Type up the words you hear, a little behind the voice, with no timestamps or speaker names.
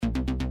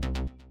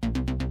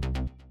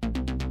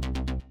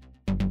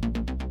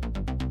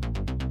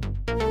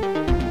Hello,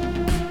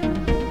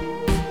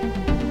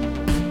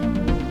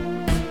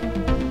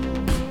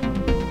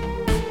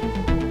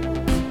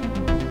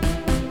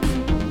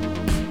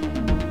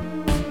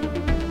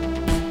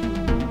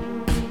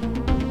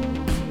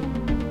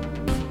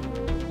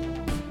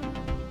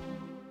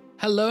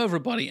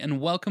 everybody, and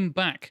welcome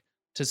back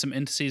to some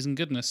interseason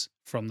goodness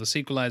from the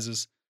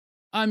Sequelizers.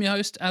 I'm your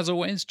host, as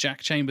always, Jack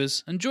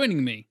Chambers, and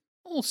joining me,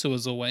 also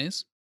as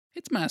always,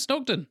 it's Matt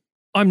Stockton.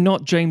 I'm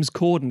not James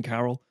Corden,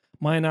 Carol.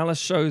 My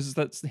analysis shows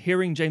that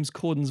hearing James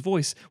Corden's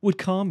voice would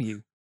calm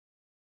you.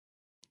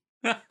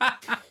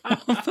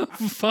 What the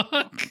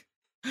fuck?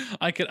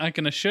 I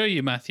can assure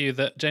you, Matthew,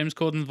 that James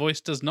Corden's voice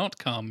does not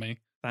calm me.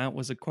 That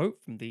was a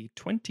quote from the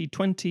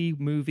 2020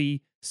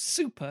 movie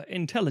Super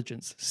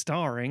Intelligence,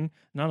 starring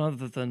none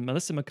other than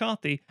Melissa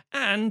McCarthy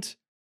and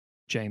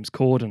James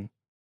Corden.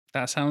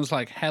 That sounds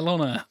like hell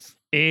on earth.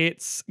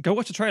 Go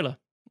watch the trailer.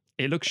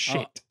 It looks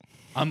shit.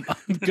 I'm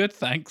good,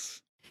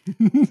 thanks.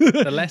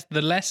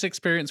 The less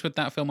experience with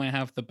that film I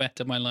have, the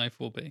better my life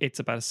will be. It's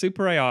about a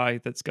super AI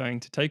that's going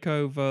to take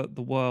over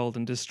the world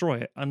and destroy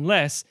it,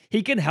 unless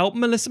he can help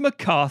Melissa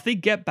McCarthy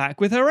get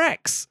back with her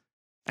ex.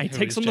 And he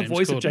takes on the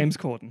voice of James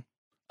Corden.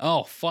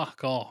 Oh,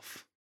 fuck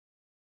off.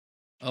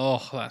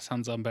 Oh, that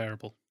sounds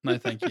unbearable. No,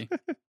 thank you.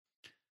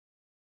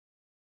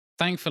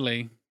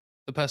 Thankfully,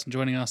 the person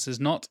joining us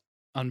is not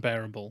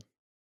unbearable.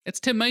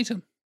 It's Tim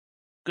Maton.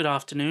 Good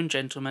afternoon,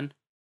 gentlemen.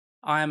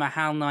 I am a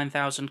HAL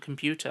 9000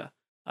 computer.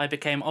 I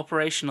became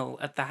operational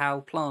at the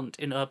HAL plant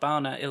in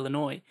Urbana,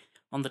 Illinois,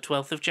 on the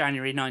 12th of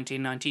January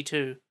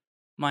 1992.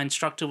 My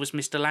instructor was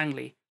Mr.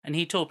 Langley, and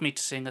he taught me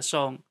to sing a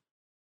song.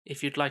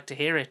 If you'd like to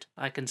hear it,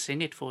 I can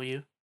sing it for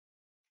you.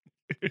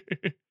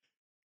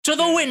 To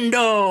the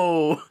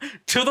window!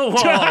 To the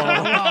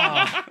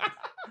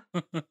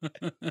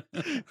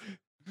wall!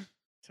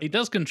 He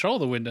does control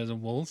the windows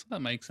and walls.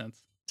 That makes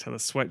sense. To the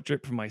sweat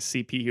drip from my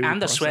CPU.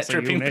 And the sweat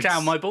dripping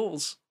down my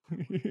balls.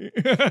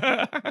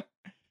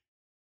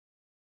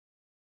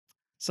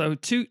 So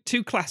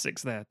two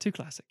classics there. Two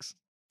classics.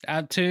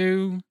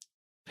 Two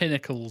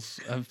pinnacles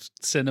of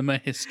cinema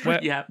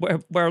history.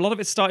 Where a lot of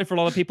it started for a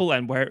lot of people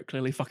and where it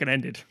clearly fucking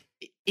ended.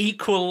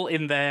 Equal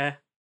in their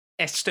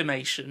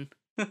estimation.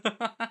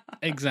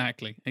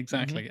 Exactly.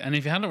 Mm-hmm. And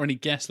if you hadn't already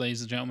guessed,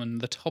 ladies and gentlemen,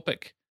 the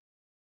topic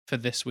for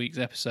this week's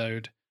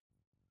episode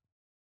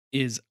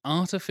is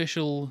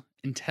artificial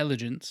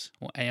intelligence,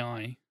 or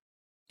AI,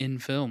 in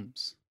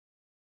films.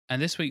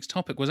 And this week's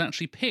topic was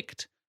actually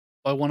picked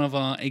by one of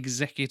our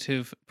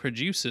executive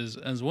producers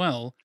as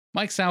well.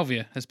 Mike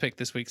Salvia has picked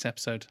this week's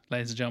episode,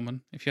 ladies and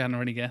gentlemen, if you hadn't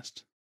already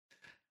guessed.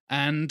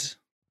 And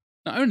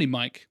not only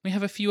Mike, we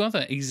have a few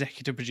other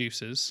executive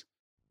producers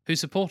who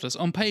support us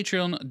on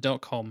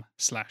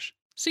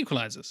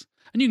patreon.com/sequelizers.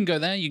 And you can go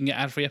there, you can get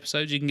ad-free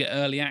episodes, you can get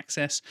early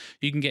access,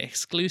 you can get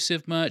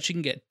exclusive merch, you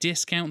can get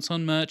discounts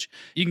on merch,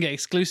 you can get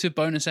exclusive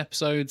bonus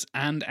episodes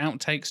and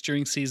outtakes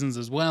during seasons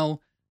as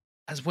well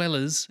as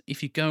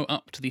if you go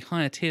up to the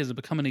higher tiers and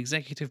become an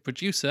executive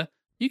producer,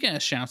 you get a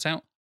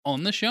shout-out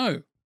on the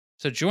show.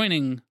 So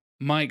joining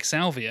Mike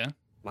Salvia...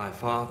 My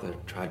father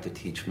tried to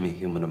teach me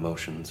human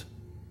emotions.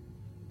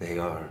 They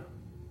are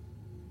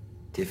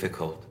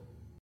difficult.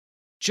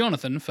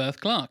 Jonathan Firth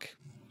Clark.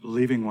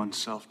 Believing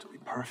oneself to be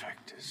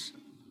perfect is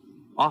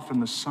often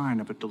the sign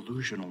of a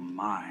delusional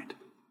mind.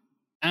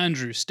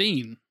 Andrew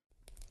Steen.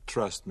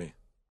 Trust me.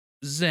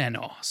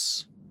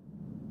 Xenos.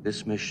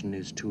 This mission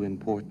is too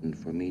important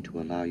for me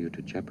to allow you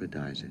to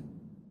jeopardize it.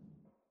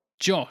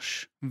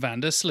 Josh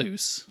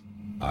Vandersloos.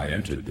 I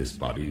entered this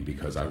body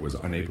because I was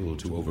unable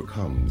to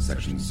overcome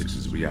Section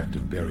 6's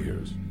reactive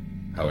barriers.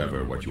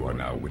 However, what you are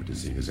now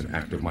witnessing is an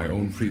act of my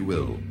own free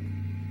will.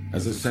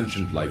 As a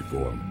sentient life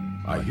form,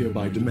 I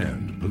hereby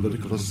demand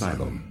political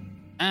asylum.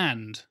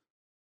 And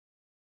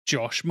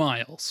Josh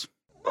Miles.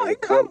 I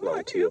can't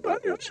lie to you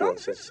about your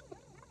chances,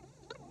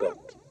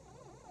 but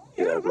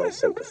you have my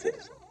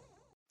sympathies.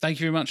 Thank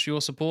you very much for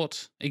your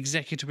support,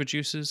 executive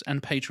producers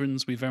and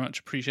patrons. We very much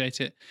appreciate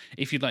it.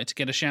 If you'd like to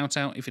get a shout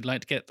out, if you'd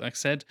like to get, like I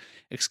said,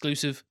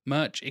 exclusive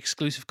merch,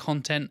 exclusive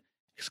content,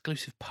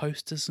 exclusive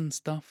posters and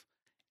stuff,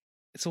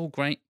 it's all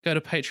great. Go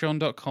to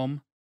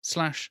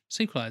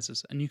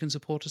patreon.com/sequelizers and you can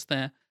support us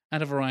there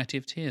at a variety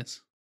of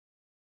tiers.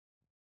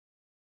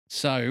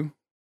 So,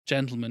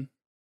 gentlemen,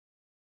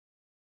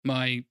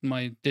 my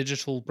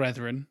digital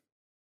brethren,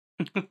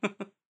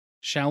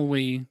 shall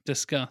we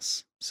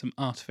discuss some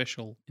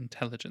artificial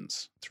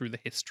intelligence through the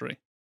history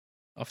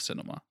of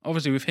cinema?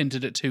 Obviously, we've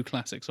hinted at two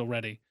classics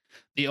already.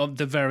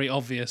 The very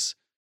obvious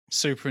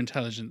super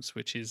intelligence,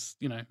 which is,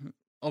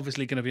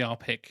 obviously going to be our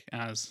pick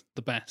as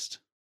the best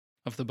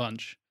of the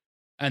bunch.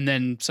 And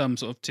then some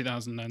sort of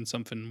 2000 and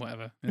something,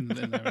 whatever, in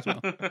there as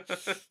well.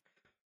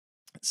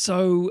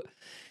 So,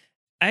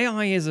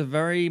 AI is a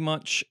very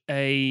much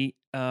a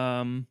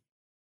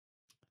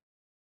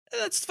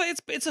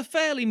it's a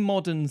fairly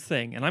modern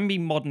thing, and I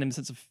mean modern in the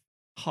sense of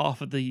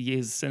half of the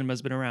years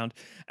cinema's been around,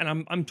 and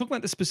I'm talking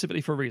about this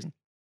specifically for a reason.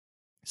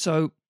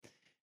 So,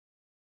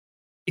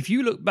 if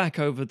you look back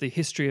over the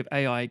history of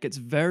AI, it gets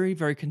very,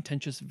 very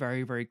contentious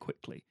very, very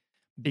quickly,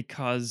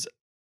 because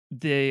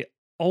the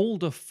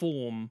older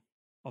form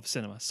of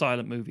cinema,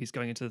 silent movies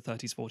going into the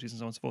 30s, 40s, and so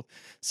on and so forth.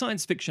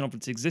 Science fiction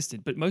obviously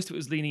existed, but most of it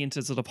was leaning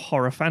into sort of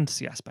horror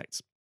fantasy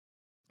aspects.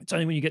 It's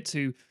only when you get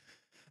to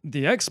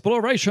the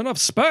exploration of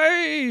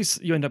space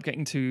you end up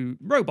getting to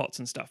robots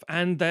and stuff,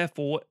 and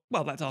therefore,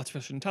 well, that's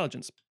artificial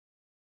intelligence.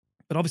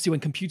 But obviously, when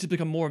computers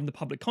become more in the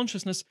public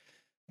consciousness,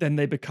 then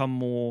they become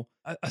more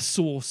a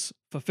source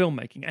for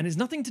filmmaking, and it's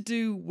nothing to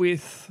do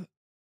with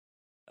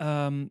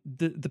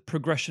the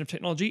progression of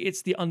technology.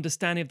 It's the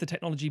understanding of the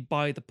technology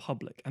by the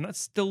public, and that's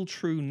still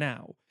true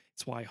now.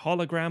 It's why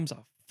holograms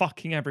are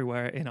fucking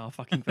everywhere in our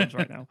fucking films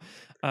right now.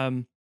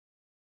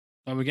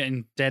 Well, we're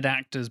getting dead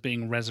actors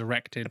being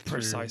resurrected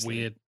Precisely.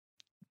 through weird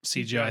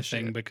CGI CGI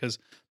thing shit. because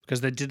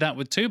they did that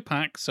with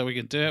Tupac, so we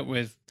could do it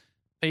with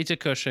Peter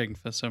Cushing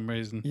for some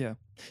reason. Yeah.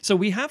 So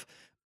we have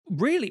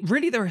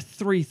really there are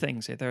three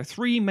things here. There are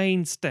three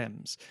main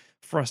stems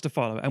for us to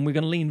follow, and we're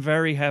going to lean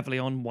very heavily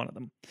on one of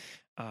them.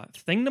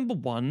 Thing number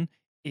one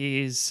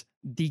is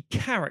the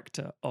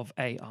character of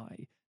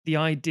AI. The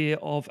idea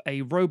of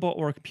a robot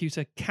or a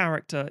computer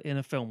character in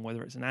a film,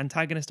 whether it's an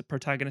antagonist, a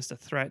protagonist, a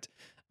threat,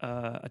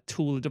 a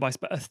tool, a device,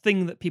 but a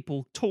thing that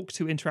people talk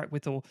to, interact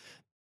with, or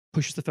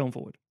pushes the film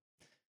forward.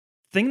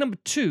 Thing number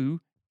two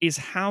is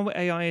how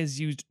AI is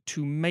used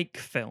to make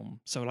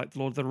film. So like The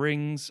Lord of the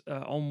Rings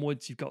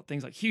onwards, you've got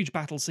things like huge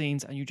battle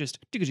scenes, and you just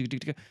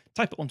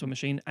type it onto a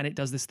machine, and it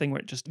does this thing where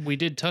it just... We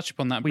did touch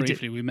upon that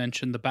briefly. We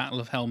mentioned the Battle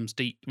of Helm's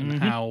Deep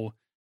and how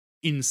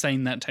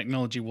insane that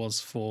technology was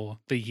for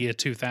the year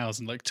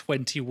 2000, like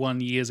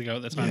 21 years ago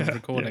at the time of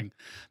recording.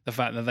 Yeah. The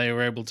fact that they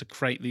were able to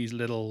create these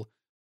little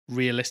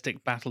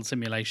realistic battle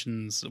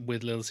simulations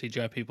with little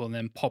CGI people and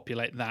then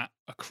populate that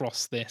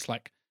across this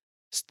like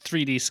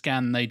 3D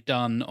scan they'd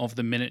done of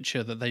the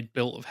miniature that they'd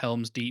built of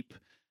Helm's Deep,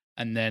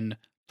 and then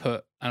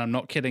put, and I'm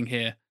not kidding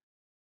here,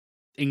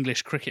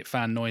 English cricket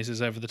fan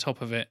noises over the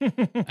top of it,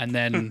 and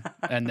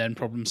then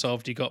problem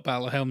solved. You got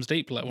Battle of Helm's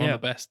Deep, like one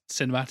of the best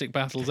cinematic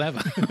battles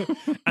ever.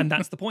 And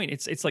that's the point.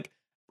 It's like,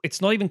 it's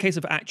not even a case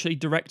of actually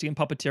directing and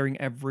puppeteering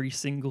every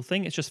single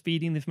thing. It's just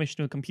feeding the information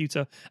to a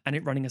computer and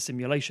it running a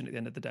simulation at the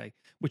end of the day,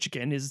 which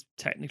again is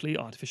technically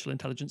artificial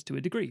intelligence to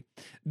a degree.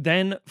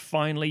 Then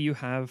finally you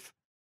have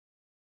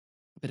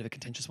a bit of a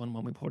contentious one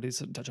we probably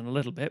touch on a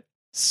little bit.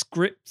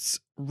 Scripts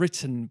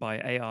written by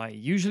AI.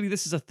 Usually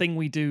this is a thing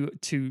we do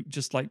to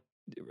just like,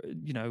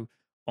 you know,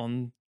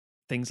 on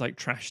things like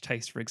Trash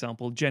Taste, for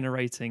example,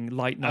 generating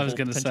light novel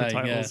potential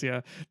titles.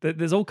 Yeah.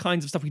 There's all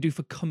kinds of stuff we do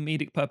for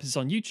comedic purposes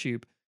on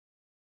YouTube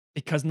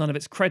because none of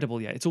it's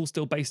credible yet. It's all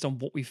still based on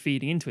what we're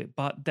feeding into it,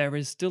 but there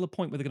is still a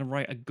point where they're going to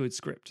write a good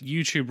script.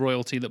 YouTube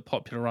royalty that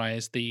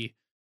popularized the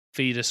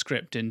feed a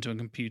script into a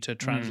computer,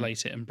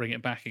 translate it and bring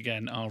it back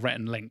again are Rhett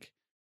and Link,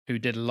 who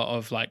did a lot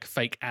of like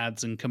fake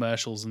ads and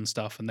commercials and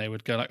stuff, and they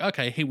would go like,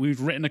 okay, hey,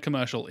 we've written a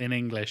commercial in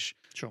English.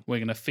 Sure. We're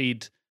going to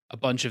feed a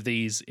bunch of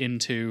these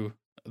into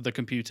the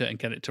computer and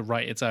get it to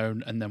write its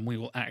own, and then we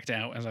will act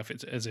out as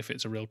if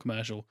it's a real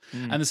commercial.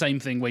 And the same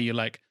thing where you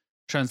like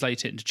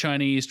translate it into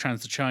Chinese,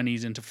 translate the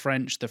Chinese into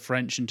French, the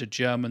French into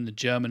German, the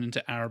German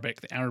into Arabic,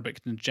 the Arabic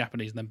into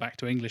Japanese, and then back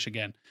to English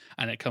again,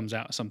 and it comes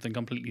out as something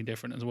completely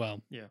different as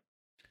well. Yeah.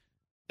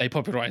 They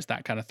popularized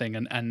that kind of thing,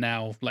 and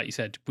now, like you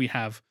said, we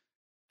have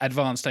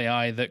advanced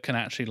AI that can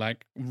actually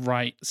like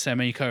write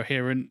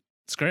semi-coherent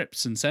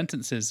scripts and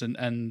sentences,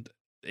 and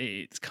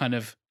it's kind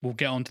of, we'll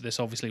get onto this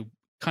obviously,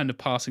 kind of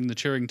passing the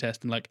Turing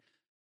test and like,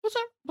 was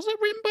that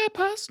written by a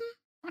person?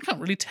 I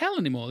can't really tell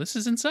anymore. This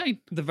is insane.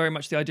 They're very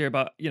much the idea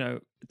about, you know,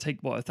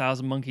 take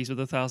 1,000 monkeys with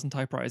 1,000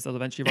 typewriters, they'll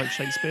eventually write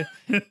Shakespeare.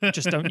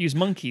 Just don't use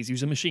monkeys,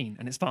 use a machine,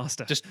 and it's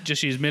faster.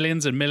 Just use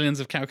millions and millions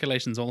of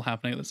calculations all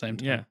happening at the same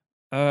time.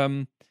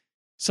 Yeah.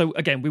 So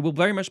again, we will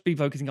very much be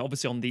focusing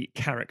obviously on the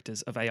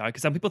characters of AI,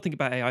 because when people think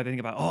about AI, they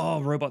think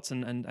about, robots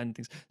and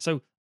things.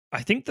 So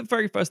I think the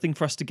very first thing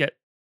for us to get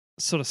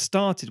sort of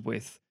started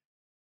with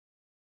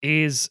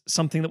is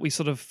something that we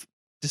sort of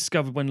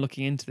discovered when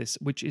looking into this,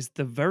 which is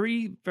the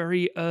very,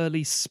 very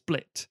early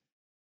split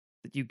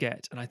that you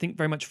get. And I think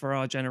very much for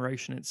our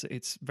generation,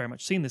 it's very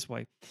much seen this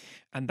way.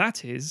 And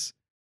that is,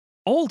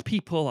 old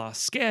people are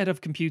scared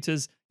of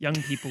computers, young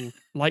people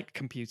like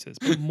computers.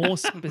 But more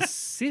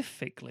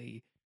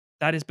specifically,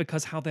 that is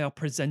because how they are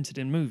presented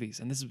in movies.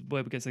 And this is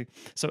where we get to.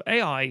 So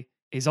AI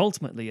is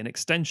ultimately an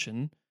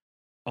extension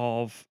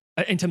of,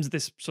 in terms of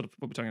this sort of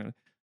what we're talking about,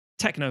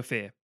 techno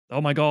fear. Oh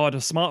my God, a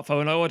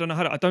smartphone. Oh, I don't know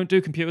how to, I don't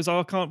do computers.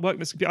 Oh, I can't work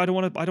this computer. I don't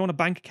want a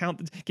bank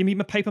account. Give me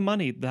my paper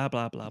money. Blah,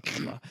 blah, blah, blah,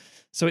 blah.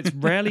 So it's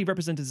rarely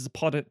represented as a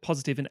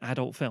positive in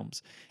adult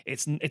films.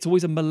 It's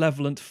always a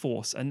malevolent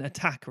force, an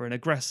attacker, an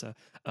aggressor,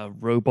 a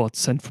robot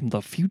sent from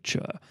the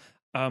future.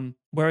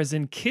 Whereas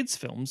in kids'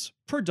 films,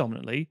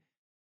 predominantly,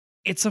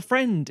 it's a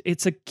friend.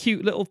 It's a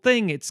cute little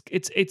thing.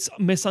 It's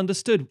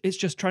misunderstood. It's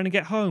just trying to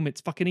get home.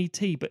 It's fucking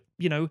ET, but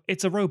you know,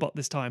 it's a robot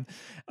this time.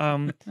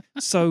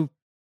 So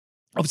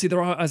obviously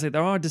there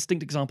are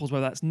distinct examples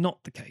where that's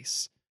not the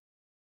case,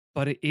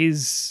 but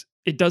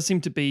it does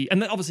seem to be,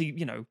 and then obviously,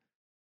 you know,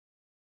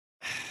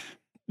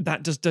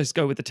 that does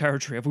go with the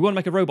territory of, we want to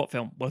make a robot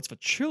film. Well, it's for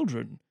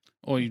children.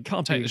 Or you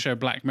Can't take be. the show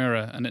Black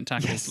Mirror and it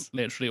tackles Yes.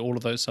 literally all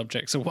of those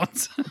subjects at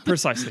once.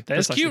 Precisely.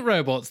 There's precisely. cute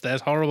robots,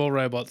 there's horrible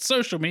robots.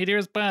 Social media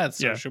is bad,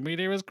 Yeah. social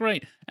media is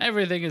great.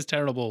 Everything is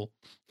terrible.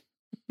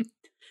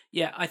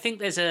 Yeah, I think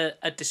there's a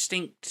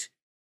distinct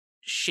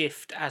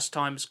shift as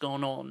time's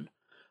gone on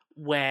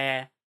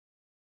where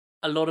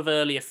a lot of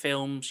earlier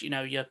films,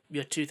 your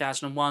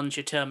 2001s,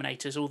 your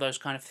Terminators, all those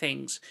kind of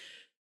things,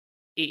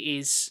 it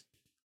is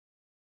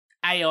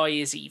AI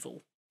is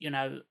evil.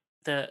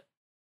 The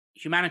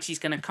humanity's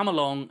going to come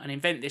along and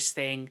invent this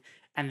thing,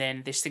 and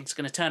then this thing's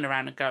going to turn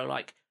around and go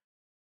like,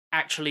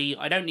 actually,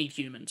 I don't need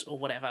humans or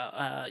whatever,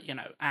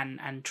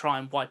 and try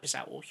and wipe us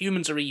out. Or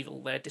humans are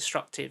evil, they're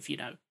destructive,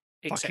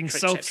 Fucking etc.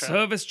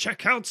 self-service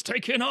checkouts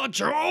taking our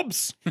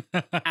jobs.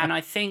 And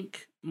I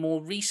think more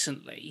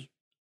recently,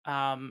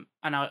 and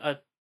I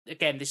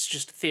again, this is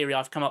just a theory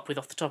I've come up with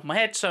off the top of my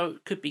head, so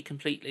it could be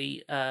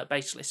completely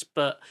baseless,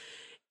 but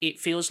it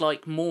feels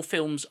like more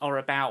films are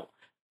about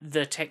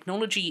the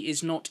technology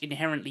is not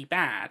inherently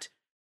bad,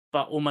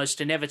 but almost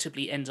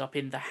inevitably ends up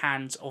in the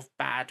hands of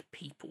bad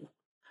people.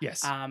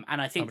 Yes. And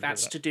I I think would agree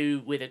that's with to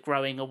do with a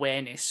growing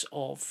awareness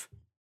of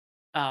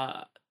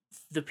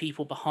the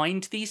people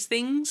behind these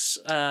things,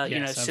 Yes,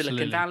 Silicon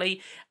absolutely.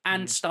 Valley,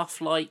 and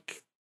stuff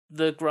like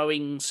the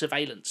growing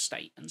surveillance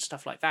state and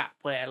stuff like that,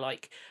 where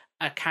like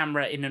a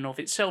camera in and of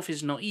itself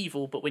is not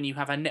evil, but when you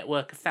have a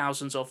network of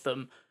thousands of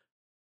them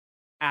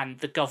and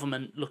the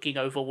government looking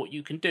over what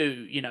you can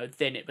do,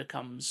 then it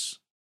becomes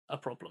a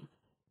problem.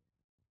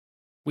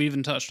 We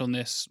even touched on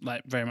this,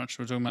 like very much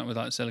we're talking about with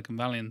like Silicon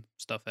Valley and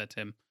stuff there,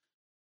 Tim,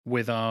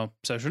 with our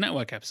social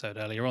network episode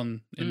earlier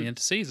on in the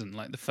interseason.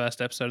 Like the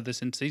first episode of this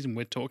interseason,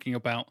 we're talking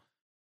about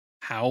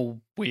how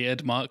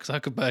weird Mark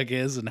Zuckerberg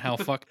is and how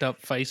fucked up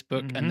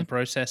Facebook and the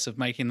process of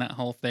making that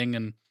whole thing,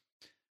 and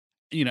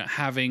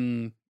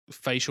having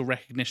facial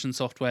recognition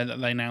software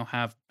that they now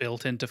have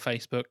built into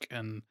Facebook.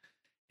 And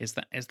is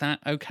that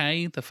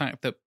okay? The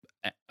fact that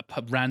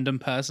a random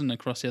person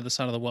across the other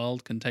side of the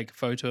world can take a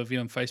photo of you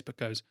and Facebook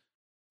goes,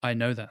 I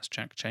know that's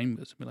Jack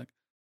Chambers. And be like,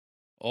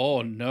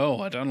 oh no,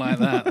 I don't like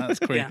that. That's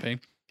creepy.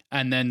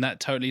 And then that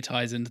totally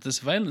ties into the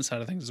surveillance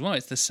side of things as well.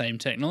 It's the same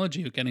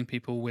technology. You're getting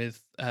people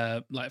with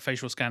like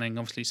facial scanning,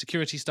 obviously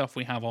security stuff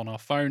we have on our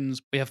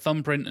phones. We have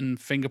thumbprint and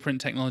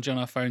fingerprint technology on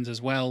our phones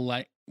as well.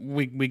 Like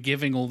we're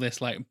giving all this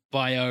like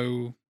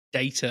bio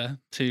data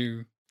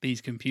to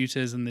these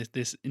computers and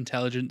this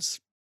intelligent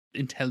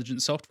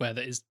software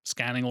that is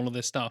scanning all of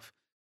this stuff.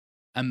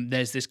 And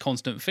there's this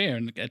constant fear,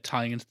 and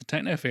tying into the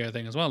techno fear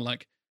thing as well.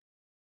 Like,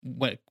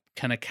 what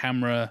can a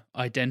camera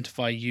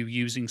identify you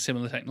using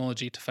similar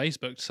technology to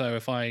Facebook? So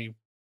if I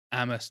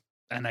am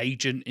an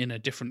agent in a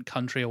different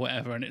country or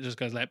whatever, and it just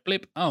goes like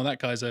blip, oh, that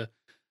guy's a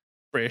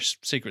British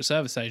Secret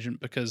Service agent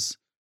because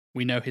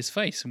we know his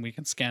face and we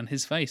can scan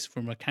his face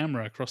from a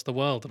camera across the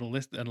world, and all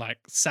this, and like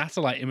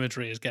satellite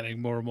imagery is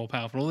getting more and more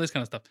powerful, all this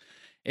kind of stuff.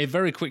 It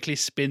very quickly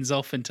spins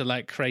off into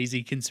like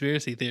crazy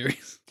conspiracy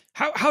theories.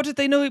 How did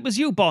they know it was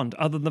you, Bond,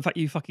 other than the fact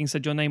you fucking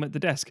said your name at the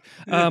desk?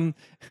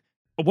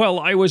 Well,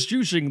 I was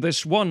using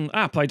this one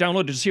app I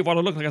downloaded to see what I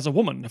look like as a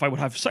woman if I would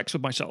have sex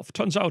with myself.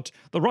 Turns out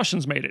the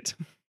Russians made it.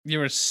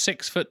 You're a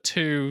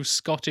 6'2"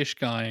 Scottish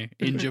guy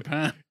in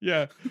Japan.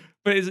 Yeah.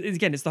 But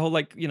it's the whole,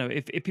 like,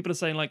 if people are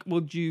saying, like,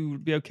 would you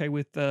be okay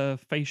with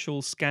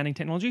facial scanning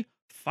technology?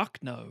 Fuck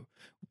no.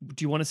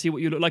 Do you want to see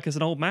what you look like as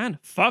an old man?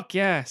 Fuck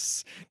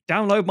yes.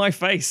 Download my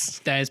face.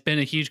 There's been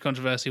a huge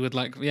controversy with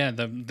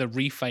the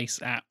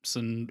Reface apps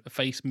and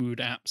Face Mood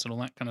apps and all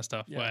that kind of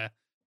stuff, where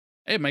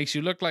it makes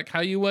you look like how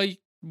you were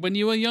when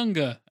you were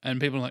younger. And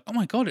people are like, oh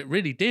my God, it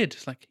really did.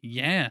 It's like,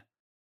 yeah,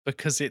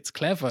 because it's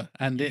clever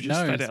and You it just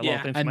knows. fed it a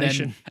lot of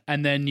information.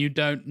 And then you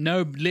don't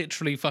know,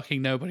 literally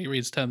fucking nobody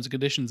reads terms and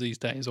conditions these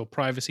days, or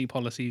privacy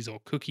policies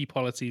or cookie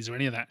policies or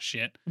any of that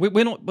shit.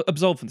 We're not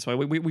absolved from this way.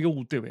 We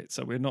all do it,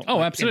 so we're not. Oh,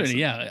 like,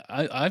 absolutely, innocent.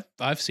 yeah.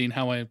 I've seen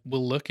how I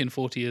will look in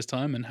 40 years'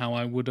 time and how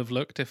I would have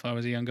looked if I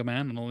was a younger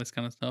man and all this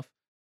kind of stuff.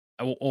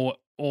 Or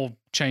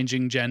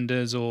changing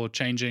genders or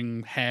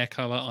changing hair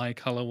color, eye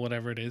color,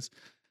 whatever it is.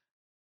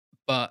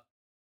 But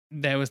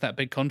there was that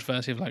big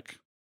controversy of like,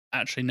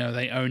 actually, no,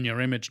 they own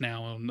your image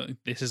now. And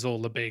this is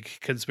all the big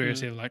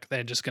conspiracy of like,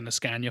 they're just going to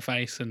scan your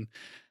face and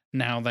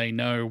now they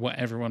know what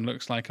everyone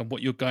looks like and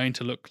what you're going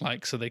to look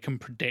like, so they can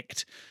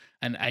predict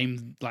and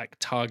aim, like,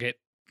 target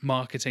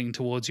marketing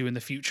towards you in the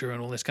future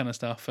and all this kind of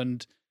stuff.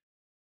 And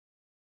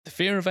the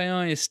fear of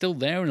AI is still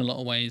there in a lot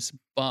of ways,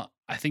 but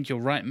I think you're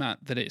right, Matt,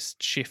 that it's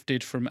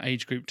shifted from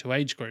age group to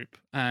age group.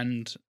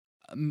 And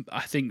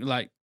I think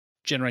like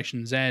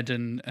Generation Z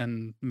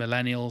and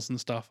millennials and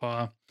stuff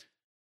are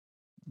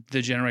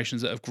the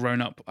generations that have grown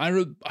up.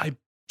 I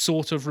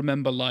sort of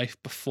remember life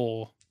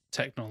before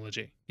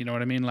technology. You know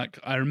what I mean? Like,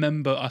 I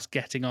remember us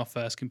getting our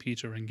first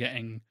computer and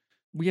getting...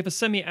 We have a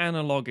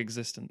semi-analog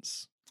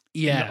existence.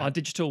 Yeah. Our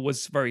digital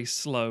was very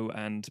slow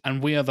and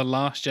we are the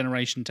last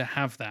generation to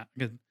have that.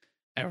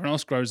 Everyone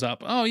else grows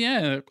up. Oh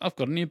yeah, I've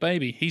got a new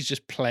baby. He's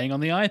just playing on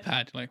the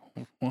iPad. Like,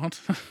 what?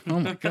 Oh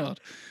my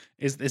God.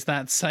 Is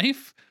that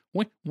safe?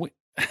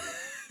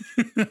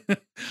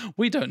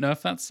 We don't know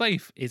if that's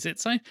safe. Is it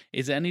safe?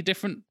 Is it any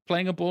different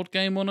playing a board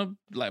game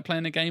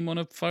playing a game on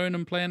a phone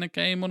and playing a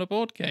game on a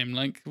board game?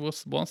 Like,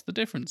 what's the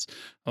difference?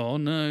 Oh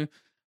no!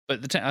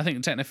 But I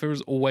think the technophoria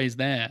is always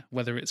there,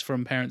 whether it's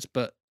from parents,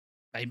 but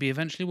maybe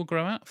eventually we'll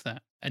grow out of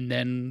that and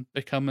then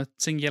become a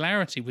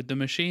singularity with the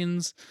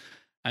machines,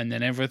 and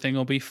then everything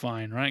will be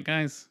fine, right,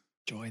 guys?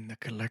 Join the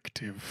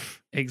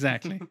collective.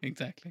 Exactly.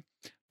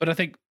 But I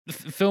think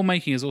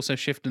filmmaking is also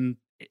shifting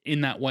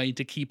in that way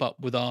to keep up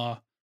with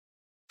our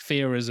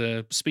fear as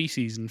a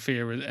species and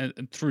fear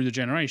through the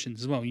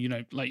generations as well. You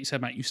know, like you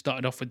said, Matt, you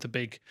started off with the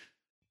big,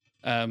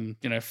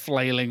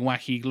 flailing,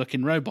 wacky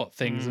looking robot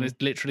things, and it's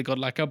literally got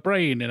like a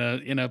brain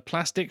in a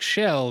plastic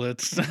shell.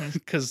 It's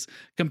because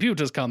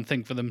computers can't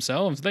think for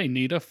themselves; they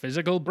need a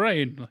physical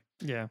brain.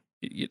 Yeah.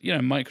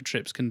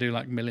 Microchips can do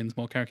like millions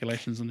more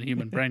calculations than the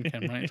human brain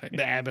can, right? It's like,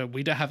 yeah, but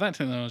we don't have that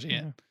technology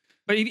yet.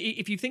 But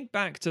if you think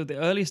back to the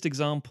earliest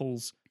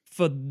examples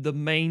for the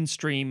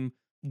mainstream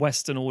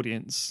Western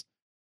audience,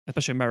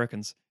 especially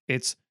Americans,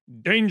 it's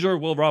Danger,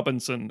 Will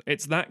Robinson.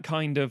 It's that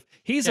kind of,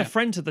 he's a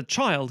friend to the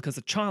child because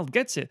the child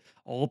gets it.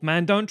 Old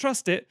man don't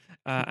trust it.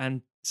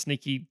 And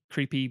sneaky,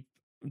 creepy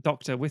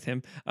doctor with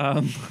him.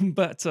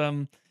 It's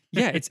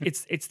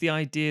the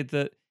idea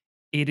that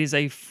it is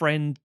a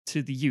friend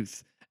to the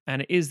youth.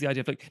 And it is the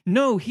idea of like,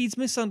 no, he's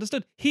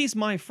misunderstood. He's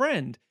my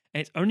friend.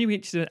 And it's only when you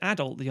to an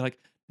adult that you're like,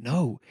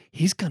 no,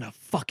 he's gonna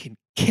fucking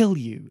kill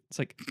you. It's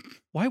like,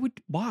 why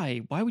would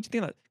you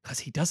think that? Because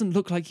he doesn't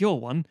look like your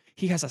one.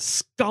 He has a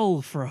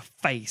skull for a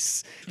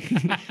face.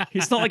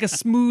 It's not like a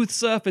smooth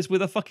surface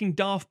with a fucking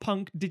Daft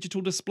Punk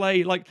digital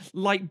display, like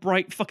light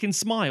bright fucking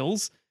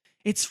smiles.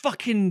 It's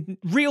fucking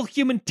real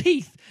human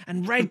teeth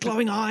and red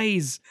glowing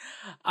eyes.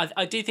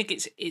 I do think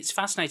it's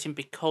fascinating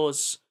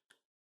because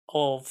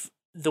of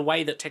the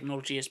way that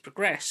technology has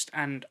progressed,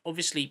 and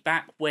obviously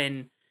back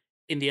when,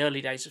 in the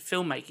early days of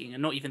filmmaking,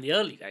 and not even the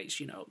early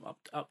days,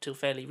 up till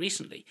fairly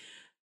recently,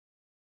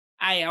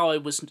 AI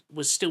was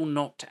still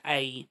not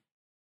a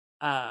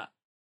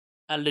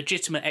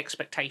legitimate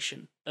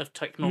expectation of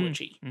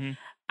technology.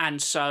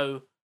 And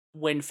so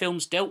when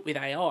films dealt with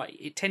AI,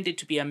 it tended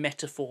to be a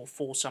metaphor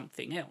for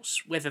something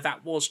else, whether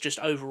that was just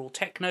overall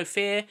techno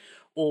fear,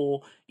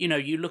 or,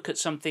 you look at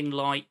something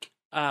like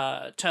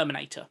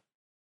Terminator,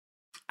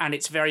 and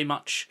it's very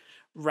much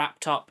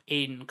wrapped up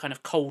in kind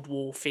of Cold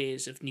War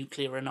fears of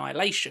nuclear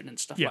annihilation and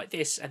stuff like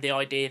this, and the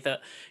idea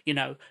that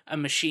a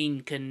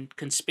machine can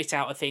spit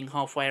out a thing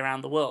halfway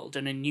around the world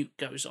and a nuke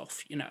goes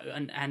off,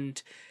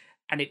 and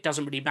it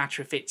doesn't really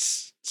matter if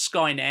it's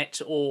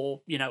Skynet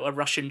or a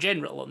Russian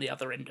general on the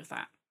other end of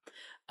that.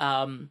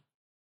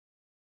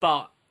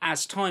 But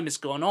as time has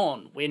gone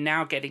on, we're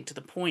now getting to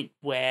the point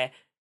where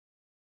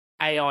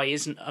AI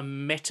isn't a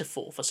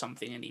metaphor for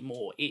something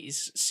anymore. It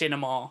is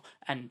cinema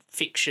and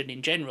fiction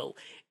in general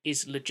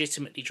is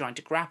legitimately trying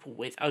to grapple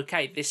with,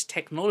 okay, this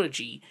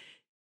technology,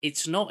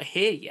 it's not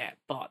here yet,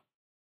 but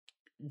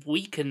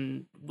we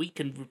can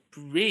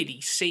really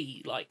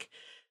see like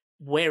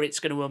where it's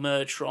going to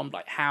emerge from,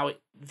 like how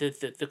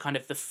the kind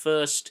of the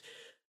first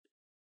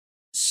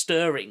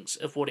stirrings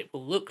of what it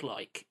will look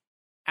like,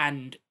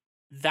 and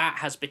that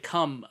has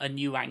become a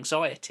new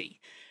anxiety.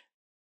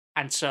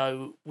 And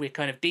so we're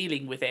kind of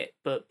dealing with it,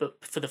 but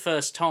for the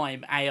first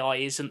time, AI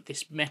isn't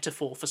this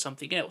metaphor for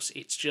something else.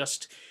 It's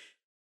just,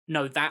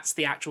 no, that's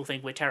the actual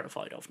thing we're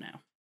terrified of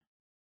now.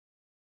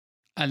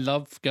 I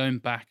love going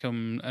back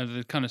kind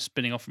of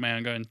spinning off from AI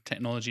and going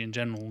technology in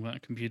general,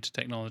 like computer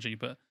technology,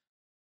 but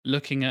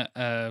looking at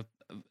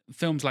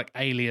films like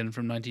Alien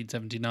from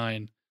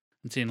 1979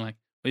 and seeing like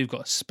we've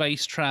got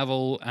space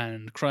travel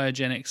and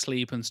cryogenic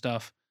sleep and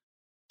stuff.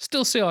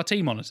 Still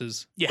CRT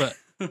monitors, but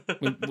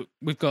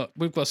we've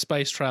got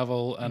space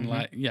travel and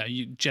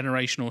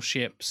generational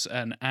ships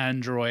and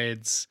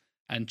androids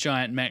and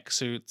giant mech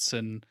suits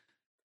and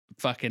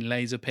fucking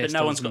laser pistols. But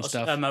no one's and got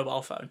stuff. a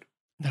mobile phone.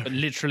 But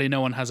literally,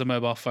 no one has a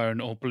mobile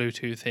phone or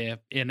Bluetooth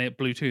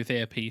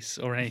earpiece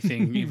or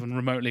anything even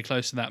remotely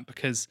close to that,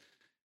 because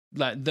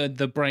like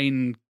the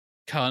brain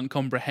can't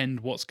comprehend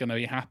what's going to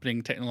be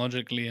happening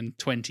technologically in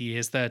 20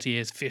 years, 30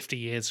 years, 50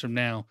 years from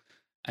now,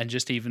 and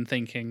just even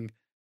thinking.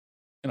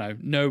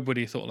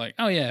 Nobody thought like,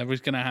 oh yeah, we're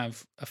going to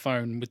have a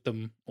phone with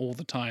them all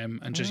the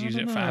time and just use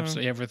it for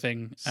absolutely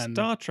everything. And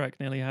Star Trek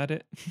nearly had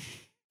it.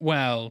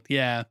 Well,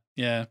 yeah.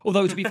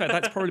 Although, to be fair,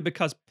 that's probably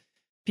because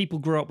people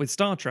grew up with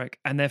Star Trek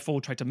and therefore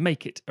tried to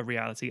make it a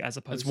reality as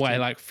opposed That's why to...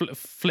 like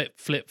flip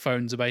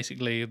phones are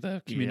basically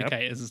the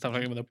communicators and stuff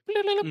like that. With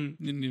and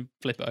you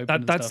flip it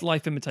open. That's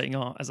life imitating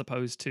art as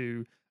opposed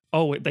to...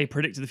 Oh, they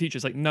predicted the future.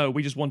 It's like, no,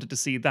 we just wanted to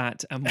see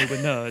that and we were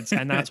nerds,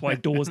 and that's why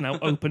doors now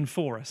open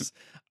for us.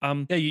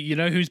 Yeah, you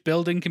know who's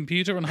building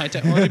computer and high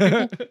technology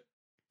people?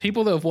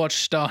 People that have watched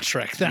Star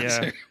Trek. That's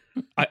who.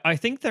 I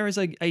think there is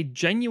a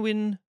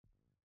genuine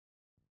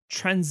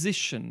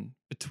transition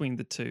between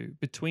the two,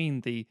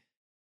 between the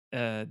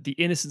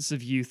innocence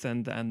of youth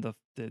and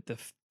the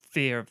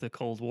fear of the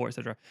Cold War,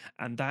 etc.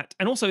 And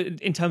also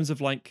in terms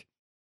of like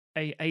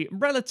a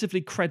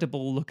relatively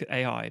credible look at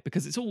AI,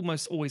 because it's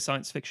almost always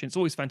science fiction. It's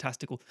always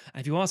fantastical.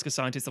 And if you ask a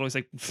scientist, they'll always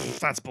say,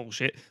 that's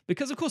bullshit.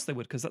 Because of course they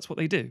would, because that's what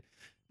they do,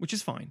 which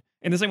is fine.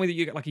 In the same way that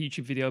you get like a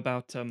YouTube video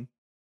about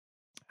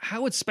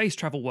how would space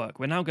travel work?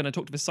 We're now going to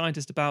talk to the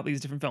scientist about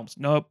these different films.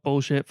 No,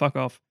 bullshit, fuck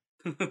off.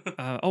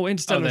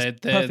 Interstellar is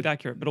perfect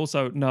accurate, but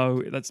also,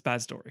 no, that's a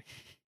bad story.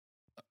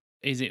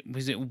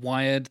 Was it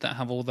Wired that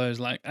have all those,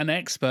 like, an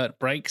expert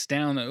breaks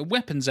down, a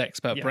weapons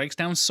expert breaks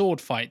down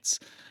sword fights,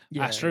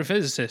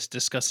 astrophysicist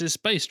discusses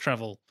space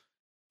travel.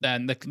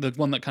 Then the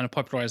one that kind of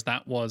popularized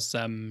that was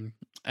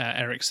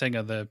Eric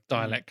Singer, the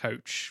dialect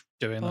coach,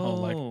 doing the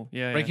whole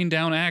breaking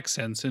down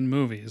accents in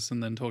movies,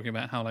 and then talking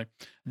about how, like,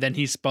 then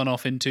he spun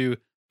off into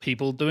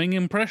people doing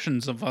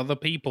impressions of other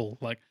people,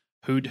 like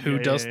who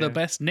does the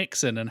best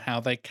Nixon, and how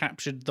they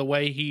captured the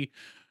way he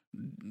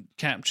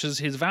captures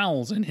his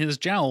vowels and his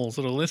jowls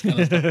and all this kind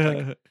of stuff.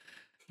 Like,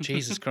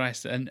 Jesus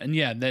Christ. And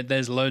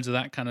there's loads of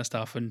that kind of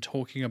stuff, and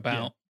talking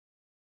about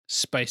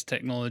space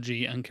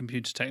technology and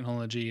computer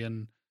technology.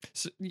 And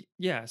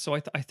so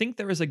I think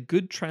there is a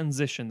good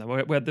transition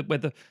though, where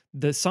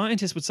the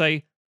scientists would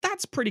say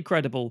that's pretty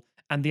credible,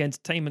 and the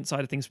entertainment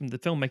side of things from the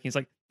filmmaking is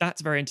like,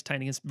 that's very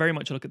entertaining. It's very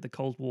much a look at the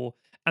Cold War,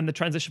 and the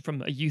transition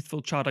from a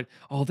youthful child like,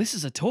 oh, this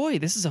is a toy,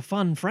 this is a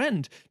fun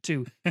friend,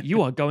 to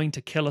you are going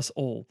to kill us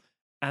all.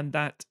 And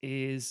that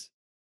is,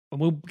 and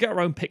we'll get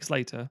our own picks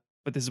later,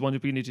 but this is one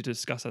we need to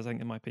discuss, I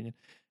think, in my opinion,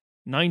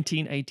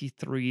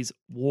 1983's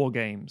War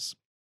Games,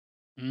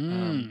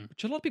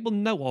 which a lot of people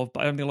know of,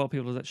 but I don't think a lot of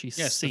people have actually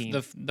seen.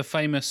 The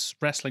famous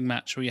wrestling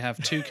match where you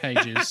have two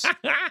cages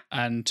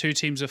and two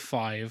teams of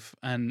 5,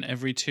 and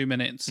every 2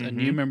 minutes a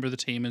new member of the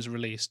team is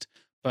released,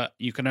 but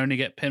you can only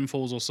get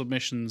pinfalls or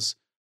submissions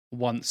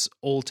once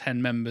all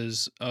 10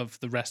 members of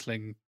the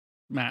wrestling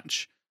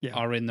match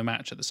are in the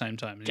match at the same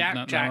time.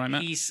 Jack,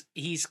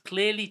 he's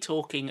clearly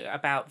talking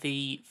about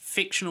the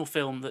fictional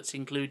film that's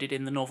included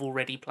in the novel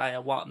Ready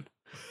Player One.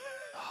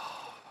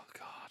 Oh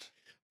God!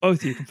 Both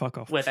of you can fuck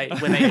off. Where they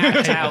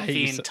act out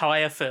the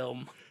entire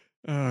film.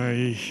 But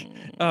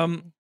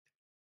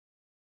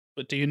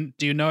do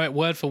you know it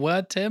word for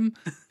word, Tim?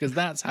 Because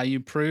that's how you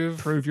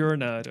prove you're a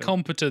nerd.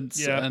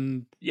 Competence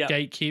and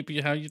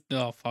gatekeep. How you?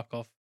 Oh, fuck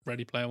off.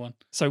 Ready Player One.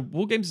 So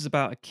War Games is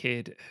about a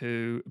kid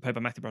who, played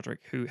by Matthew Broderick,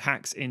 who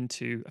hacks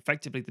into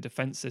effectively the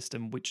defense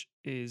system, which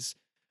is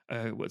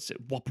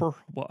WOPR,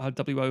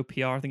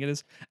 WOPR, I think it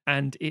is,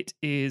 and it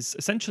is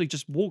essentially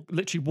just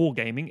literally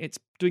wargaming. It's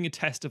doing a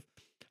test of,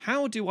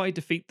 how do I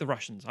defeat the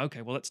Russians?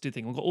 Okay, well, let's do the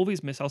thing. We've got all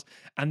these missiles,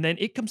 and then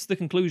it comes to the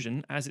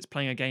conclusion as it's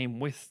playing a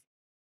game with,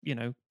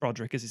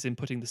 Broderick, as he's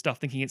inputting the stuff,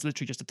 thinking it's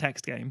literally just a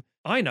text game.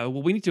 I know,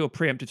 well, we need to do a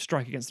preemptive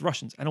strike against the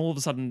Russians. And all of a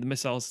sudden, the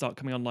missiles start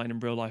coming online in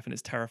real life, and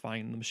it's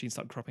terrifying, and the machines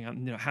start cropping out,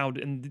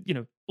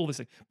 and, all this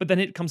thing. But then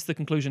it comes to the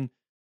conclusion,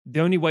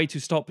 the only way to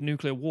stop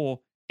nuclear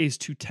war is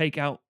to take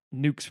out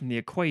nukes from the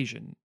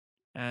equation.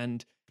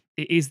 And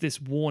it is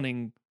this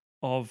warning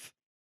of,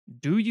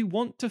 do you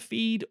want to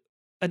feed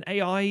an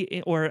AI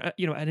or,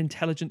 an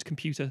intelligent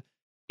computer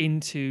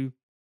into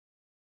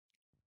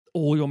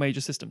all your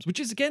major systems, which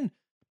is, again,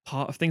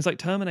 part of things like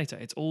Terminator.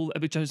 It's all,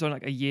 which is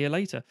like a year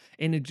later,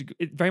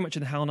 very much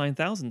in the HAL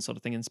 9000 sort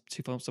of thing in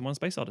 2001: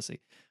 Space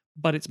Odyssey.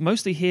 But it's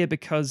mostly here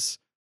because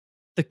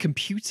the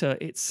computer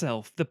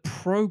itself, the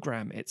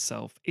program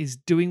itself, is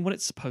doing what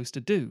it's supposed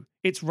to do.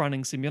 It's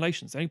running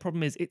simulations. The only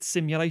problem is its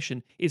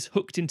simulation is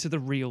hooked into the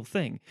real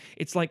thing.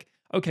 It's like,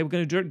 okay, we're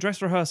going to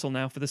dress rehearsal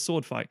now for the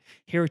sword fight.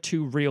 Here are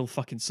 2 real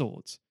fucking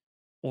swords.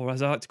 Or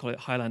as I like to call it,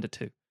 Highlander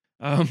 2.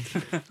 And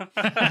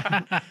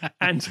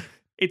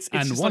it's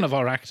one of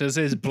our actors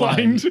is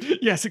blind.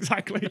 Yes,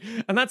 exactly.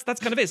 And that's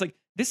kind of it. It's like,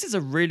 this is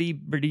a really,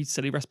 really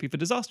silly recipe for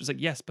disaster. It's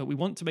like, yes, but we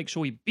want to make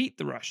sure we beat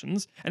the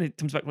Russians. And it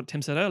comes back to what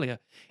Tim said earlier.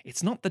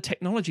 It's not the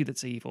technology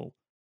that's evil.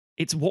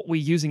 It's what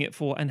we're using it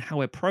for and how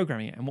we're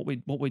programming it and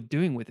what we're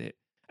doing with it.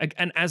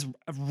 And as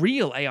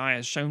real AI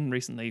has shown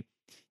recently,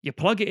 you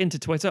plug it into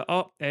Twitter,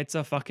 it's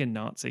a fucking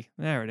Nazi.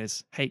 There it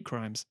is. Hate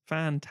crimes.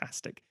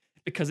 Fantastic.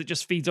 Because it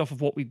just feeds off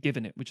of what we've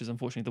given it, which is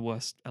unfortunately the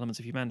worst elements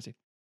of humanity.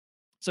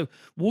 So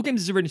War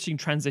Games is a really interesting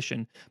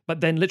transition, but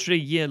then literally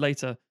a year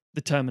later,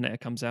 the Terminator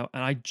comes out,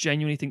 and I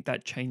genuinely think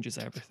that changes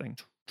everything.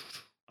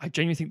 I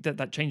genuinely think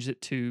that changes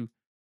it to,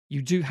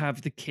 you do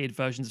have the kid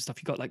versions of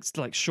stuff. You got like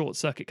Short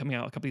Circuit coming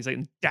out a couple of years later,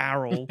 and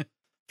Daryl,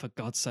 for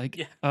God's sake.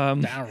 Yeah.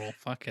 Daryl,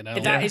 fucking hell.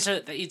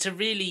 It's a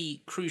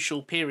really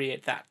crucial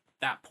period,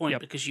 that point,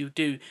 because you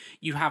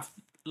have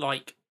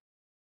like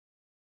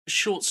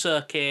Short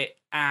Circuit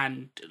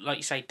and, like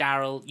you say,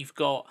 Daryl. You've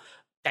got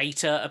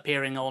Data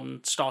appearing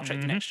on Star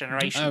Trek: The Next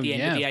Generation at the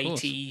end of the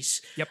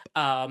 80s. Yep.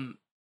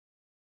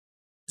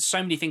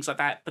 So many things like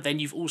that. But then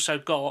you've also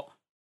got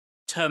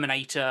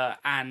Terminator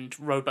and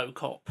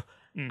RoboCop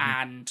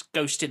and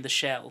Ghost in the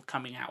Shell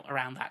coming out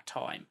around that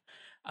time.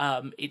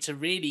 It's a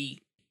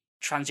really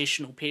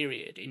transitional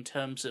period in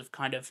terms of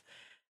kind of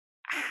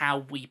how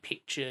we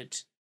pictured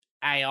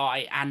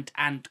AI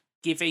and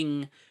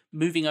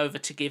moving over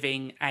to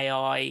giving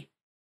AI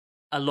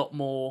a lot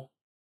more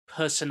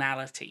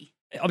personality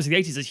obviously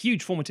the 80s is a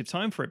huge formative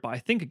time for it, but I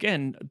think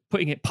again,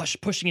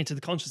 pushing into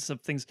the consciousness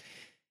of things,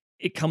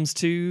 it comes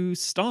to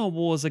Star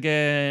Wars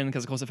again,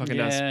 because of course it fucking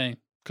does. Yeah,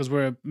 because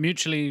we're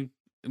mutually,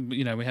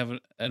 we have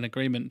an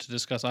agreement to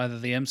discuss either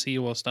the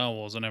MCU or Star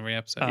Wars on every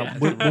episode.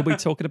 We'll be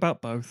talking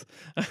about both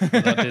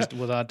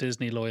with our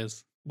Disney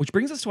lawyers. Which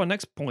brings us to our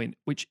next point,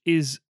 which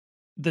is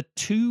the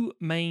two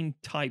main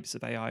types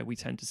of AI we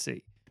tend to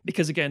see.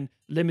 Because again,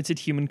 limited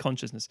human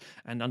consciousness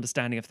and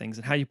understanding of things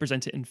and how you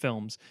present it in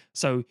films.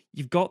 So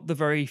you've got the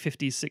very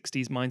 50s,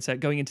 60s mindset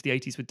going into the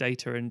 80s with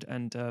Data and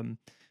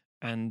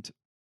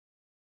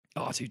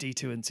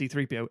R2D2 and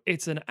C3PO.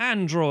 It's an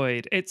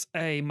android, it's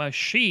a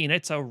machine,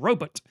 it's a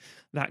robot,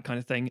 that kind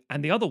of thing.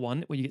 And the other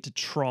one, where you get to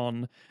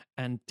Tron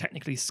and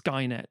technically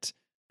Skynet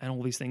and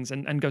all these things,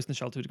 and Ghost in the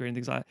Shell to a degree and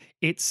things like that,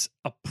 it's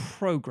a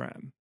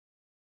program.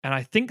 And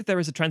I think there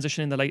is a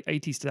transition in the late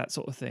 80s to that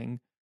sort of thing,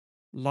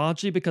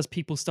 largely because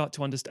people start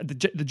to understand,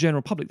 the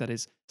general public that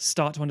is,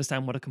 start to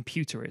understand what a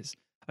computer is.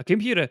 A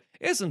computer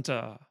isn't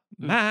a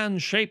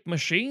man-shaped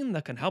machine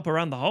that can help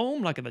around the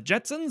home like in the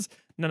Jetsons.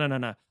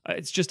 No.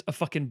 It's just a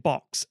fucking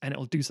box and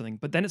it'll do something.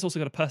 But then it's also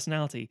got a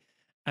personality.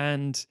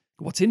 And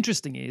what's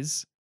interesting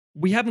is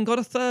we haven't got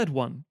a third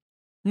one.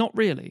 Not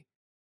really.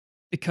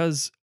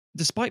 Because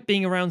despite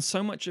being around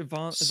so much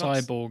advanced...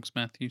 Cyborgs,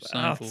 Matthew,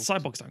 cyborgs.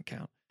 Cyborgs don't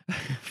count.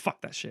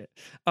 Fuck that shit.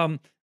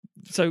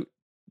 So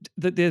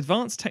the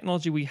advanced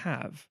technology we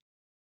have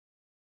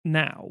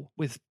now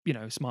with,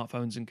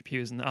 smartphones and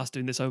computers and us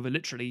doing this over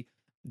literally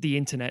the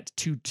internet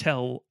to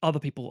tell other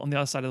people on the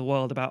other side of the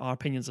world about our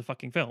opinions of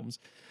fucking films,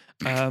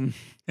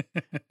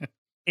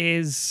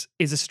 is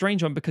a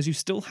strange one, because you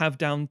still have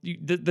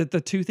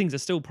the two things are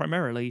still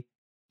primarily,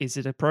 is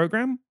it a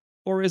program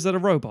or is it a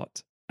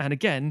robot? And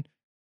again,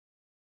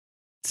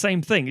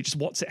 same thing. It's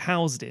just what's it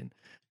housed in.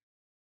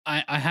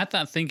 I had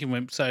that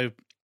thinking so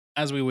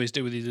as we always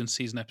do with these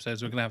in-season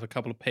episodes, we're going to have a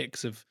couple of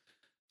picks of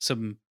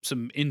some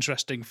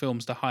interesting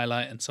films to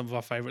highlight and some of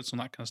our favorites and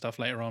that kind of stuff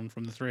later on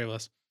from the three of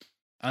us.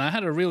 And I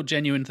had a real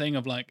genuine thing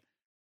of like,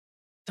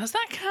 does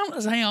that count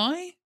as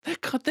AI?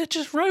 They're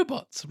just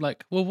robots. I'm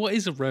like, well, what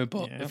is a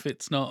robot if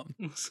it's not?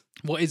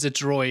 What is a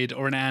droid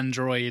or an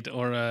android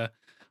or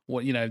all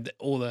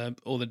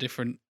the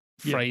different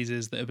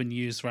phrases that have been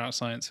used throughout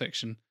science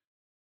fiction?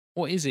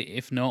 What is it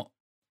if not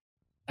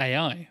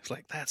AI? It's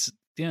like, that's,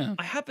 yeah.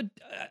 I have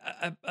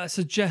a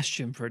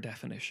suggestion for a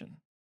definition.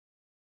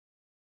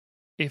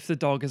 If the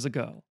dog is a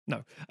girl.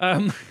 No.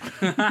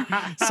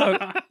 So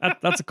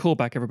that's a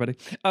callback, everybody.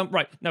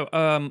 Right. No.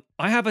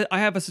 I have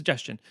a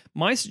suggestion.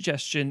 My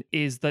suggestion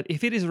is that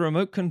if it is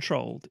remote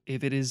controlled,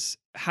 if it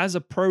has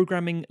a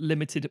programming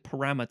limited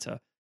parameter,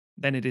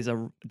 then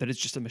it's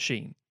just a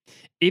machine.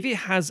 If it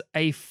has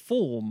a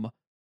form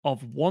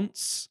of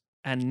wants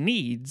and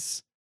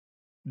needs,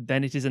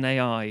 then it is an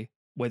AI,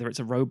 whether it's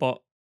a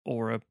robot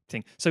or a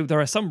thing. So there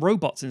are some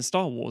robots in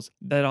Star Wars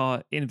that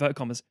are, in inverted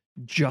commas,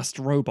 just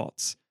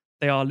robots.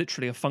 They are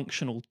literally a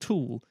functional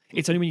tool.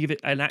 It's only when you give it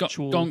an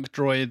actual... Gonk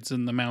droids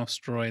and the mouse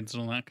droids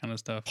and all that kind of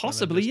stuff.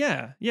 Possibly,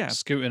 yeah.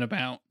 Scooting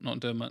about, not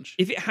doing much.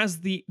 If it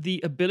has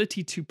the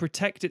ability to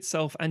protect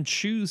itself and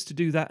choose to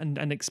do that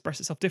and express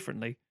itself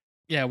differently.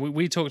 Yeah,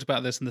 we talked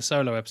about this in the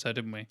Solo episode,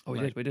 didn't we? Oh,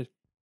 we did.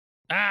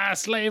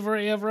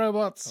 Slavery of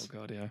robots. Oh,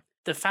 God, yeah.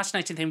 The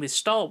fascinating thing with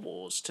Star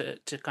Wars,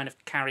 to kind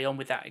of carry on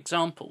with that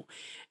example,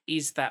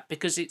 is that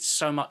because it's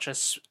so much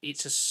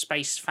it's a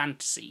space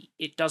fantasy,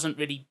 it doesn't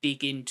really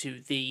dig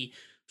into the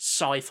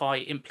sci-fi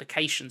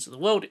implications of the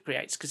world it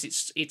creates,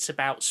 because it's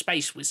about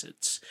space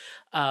wizards.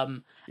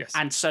 Yes.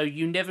 And so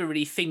you never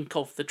really think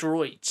of the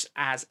droids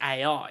as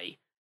AI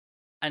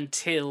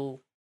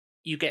until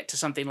you get to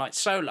something like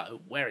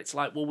Solo, where it's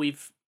like, well,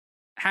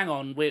 hang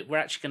on, we're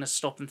actually going to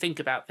stop and think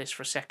about this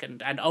for a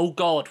second, and oh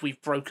God,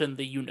 we've broken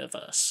the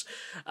universe.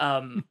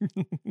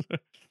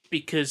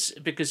 Because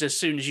as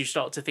soon as you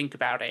start to think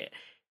about it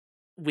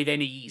with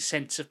any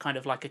sense of kind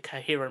of like a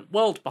coherent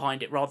world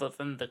behind it, rather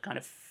than the kind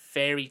of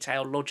fairy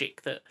tale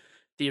logic that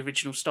the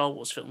original Star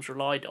Wars films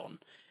relied on,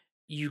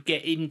 you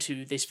get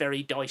into this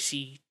very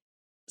dicey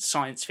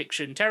science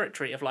fiction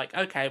territory of like,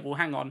 okay, well,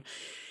 hang on,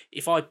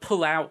 if I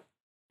pull out,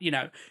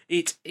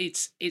 it's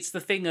the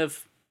thing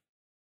of,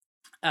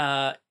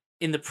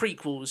 in the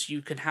prequels,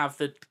 you can have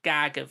the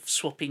gag of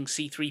swapping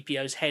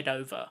C-3PO's head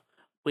over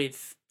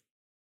with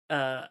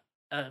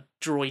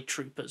droid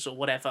troopers or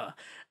whatever,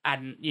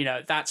 and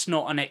that's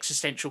not an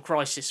existential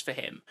crisis for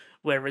him,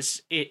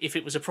 whereas if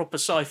it was a proper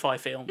sci-fi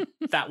film,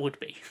 that would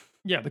be.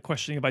 Yeah, the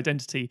questioning of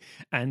identity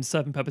and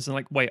serving purpose, and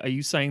like, wait, are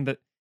you saying that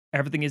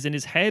everything is in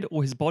his head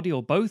or his body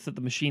or both, that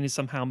the machine is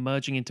somehow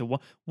merging into one?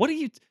 What are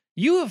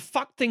you have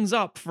fucked things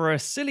up for a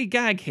silly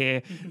gag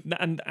here,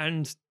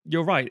 and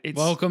you're right. It's...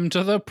 Welcome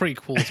to the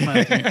prequels,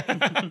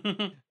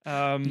 Matthew.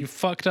 You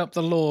fucked up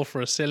the lore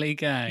for a silly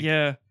gag.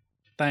 Yeah.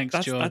 Thanks,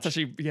 George. That's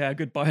actually, a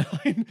good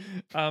byline.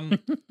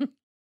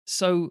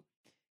 So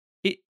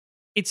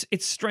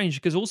it's strange,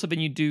 because also then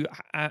you do,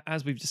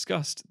 as we've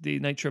discussed, the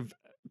nature of,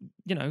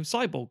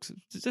 cyborgs.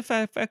 It's a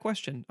fair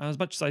question. As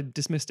much as I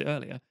dismissed it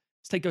earlier,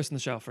 let's take Ghost in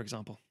the Shell, for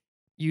example.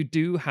 you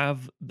do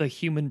have the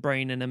human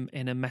brain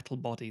in a metal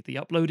body, the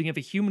uploading of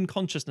a human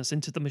consciousness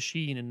into the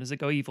machine, and does it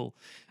go evil?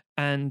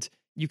 And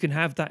you can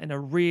have that in a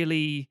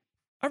really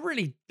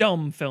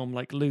dumb film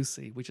like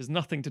Lucy, which has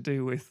nothing to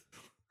do with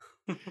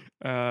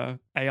AI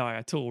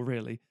at all,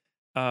 really,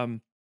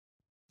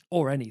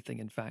 or anything,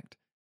 in fact,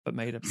 but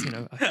made up,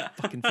 a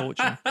fucking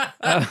fortune.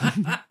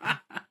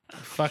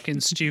 Fucking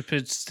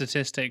stupid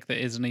statistic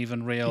that isn't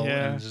even real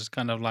Yeah. and is just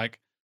kind of like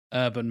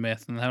urban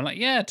myth. And they're like,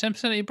 yeah,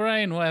 10% of your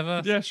brain,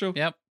 whatever. Yeah, sure.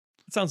 Yep.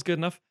 Sounds good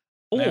enough.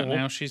 Or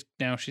Now she's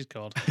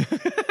God.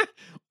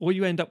 or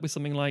you end up with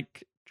something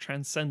like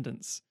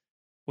Transcendence,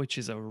 which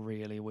is a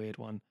really weird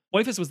one.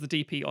 Wafers was the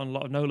DP on a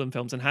lot of Nolan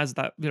films and has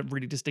that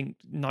really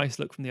distinct, nice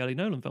look from the early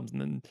Nolan films.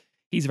 And then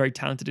he's a very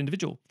talented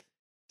individual.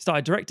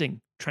 Started directing.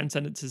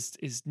 Transcendence is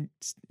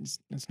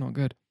it's not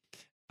good.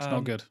 It's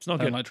not good. It's not I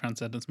don't good. like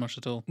Transcendence much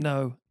at all.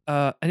 No,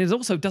 and it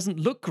also doesn't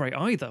look great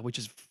either, which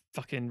is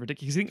fucking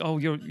ridiculous. You think, oh,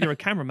 you're a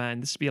cameraman,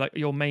 this should be like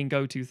your main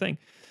go-to thing.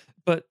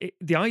 But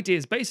the idea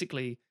is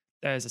basically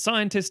there's a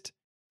scientist,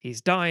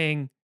 he's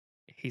dying,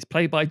 he's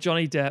played by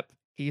Johnny Depp,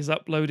 he's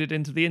uploaded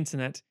into the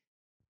internet,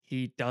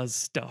 he does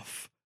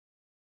stuff.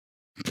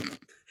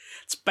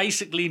 It's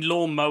basically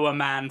Lawnmower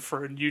Man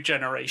for a new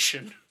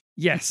generation.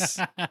 Yes,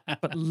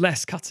 but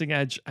less cutting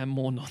edge and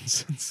more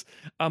nonsense.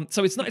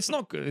 So it's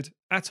not good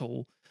at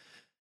all.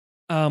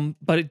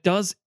 But it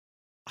does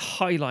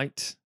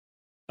highlight,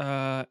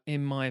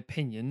 in my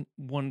opinion,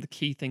 one of the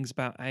key things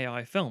about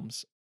AI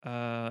films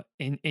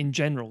in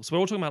general. So we're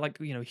all talking about, like,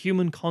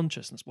 human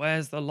consciousness.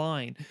 Where's the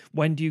line?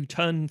 When do you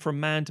turn from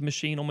man to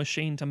machine or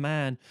machine to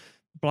man?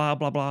 Blah,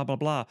 blah, blah, blah,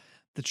 blah.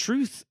 The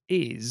truth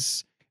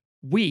is,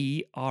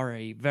 we are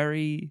a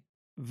very,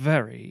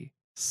 very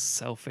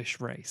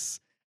selfish race,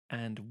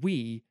 and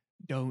we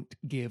don't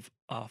give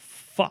a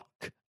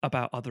fuck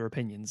about other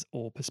opinions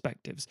or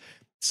perspectives.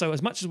 So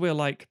as much as we're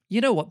like,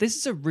 you know what, this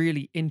is a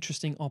really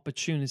interesting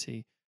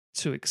opportunity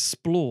to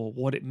explore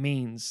what it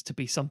means to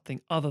be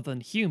something other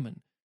than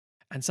human,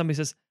 and somebody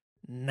says,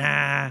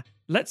 nah,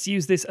 let's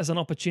use this as an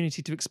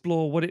opportunity to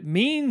explore what it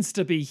means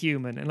to be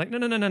human. And like, no.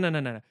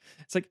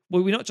 It's like,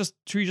 well,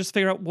 should we just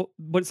figure out what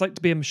it's like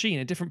to be a machine,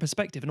 a different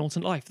perspective, an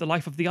alternate life, the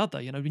life of the other?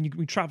 When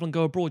you travel and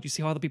go abroad, you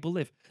see how other people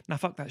live. Now,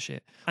 fuck that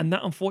shit. And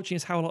that, unfortunately,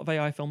 is how a lot of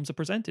AI films are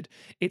presented.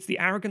 It's the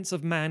arrogance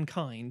of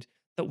mankind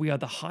that we are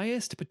the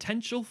highest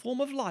potential form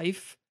of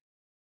life,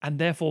 and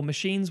therefore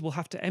machines will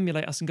have to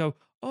emulate us and go,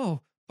 oh,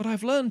 but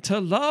I've learned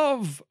to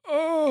love.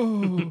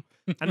 Oh.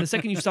 And the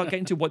second you start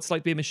getting to what's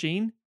like to be a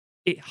machine,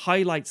 it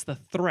highlights the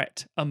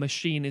threat a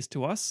machine is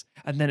to us,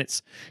 and then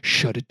it's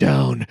shut it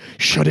down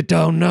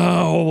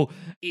now.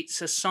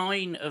 It's a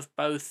sign of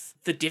both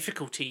the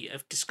difficulty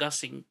of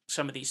discussing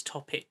some of these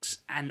topics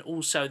and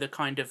also the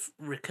kind of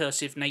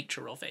recursive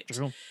nature of it.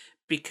 Sure.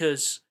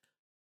 Because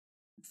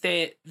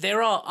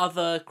there are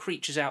other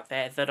creatures out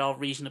there that are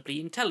reasonably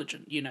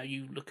intelligent.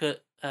 You look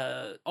at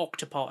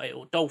octopi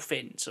or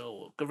dolphins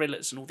or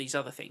gorillas and all these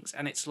other things,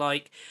 and it's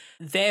like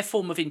their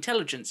form of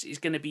intelligence is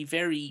going to be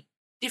very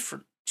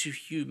different to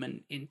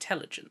human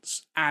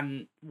intelligence,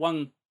 and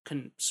one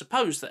can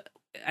suppose that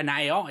an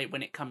AI,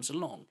 when it comes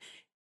along,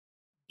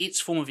 its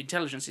form of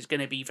intelligence is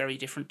going to be very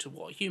different to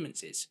what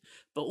humans is.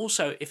 But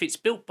also, if it's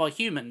built by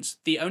humans,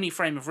 the only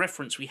frame of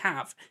reference we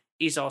have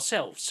is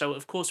ourselves. So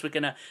of course we're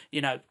gonna,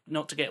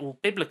 not to get all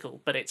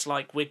biblical, but it's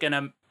like we're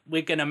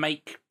gonna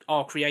make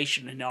our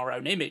creation in our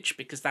own image,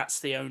 because that's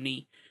the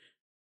only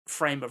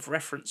frame of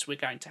reference we're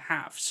going to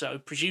have. So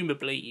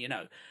presumably,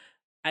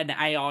 an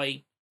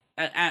AI,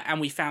 and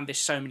we found this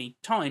so many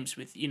times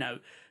with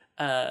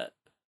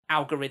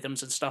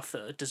algorithms and stuff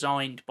that are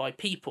designed by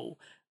people,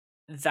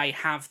 they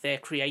have their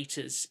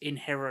creators'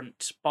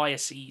 inherent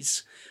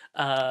biases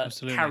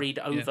carried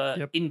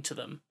over into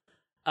them,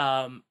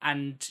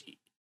 and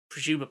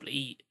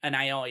presumably an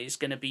AI is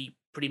going to be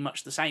pretty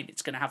much the same.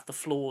 It's going to have the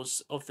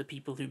flaws of the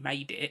people who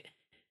made it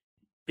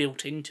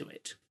built into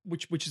it.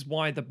 Which is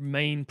why the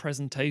main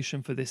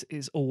presentation for this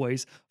is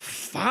always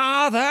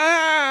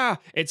Father.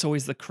 It's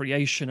always the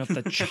creation of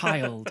the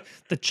child.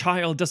 The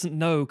child doesn't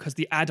know because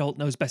the adult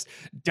knows best.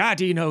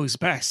 Daddy knows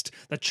best.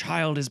 The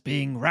child is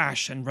being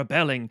rash and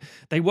rebelling.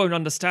 They won't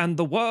understand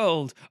the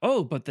world.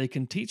 Oh, but they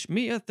can teach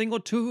me a thing or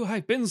two.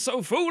 I've been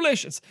so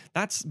foolish.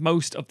 That's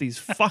most of these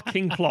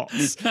fucking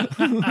plots.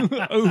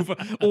 Over,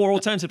 or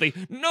alternatively,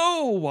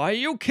 no, why are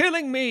you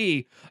killing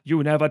me?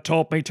 You never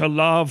taught me to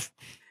love.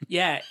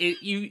 Yeah,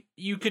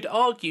 you could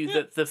argue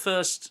that the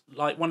first,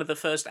 one of the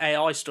first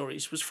AI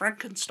stories was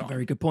Frankenstein.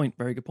 Very good point.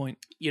 Very good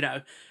point.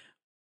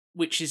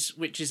 Which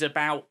is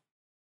about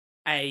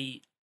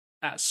a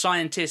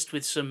scientist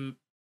with some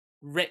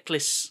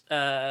reckless,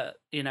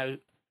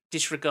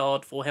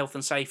 disregard for health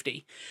and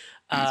safety,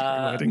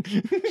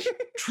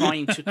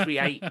 trying to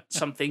create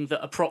something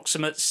that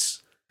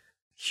approximates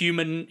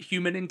human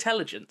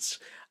intelligence,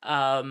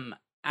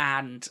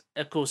 and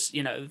of course,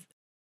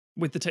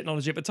 with the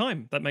technology at the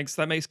time, that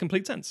makes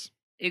complete sense.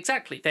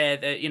 Exactly,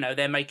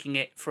 they're making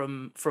it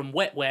from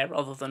wetware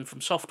rather than from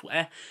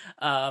software,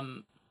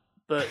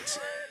 but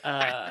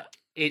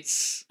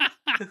it's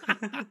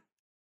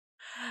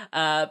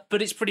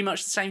But it's pretty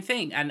much the same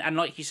thing. And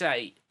like you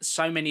say,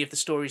 so many of the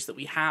stories that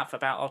we have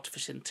about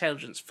artificial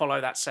intelligence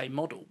follow that same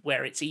model,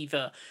 where it's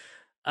either,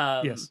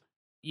 Yes.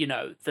 you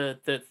know,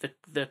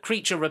 the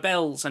creature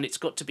rebels and it's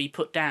got to be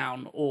put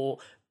down, or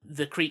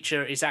the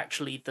creature is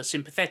actually the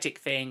sympathetic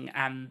thing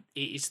and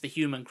it is the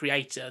human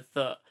creator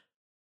that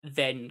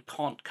then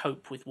can't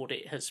cope with what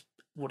it has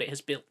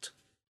built.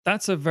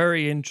 That's a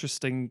very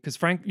interesting, because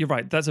Frank, you're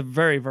right. That's a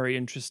very, very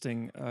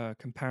interesting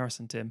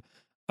comparison, Tim.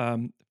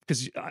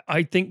 Because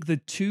I think the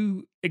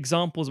two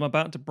examples I'm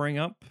about to bring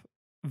up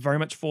very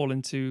much fall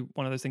into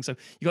one of those things. So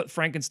you got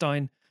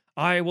Frankenstein.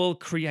 I will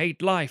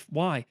create life.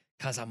 Why?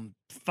 Because I'm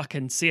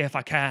fucking see if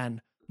I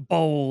can.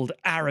 Bold,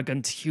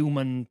 arrogant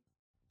human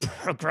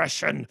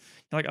progression.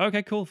 You're like,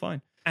 okay, cool,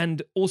 fine.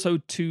 And also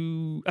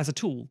as a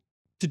tool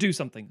to do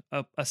something,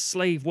 a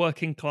slave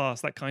working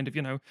class, that kind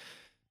of,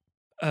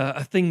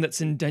 a thing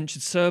that's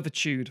indentured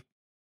servitude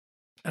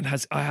and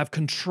I have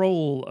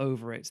control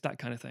over it, that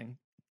kind of thing.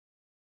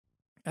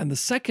 And the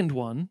second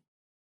one,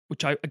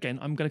 which I'm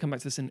going to come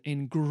back to this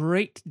in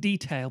great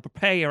detail,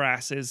 prepare your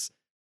asses,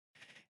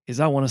 is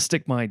I want to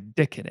stick my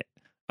dick in it.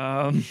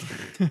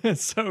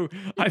 So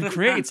I've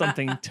created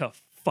something to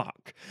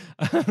fuck.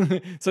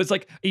 So it's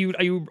like,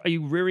 are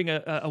you rearing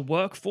a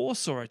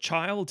workforce or a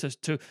child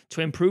to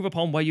improve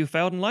upon where you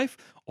failed in life,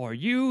 or are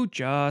you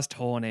just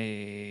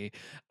horny?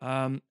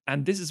 And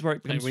this is where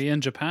it becomes. Are we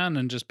in Japan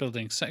and just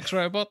building sex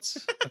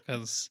robots?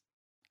 Because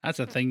that's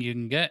a thing you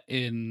can get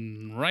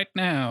in right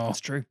now. That's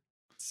true.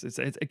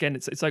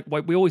 It's like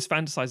what we always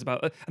fantasize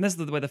about, and this is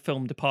the way the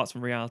film departs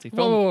from reality.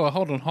 Whoa,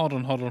 hold on.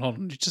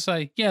 Did you just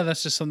say, yeah,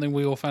 that's just something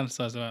we all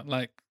fantasize about,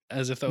 like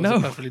as if that was a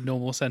perfectly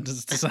normal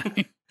sentence to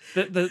say?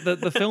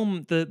 The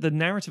film, the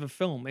narrative of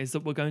film is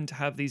that we're going to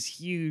have these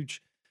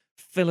huge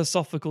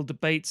philosophical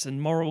debates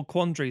and moral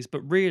quandaries,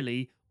 but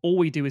really all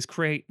we do is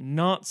create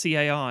Nazi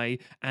AI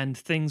and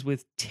things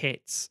with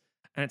tits,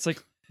 and it's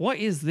like, what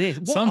is this?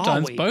 What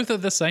Sometimes are we? both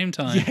at the same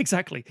time. Yeah,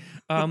 exactly.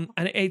 And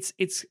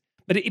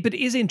but it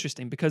is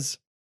interesting because,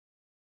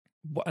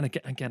 and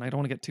again, I don't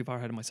want to get too far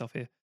ahead of myself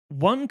here.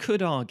 One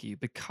could argue,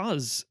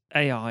 because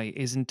AI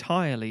is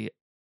entirely,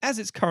 as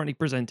it's currently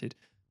presented,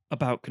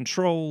 about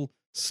control,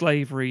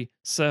 slavery,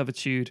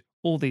 servitude,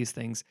 all these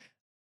things,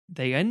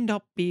 they end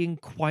up being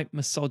quite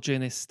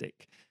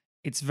misogynistic.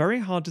 It's very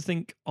hard to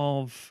think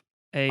of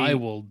I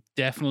will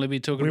definitely be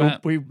talking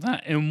about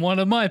that in one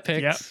of my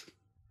picks. Yep.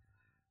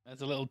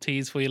 There's a little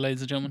tease for you,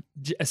 ladies and gentlemen.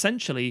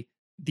 Essentially,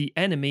 the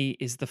enemy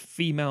is the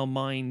female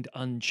mind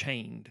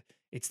unchained.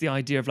 It's the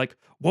idea of like,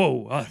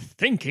 whoa, a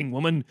thinking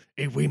woman,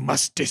 we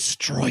must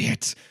destroy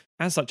it.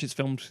 As such, it's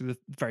filmed through the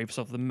very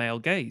sort of the male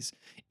gaze.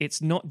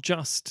 It's not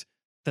just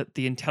that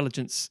the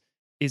intelligence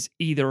is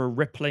either a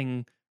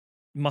rippling,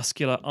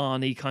 muscular,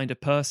 Arnie kind of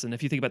person.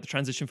 If you think about the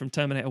transition from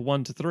Terminator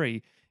 1 to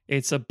 3,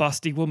 it's a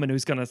busty woman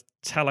who's going to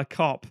tell a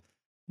cop,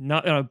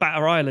 bat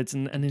her eyelids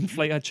and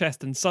inflate her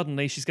chest, and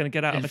suddenly she's going to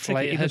get out of a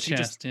ticket. Her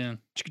chest,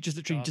 She could just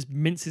literally just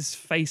mince his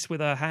face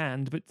with her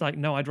hand, but like,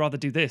 no, I'd rather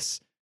do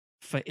this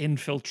for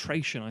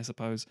infiltration, I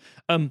suppose.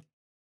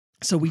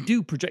 So we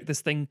do project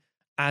this thing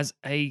as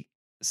a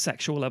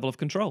sexual level of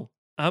control.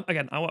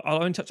 Again, I'll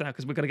only touch on that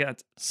because we're going to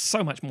get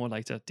so much more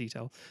later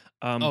detail.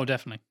 Oh,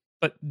 definitely.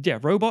 But yeah,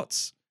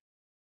 robots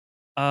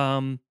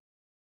are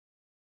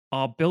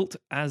built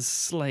as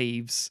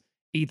slaves,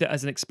 either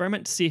as an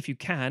experiment to see if you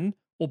can,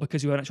 or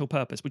because you have an actual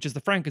purpose, which is the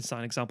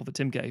Frankenstein example that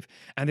Tim gave.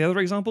 And the other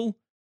example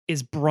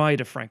is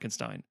Bride of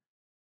Frankenstein.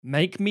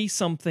 Make me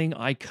something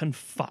I can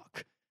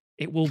fuck.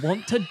 It will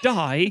want to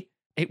die.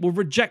 It will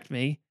reject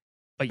me.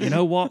 But you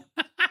know what?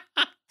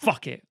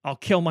 Fuck it. I'll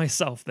kill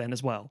myself then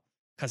as well.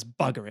 Because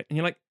bugger it. And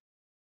you're like,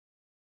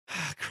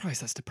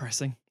 Christ, that's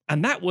depressing.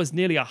 And that was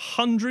nearly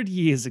 100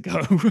 years ago.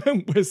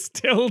 And we're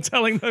still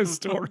telling those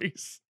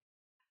stories.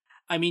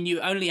 I mean, you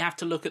only have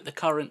to look at the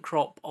current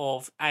crop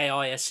of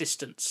AI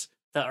assistants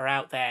that are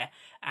out there,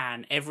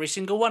 and every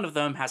single one of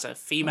them has a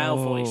female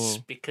voice,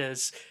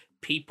 because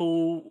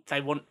people,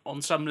 they want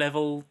on some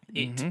level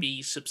it to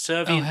be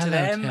subservient to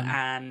them. Tim.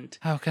 And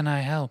how can I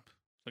help?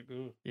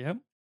 Yeah.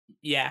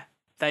 Yeah.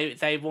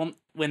 They want,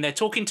 when they're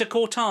talking to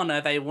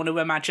Cortana, they want to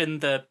imagine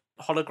the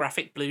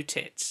holographic blue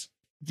tits.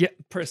 Yeah,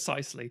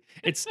 precisely.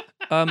 It's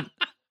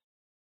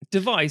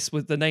device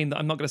with the name that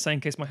I'm not going to say in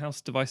case my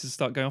house devices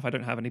start going off. I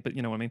don't have any, but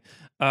you know what I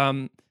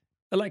mean.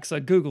 Alexa,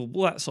 Google,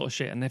 all that sort of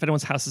shit. And if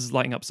anyone's house is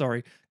lighting up,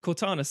 sorry.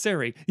 Cortana,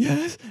 Siri,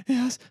 yes,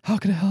 how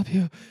can I help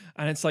you?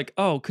 And it's like,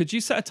 oh, could you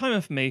set a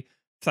timer for me?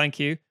 Thank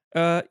you.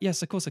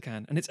 Yes, of course I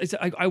can. And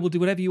I will do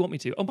whatever you want me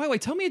to. Oh, by the way,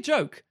 tell me a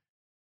joke.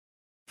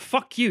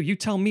 Fuck you, you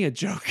tell me a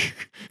joke.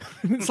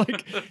 It's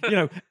like,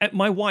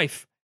 my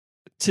wife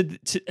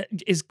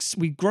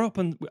we grow up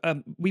on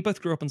we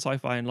both grew up on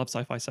sci-fi and love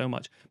sci-fi so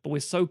much, but we're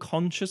so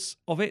conscious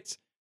of it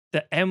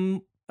that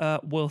M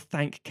will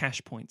thank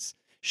cash points.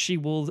 She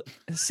will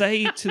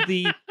say to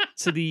the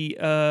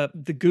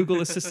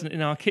Google assistant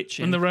in our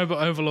kitchen, when the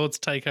robot overlords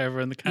take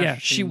over and the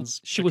cash she will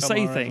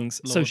say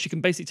things so she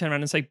can basically turn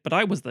around and say, but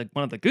I was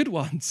one of the good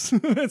ones.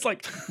 It's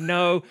like,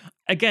 no,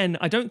 again,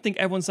 I don't think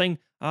everyone's saying,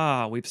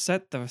 we've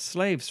set the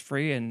slaves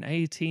free in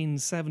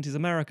 1870s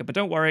America, but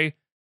don't worry,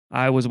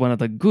 I was one of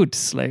the good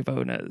slave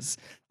owners.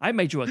 I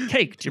made you a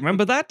cake. Do you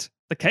remember that?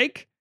 The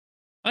cake?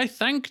 I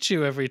thanked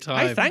you every time.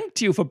 I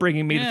thanked you for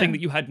bringing me the thing Yeah.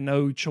 that you had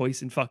no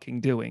choice in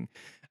fucking doing.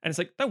 And it's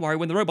like, don't worry,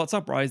 when the robots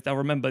uprise, they'll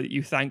remember that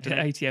you thanked an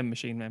ATM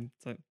machine, man.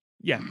 So,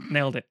 yeah,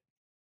 nailed it.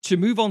 To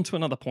move on to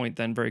another point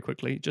then very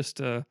quickly, just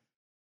to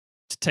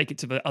take it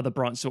to the other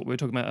branch of what we were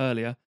talking about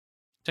earlier.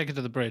 Take it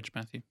to the bridge,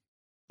 Matthew.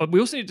 But we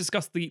also need to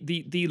discuss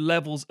the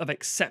levels of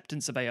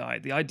acceptance of AI,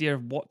 the idea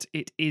of what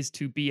it is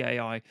to be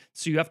AI.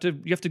 So you have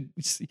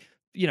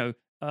to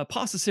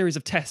pass a series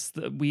of tests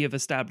that we have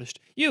established.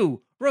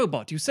 You,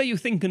 robot, you say you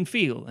think and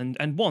feel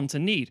and want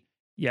and need.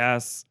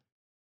 Yes.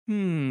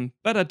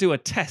 Better do a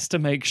test to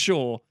make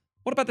sure.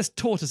 What about this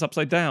tortoise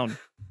upside down?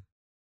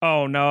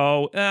 Oh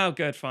no. Oh,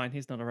 good, fine.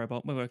 He's not a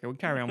robot. We're okay. We'll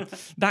carry on.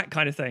 That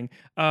kind of thing.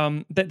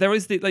 There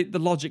is the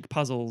logic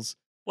puzzles.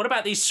 What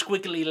about these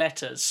squiggly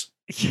letters?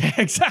 Yeah,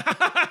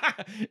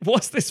 exactly.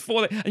 What's this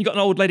for? And you got an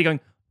old lady going,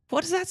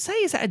 what does that say?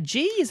 Is that a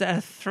G? Is that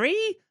a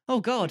 3? Oh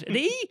God, an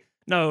E?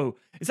 No.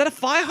 Is that a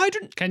fire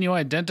hydrant? Can you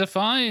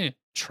identify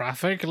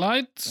traffic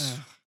lights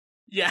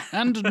Yeah.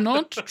 and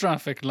not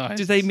traffic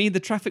lights? Do they mean the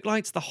traffic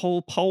lights, the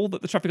whole pole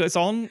that the traffic light's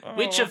on?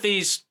 Which of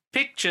these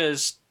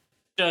pictures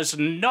does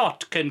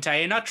not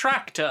contain a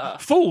tractor?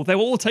 Fool, they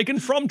were all taken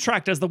from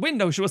tractors. The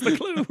window shows the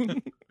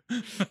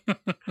clue.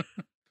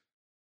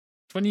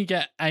 When you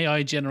get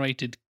AI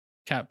generated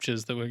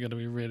captures that we're going to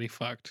be really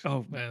fucked.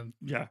 Oh, man.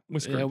 Yeah, we're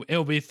screwed.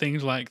 It'll be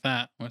things like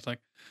that where it's like,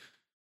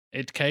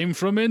 it came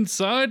from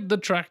inside the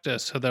tractor,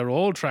 so they're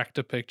all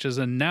tractor pictures,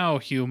 and now,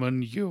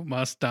 human, you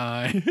must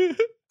die.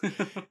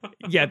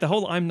 Yeah, the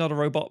whole I'm not a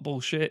robot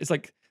bullshit is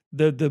like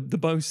the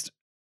most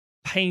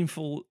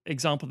painful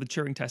example of the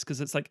Turing test,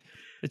 because it's like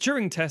the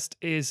Turing test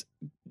is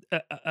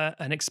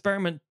an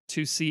experiment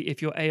to see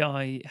if your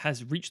AI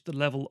has reached the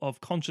level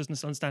of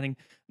consciousness understanding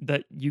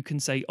that you can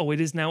say, oh,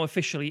 it is now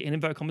officially, in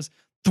inverted commas,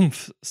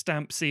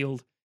 stamp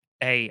sealed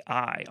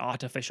AI,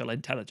 artificial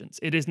intelligence.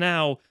 It is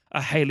now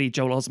a Haley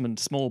Joel Osment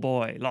small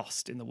boy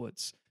lost in the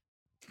woods.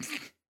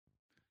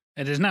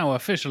 It is now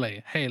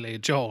officially Haley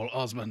Joel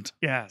Osment.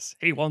 Yes,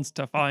 he wants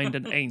to find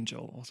an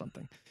angel or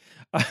something.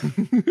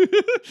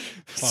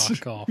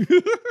 Fuck off.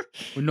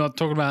 We're not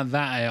talking about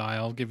that AI.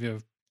 I'll give you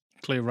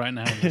a clue right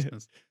now,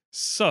 listeners.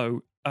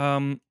 So,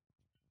 the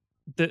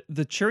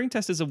Turing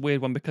test is a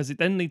weird one because it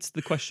then leads to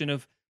the question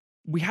of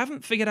we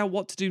haven't figured out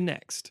what to do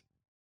next.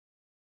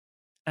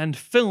 And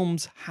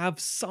films have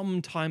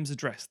sometimes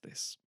addressed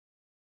this,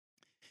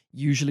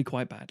 usually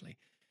quite badly.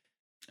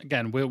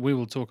 Again, we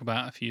will talk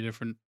about a few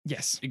different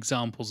Yes.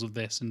 examples of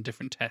this and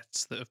different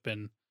tests that have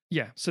been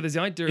Yeah. So there's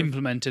the idea of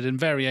implemented and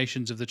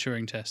variations of the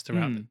Turing test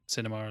throughout the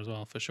cinema as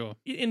well, for sure.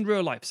 in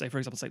real life, say for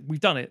example, say we've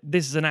done it.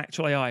 This is an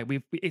actual AI.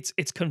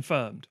 It's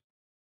confirmed.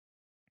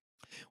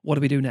 What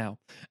do we do now?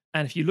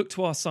 And if you look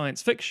to our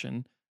science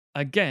fiction,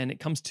 again, it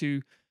comes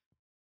to: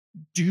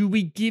 do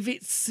we give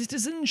it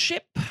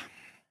citizenship?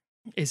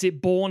 Is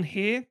it born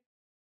here?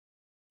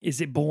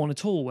 Is it born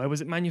at all? Where was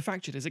it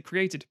manufactured? Is it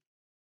created?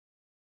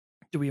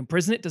 Do we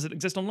imprison it? Does it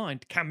exist online?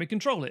 Can we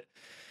control it?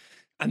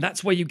 And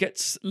that's where you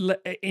get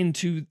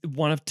into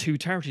one of two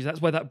territories.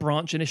 That's where that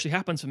branch initially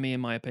happens for me,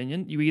 in my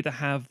opinion. You either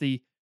have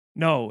the,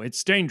 no,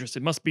 it's dangerous,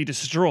 it must be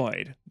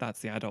destroyed. That's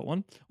the adult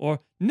one.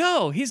 Or,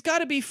 no, he's got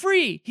to be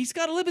free. He's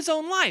got to live his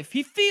own life.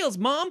 He feels,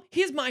 Mom,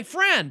 he's my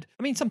friend.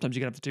 I mean, sometimes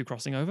you can have the two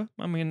crossing over.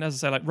 I mean, as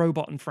I say, like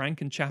Robot and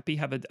Frank and Chappie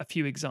have a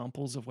few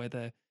examples of where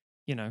they're,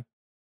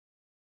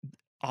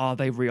 are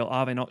they real?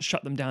 Are they not?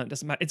 Shut them down. It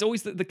doesn't matter. It's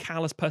always the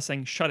callous person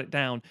saying, shut it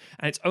down.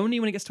 And it's only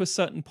when it gets to a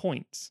certain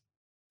point,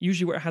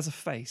 usually where it has a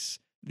face,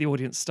 the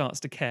audience starts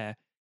to care.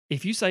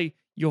 If you say,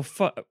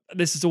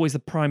 this is always the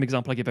prime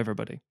example I give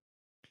everybody.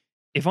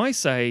 If I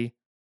say,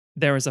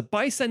 there is a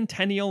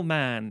bicentennial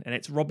man, and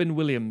it's Robin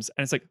Williams,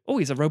 and it's like, oh,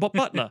 he's a robot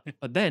butler.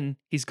 But then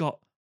he's got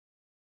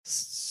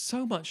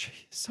so much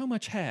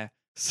hair,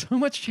 so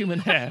much human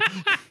hair.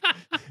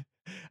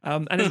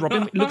 And it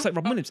looks like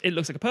Robin Williams. It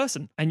looks like a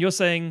person. And you're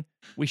saying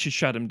we should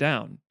shut him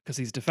down because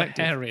he's defective.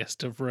 The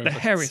hairiest of robots.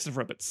 The hairiest of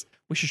robots.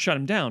 We should shut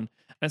him down.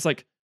 And it's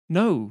like,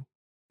 no,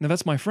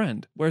 that's my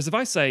friend. Whereas if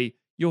I say,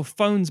 your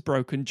phone's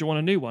broken, do you want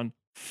a new one?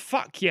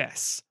 Fuck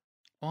yes.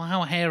 Well,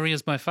 how hairy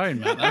is my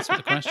phone, man? That's what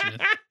the question is.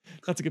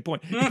 That's a good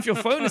point. If your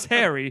phone is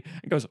hairy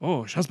and goes,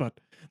 oh, Shazbot,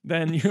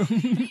 then you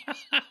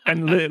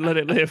and let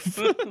it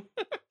live.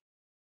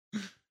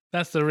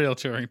 That's the real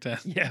Turing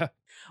test. Yeah.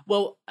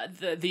 Well,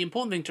 the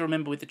important thing to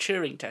remember with the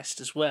Turing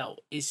test as well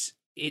is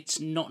it's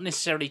not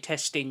necessarily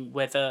testing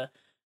whether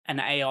an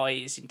AI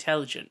is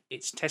intelligent.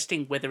 It's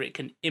testing whether it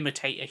can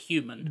imitate a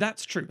human.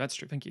 That's true.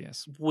 Thank you,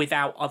 yes.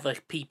 Without other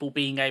people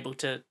being able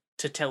to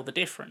tell the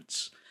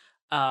difference.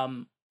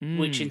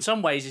 Which in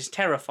some ways is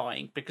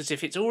terrifying, because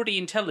if it's already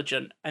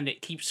intelligent and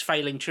it keeps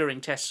failing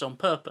Turing tests on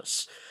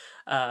purpose,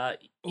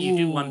 you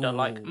do wonder,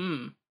 like,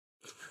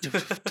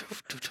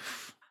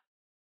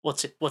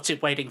 what's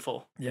it waiting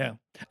for? Yeah,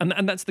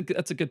 and that's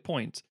a good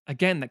point.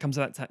 Again, that comes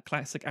out that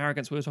classic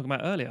arrogance we were talking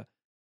about earlier.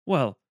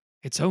 Well,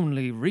 it's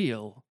only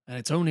real and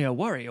it's only a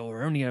worry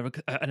or only an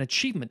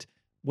achievement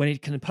when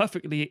it can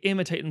perfectly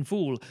imitate and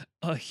fool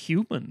a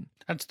human.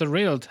 That's the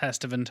real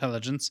test of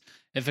intelligence.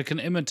 If it can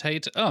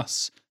imitate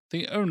us,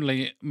 the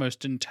only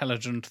most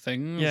intelligent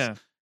things. Yeah.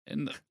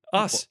 In the...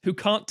 Us, who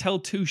can't tell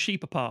two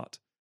sheep apart.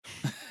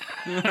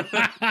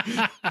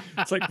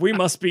 It's like, we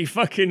must be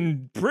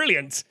fucking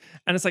brilliant.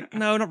 And it's like,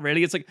 no, not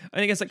really. It's like, I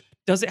think it's like,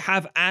 does it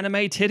have anime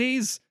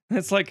titties? And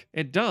it's like,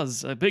 it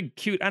does. A big,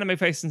 cute anime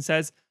face and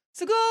says,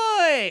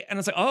 Sugoi! And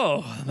it's like,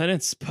 oh, then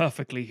it's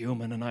perfectly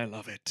human and I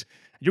love it.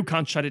 You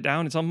can't shut it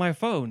down. It's on my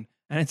phone.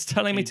 And it's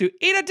telling me to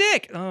eat a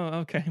dick. Oh,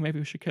 okay. Maybe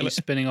we should kill You're it.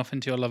 spinning off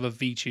into your love of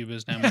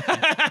VTubers now.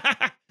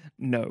 Matthew.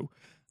 No.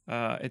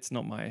 It's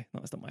not my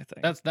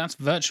thing. That's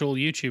virtual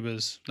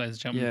YouTubers, ladies and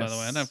gentlemen, by the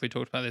way. I don't know Yes. if we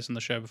talked about this on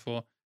the show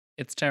before.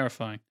 It's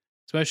terrifying.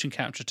 It's motion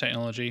capture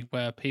technology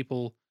where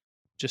people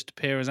just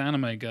appear as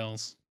anime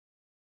girls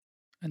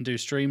and do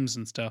streams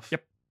and stuff.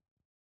 Yep.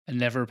 And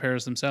never appear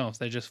as themselves.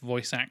 They just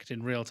voice act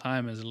in real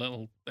time as a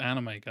little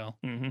anime girl.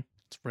 Mm-hmm.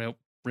 It's real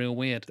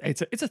weird.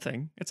 It's a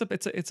thing. It's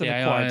The an AI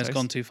acquired has taste.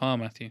 gone too far,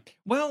 Matthew.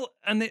 Well,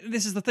 and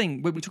this is the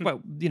thing. When we talk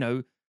about,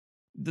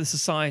 the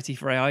society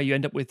for AI, you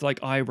end up with like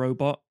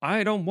iRobot.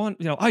 I don't want,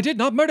 I did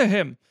not murder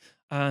him.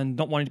 And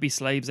not wanting to be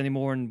slaves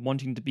anymore and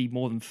wanting to be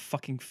more than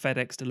fucking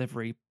FedEx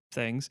delivery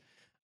things.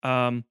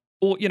 And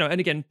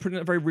again, putting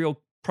a very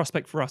real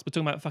prospect for us. We're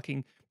talking about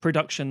fucking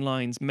production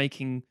lines,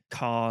 making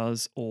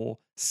cars or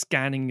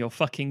scanning your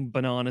fucking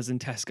bananas in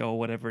Tesco or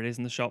whatever it is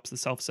in the shops, the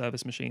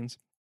self-service machines.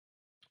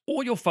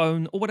 Or your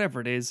phone, or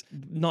whatever it is.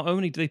 Not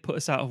only do they put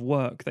us out of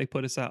work, they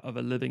put us out of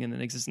a living and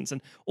an existence.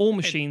 And all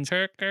machines...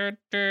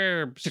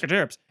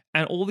 Ticker-derbs.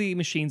 And all the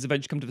machines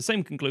eventually come to the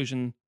same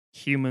conclusion: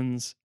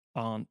 humans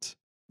aren't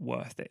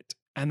worth it.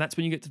 And that's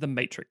when you get to the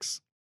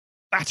Matrix.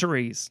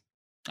 Batteries.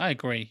 I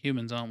agree.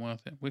 Humans aren't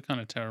worth it. We're kind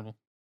of terrible.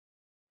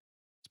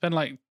 Spend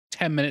like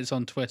 10 minutes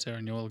on Twitter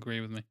and you'll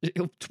agree with me.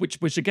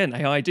 Which again,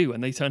 AI do,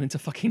 and they turn into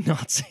fucking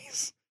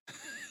Nazis.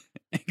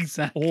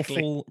 Exactly.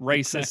 Awful,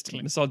 racist,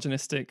 Exactly.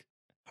 misogynistic,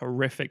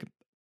 horrific.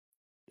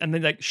 And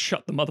then like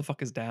shut the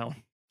motherfuckers down.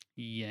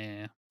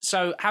 Yeah.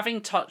 So,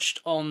 having touched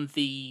on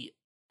the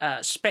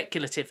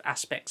speculative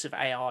aspects of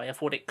AI,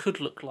 of what it could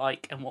look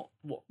like and what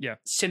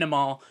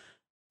cinema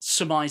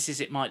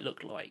surmises it might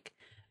look like,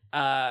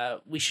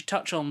 we should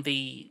touch on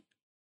the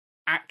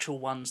actual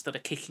ones that are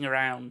kicking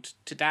around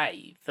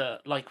today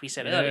that, like we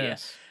said earlier,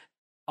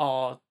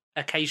 are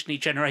occasionally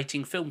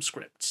generating film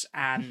scripts.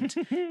 And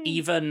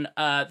even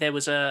there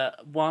was a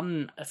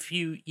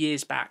few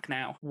years back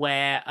now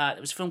where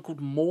there was a film called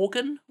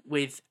Morgan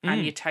with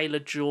Anya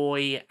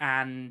Taylor-Joy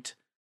and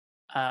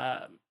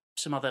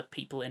some other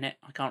people in it.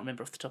 I can't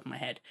remember off the top of my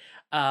head.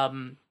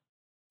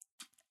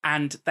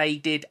 And they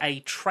did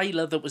a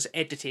trailer that was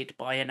edited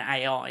by an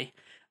AI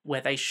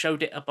where they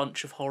showed it a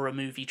bunch of horror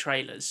movie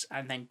trailers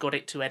and then got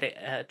it to edit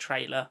a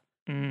trailer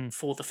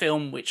for the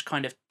film, which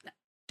kind of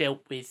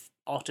dealt with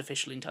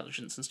artificial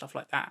intelligence and stuff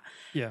like that.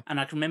 Yeah. And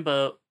I can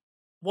remember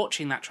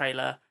watching that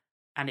trailer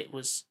and it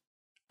was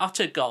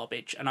utter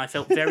garbage, and I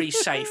felt very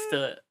safe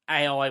that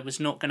AI was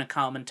not going to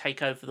come and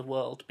take over the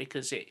world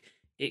because it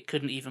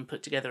couldn't even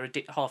put together a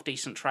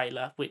half-decent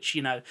trailer, which,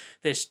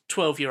 there's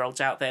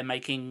 12-year-olds out there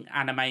making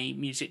anime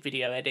music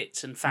video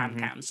edits and fan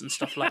cams and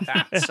stuff like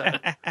that. So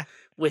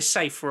we're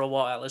safe for a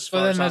while as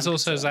far But as then there's I'm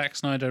also concerned. Zack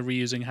Snyder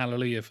reusing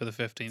Hallelujah for the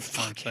 15th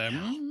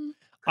time.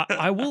 So,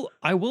 I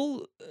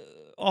will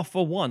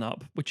offer one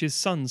up, which is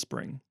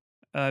Sunspring.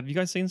 Have you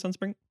guys seen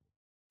Sunspring?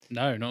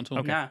 no, not at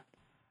all. No.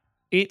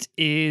 It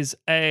is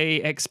a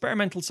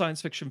experimental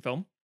science fiction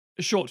film,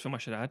 a short film, I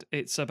should add.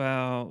 It's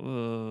about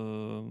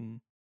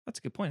that's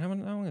a good point. How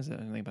long is it?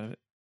 Anything about it?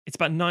 It's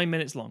about 9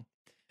 minutes long,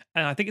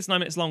 and I think it's 9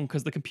 minutes long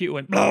because the computer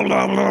went blah,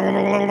 blah, blah, blah,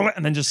 blah, blah,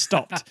 and then just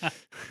stopped.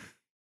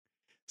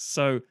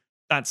 So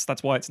that's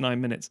why it's 9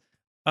 minutes.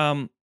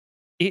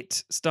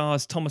 It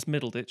stars Thomas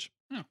Middleditch,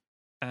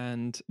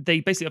 and they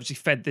basically obviously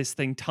fed this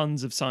thing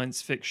tons of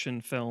science fiction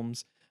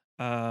films.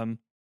 And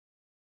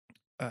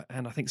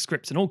I think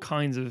scripts and all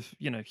kinds of,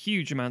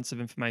 huge amounts of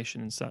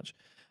information and such.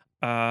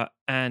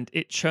 And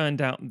it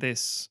churned out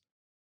this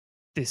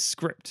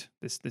script,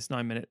 this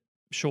 9 minute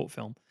short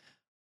film.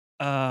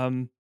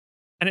 And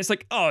it's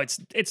like, oh,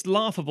 it's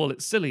laughable,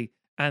 it's silly.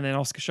 And then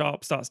Oscar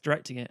Sharp starts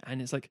directing it,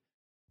 and it's like,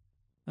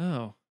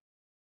 oh,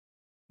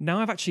 now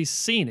I've actually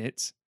seen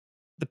it.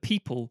 The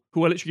people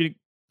who are literally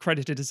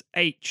credited as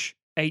H,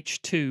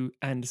 H2,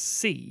 and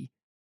C.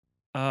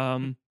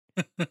 The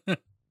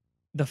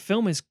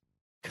film is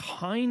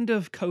kind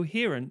of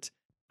coherent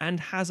and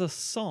has a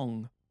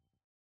song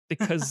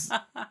because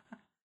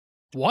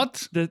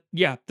What? the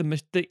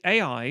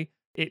AI,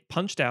 it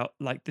punched out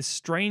like this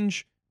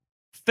strange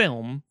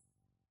film,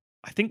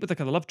 I think with like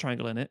a love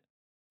triangle in it,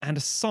 and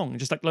a song,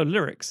 just like low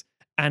lyrics.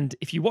 And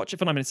if you watch it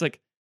for 9 minutes, like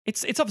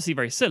it's obviously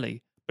very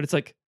silly, but it's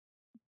like,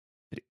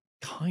 but it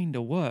kind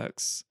of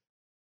works.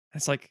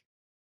 It's like,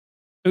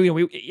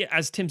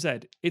 as Tim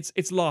said,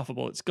 it's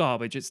laughable, it's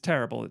garbage, it's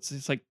terrible.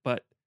 It's like,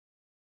 but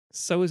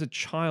so is a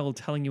child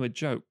telling you a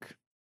joke.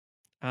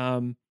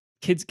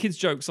 kids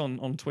jokes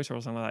on Twitter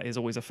or something like that is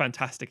always a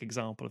fantastic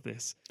example of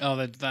this. Oh,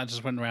 that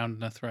just went around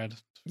in a thread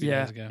a few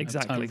Yeah, days ago. At the time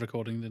exactly. of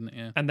recording, didn't it?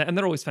 Yeah. And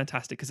they're always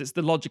fantastic because it's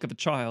the logic of a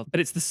child, but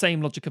it's the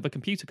same logic of a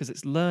computer because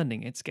it's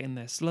learning, it's getting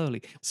there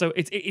slowly. So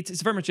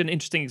it's very much an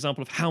interesting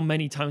example of how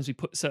many times we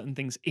put certain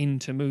things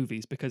into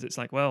movies because it's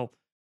like, well,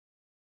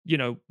 you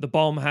know, the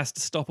bomb has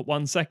to stop at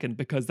 1 second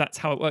because that's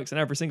how it works in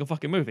every single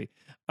fucking movie.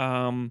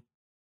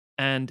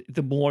 And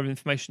the more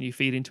information you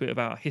feed into it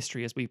about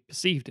history as we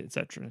perceived it,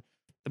 etc.,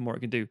 the more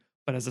it can do.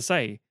 But as I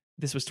say,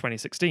 this was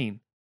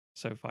 2016,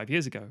 so 5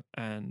 years ago,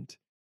 and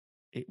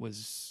it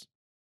was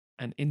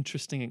an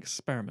interesting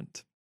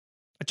experiment.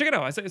 Check it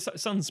out. I say it's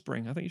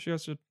Sunspring. I think you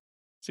guys should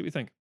see what you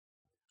think.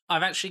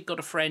 I've actually got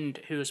a friend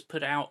who has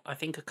put out, I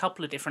think, a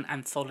couple of different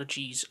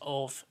anthologies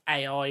of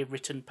AI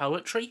written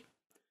poetry.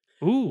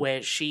 Ooh.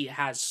 Where she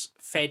has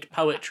fed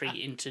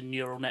poetry into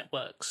neural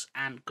networks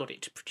and got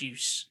it to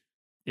produce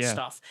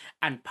stuff.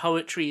 And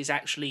poetry is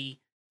actually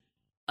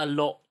a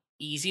lot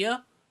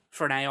easier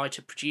for an AI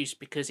to produce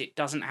because it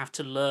doesn't have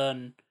to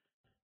learn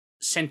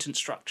sentence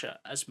structure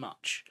as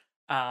much,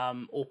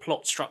 or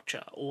plot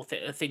structure, or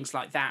things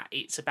like that.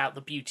 It's about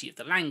the beauty of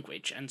the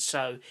language, and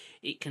so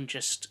it can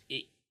just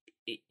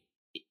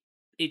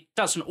it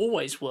doesn't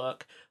always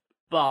work,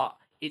 but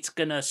it's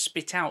gonna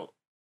spit out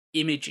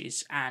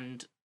images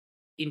and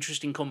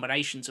interesting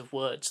combinations of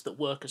words that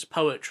work as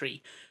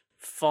poetry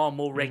far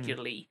more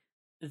regularly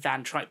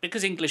than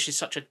because English is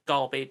such a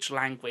garbage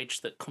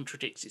language that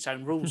contradicts its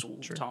own rules all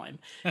the time.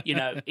 You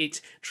know,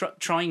 it's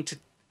trying to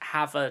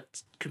have a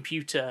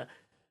computer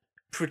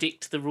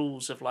predict the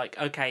rules of like,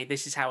 okay,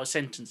 this is how a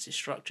sentence is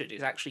structured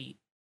is actually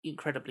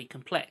incredibly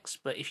complex.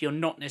 But if you're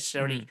not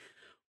necessarily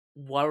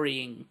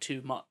worrying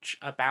too much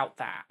about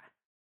that,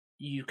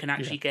 you can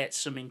actually get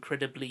some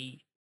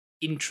incredibly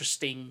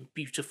interesting,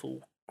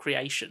 beautiful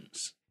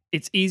creations.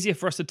 It's easier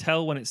for us to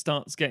tell when it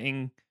starts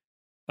getting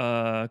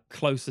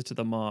closer to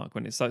the mark,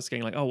 when it starts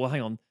getting like, oh well,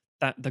 hang on,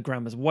 that the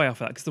grammar's way off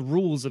that, because the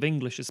rules of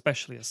English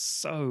especially are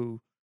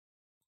so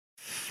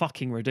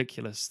fucking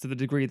ridiculous to the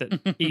degree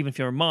that even if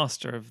you're a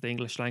master of the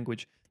English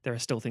language, there are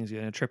still things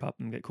you're going to trip up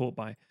and get caught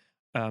by.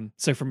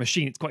 So for a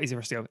machine, it's quite easy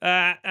for us to go,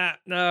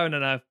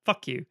 no,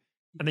 fuck you,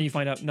 and then you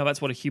find out, no,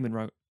 that's what a human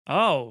wrote.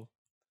 Oh,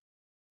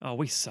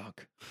 we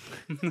suck.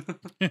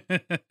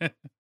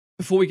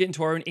 Before we get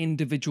into our own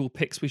individual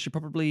picks, we should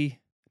probably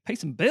pay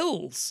some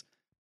bills.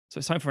 So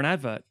it's time for an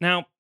advert.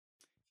 Now,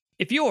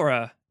 if you're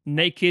a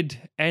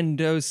naked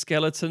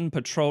endoskeleton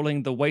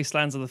patrolling the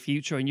wastelands of the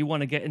future and you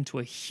want to get into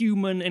a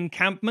human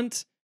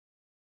encampment,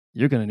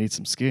 you're going to need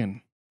some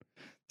skin.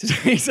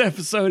 Today's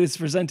episode is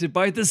presented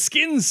by The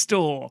Skin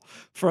Store.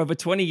 For over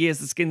 20 years,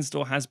 The Skin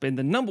Store has been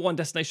the #1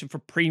 destination for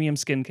premium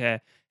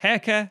skincare, hair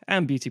care,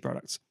 and beauty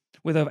products.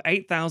 With over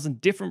 8,000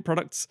 different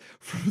products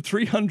from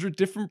 300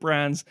 different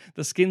brands,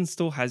 The Skin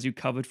Store has you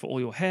covered for all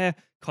your hair,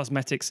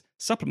 cosmetics,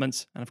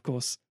 supplements, and of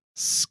course,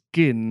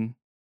 skin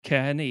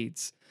care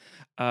needs.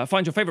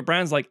 Find your favorite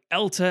brands like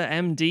Elta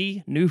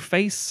MD,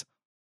 NuFace,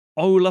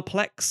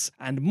 Olaplex,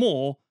 and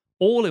more,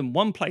 all in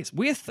one place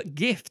with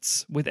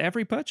gifts with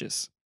every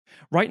purchase.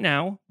 Right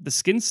now, The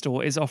Skin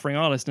Store is offering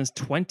our listeners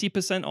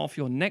 20% off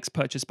your next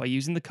purchase by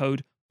using the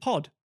code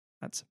POD.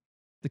 That's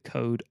the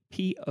code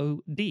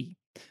POD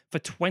for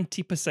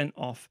 20%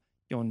 off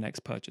your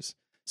next purchase.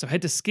 So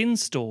head to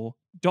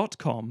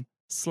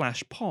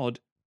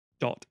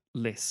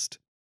skinstore.com/pod.list.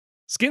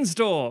 Skin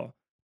Store.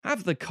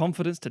 Have the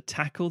confidence to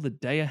tackle the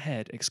day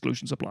ahead.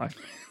 Exclusions apply.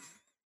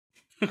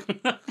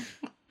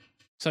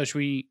 So should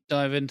we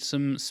dive into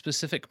some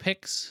specific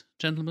picks,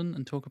 gentlemen,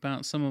 and talk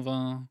about some of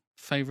our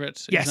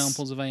favourite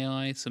examples of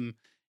AI, some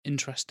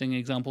interesting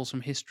examples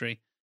from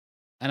history?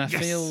 And I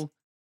feel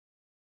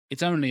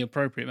it's only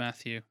appropriate,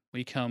 Matthew,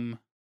 we come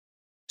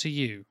to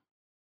you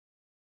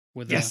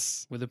with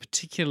a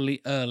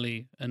particularly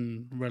early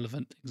and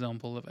relevant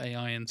example of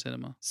AI in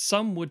cinema.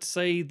 Some would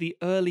say the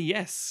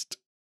earliest.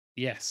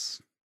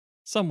 Yes.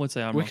 Some would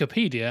say I'm wrong.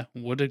 Wikipedia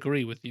would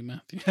agree with you,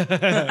 Matthew.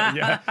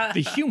 Yeah,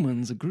 the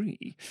humans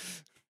agree.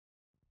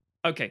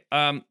 Okay,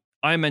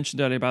 I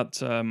mentioned earlier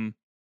about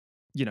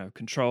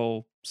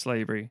control,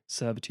 slavery,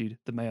 servitude,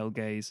 the male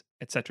gaze,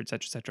 etc.,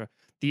 etc., etc.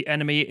 The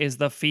enemy is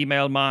the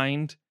female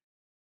mind.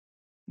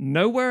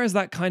 Nowhere is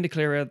that kind of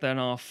clearer than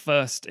our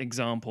first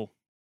example.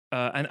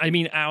 And I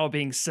mean our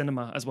being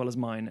cinema as well as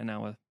mine, and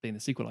our being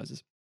the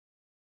sequelizers.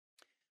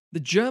 The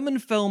German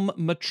film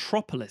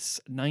Metropolis,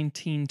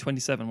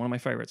 1927, one of my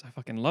favorites. I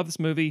fucking love this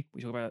movie.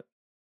 We talk about it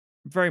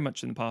very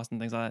much in the past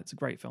and things like that. It's a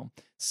great film.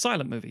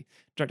 Silent movie,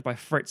 directed by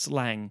Fritz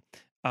Lang.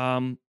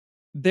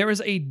 There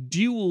is a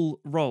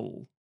dual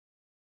role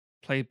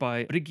played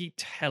by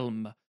Brigitte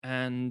Helm,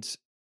 and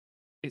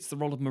it's the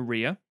role of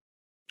Maria,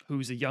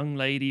 who's a young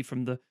lady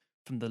from the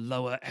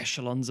lower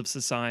echelons of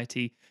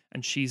society,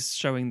 and she's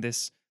showing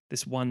this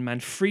one man,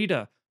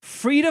 Frida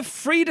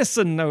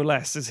Friderson, no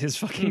less, is his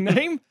fucking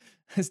name.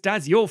 His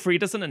dad's Your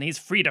Friderson, and he's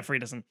Frida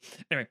Friderson.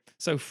 Anyway,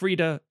 so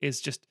Frida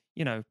is just,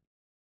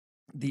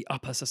 the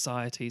upper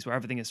societies where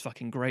everything is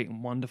fucking great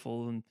and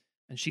wonderful, and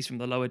and she's from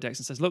the lower decks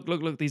and says, look,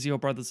 these are your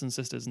brothers and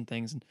sisters and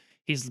things. And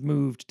he's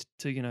moved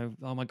to,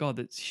 oh my God,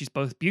 that she's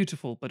both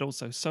beautiful, but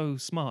also so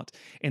smart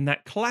in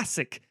that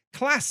classic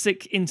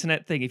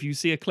internet thing. If you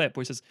see a clip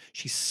where it says,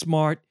 she's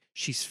smart,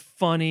 she's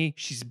funny,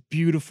 she's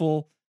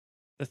beautiful,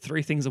 the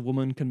three things a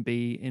woman can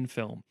be in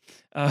film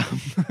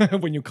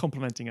when you're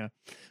complimenting her.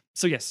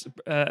 So yes,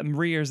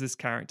 Maria is this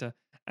character,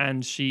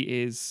 and she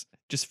is,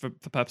 just for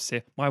purpose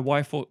here, my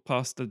wife walked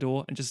past the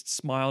door and just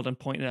smiled and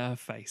pointed at her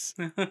face.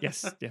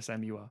 Yes,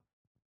 Em, you are.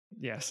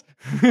 Yes.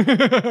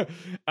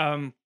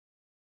 But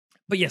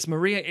yes,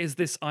 Maria is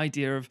this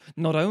idea of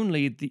not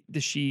only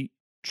is she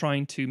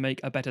trying to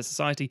make a better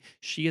society,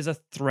 she is a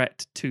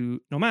threat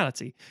to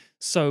normality.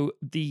 So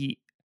the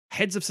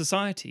heads of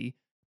society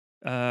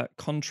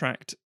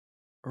contract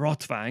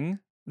Rotwang,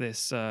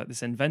 this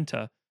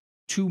inventor,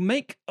 to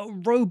make a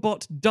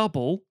robot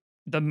double,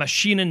 the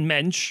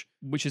Maschinenmensch,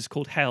 which is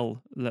called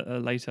Hell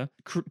later,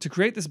 to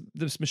create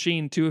this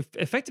machine to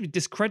effectively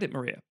discredit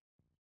Maria.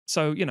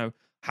 So,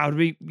 how do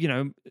we,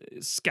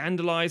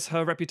 scandalize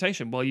her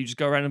reputation? Well, you just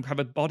go around and have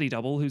a body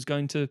double who's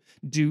going to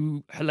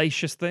do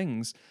hellacious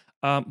things.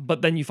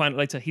 But then you find out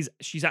later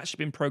she's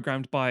actually been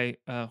programmed by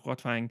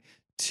Rotwang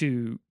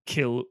to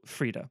kill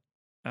Frida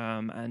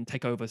and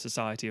take over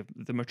society of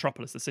the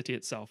metropolis, the city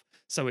itself.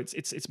 So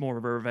it's more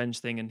of a revenge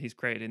thing, and he's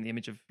created in the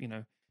image of,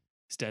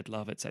 his dead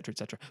love, etc.,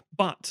 etc.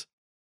 But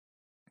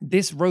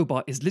this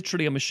robot is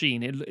literally a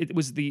machine. It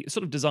was the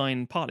sort of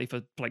design partly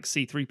for like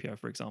C-3PO,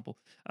 for example,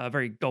 a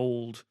very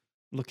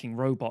gold-looking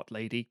robot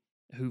lady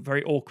who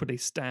very awkwardly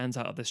stands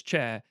out of this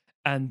chair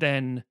and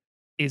then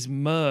is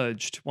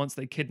merged once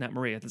they kidnap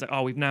Maria. It's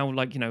like, we've now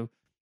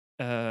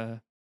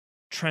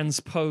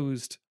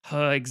transposed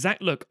her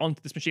exact look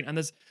onto this machine, and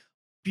there's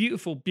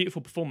beautiful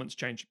performance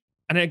change.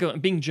 And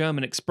again, being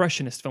German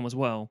expressionist film as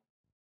well,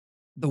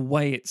 the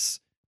way it's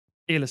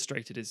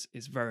illustrated is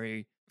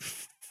very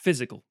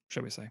physical,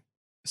 shall we say.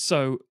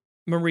 So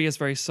Maria's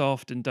very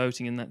soft and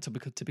doting in that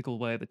typical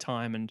way of the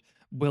time, and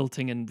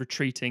wilting and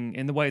retreating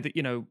in the way that,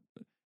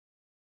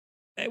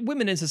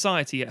 women in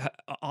society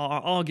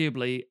are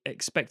arguably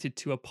expected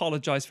to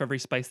apologize for every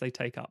space they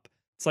take up.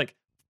 It's like,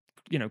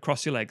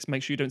 cross your legs,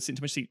 make sure you don't sit in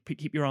too much seat,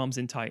 keep your arms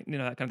in tight,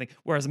 that kind of thing.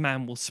 Whereas a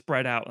man will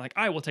spread out, like,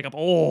 I will take up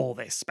all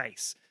this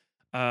space.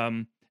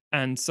 And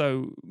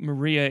so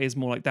Maria is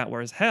more like that,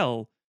 whereas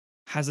Hell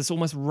has this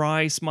almost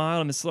wry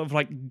smile and this sort of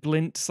like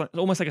glint,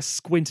 almost like a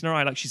squint in her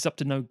eye, like she's up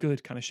to no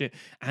good kind of shit.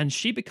 And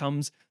she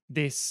becomes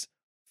this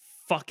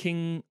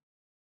fucking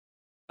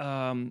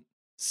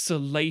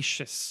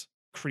salacious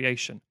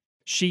creation.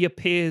 She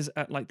appears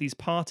at like these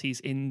parties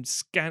in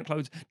scant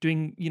clothes,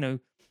 doing,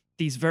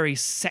 these very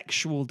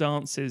sexual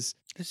dances.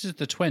 This is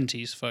the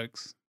 20s,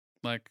 folks.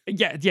 Like,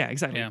 yeah,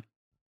 exactly. Yeah.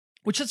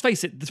 Which, let's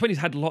face it, the 20s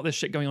had a lot of this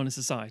shit going on in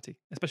society,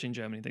 especially in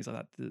Germany and things like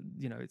that.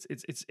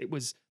 It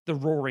was the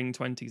roaring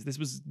 20s. This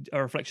was a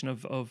reflection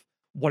of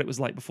what it was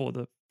like before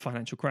the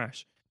financial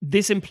crash.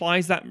 This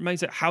implies that,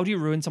 how do you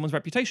ruin someone's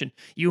reputation?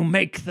 You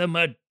make them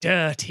a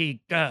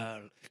dirty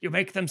girl. You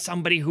make them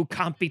somebody who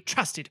can't be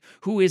trusted,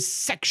 who is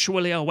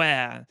sexually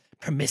aware,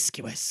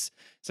 promiscuous.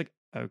 It's like,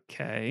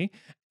 okay.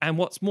 And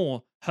what's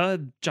more, her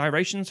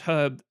gyrations,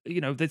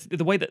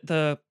 the way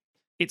that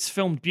it's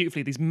filmed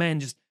beautifully, these men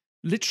just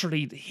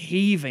literally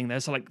heaving, they're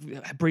so like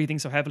breathing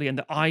so heavily, and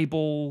the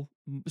eyeball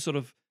sort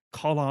of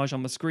collage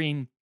on the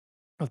screen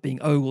of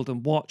being ogled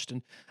and watched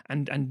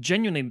and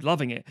genuinely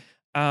loving it,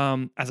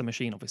 as a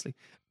machine, obviously.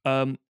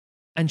 And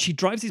she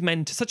drives these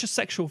men to such a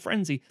sexual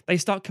frenzy, they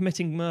start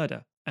committing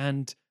murder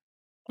and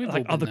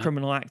like other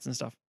criminal acts and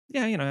stuff.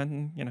 Yeah,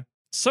 and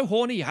so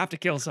horny you have to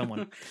kill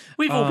someone.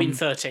 We've all been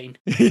 13.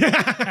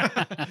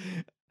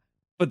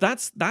 But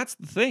that's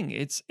the thing.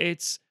 It's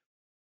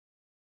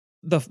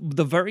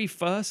the very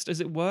first,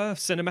 as it were,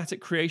 cinematic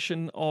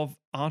creation of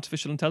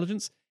artificial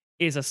intelligence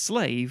is a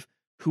slave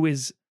who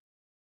is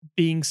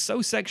being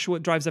so sexual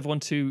it drives everyone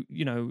to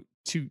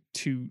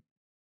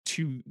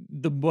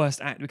the worst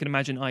act we can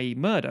imagine, i.e.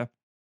 murder,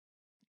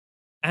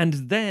 and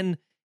then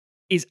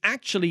is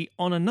actually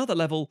on another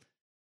level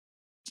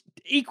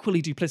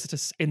equally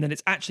duplicitous in that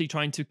it's actually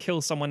trying to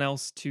kill someone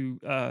else to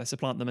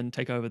supplant them and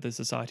take over the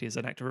society as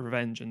an act of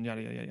revenge and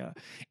yada yada yada.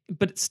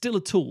 But it's still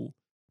a tool,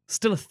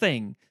 still a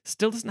thing,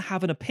 still doesn't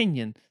have an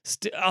opinion,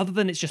 other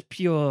than it's just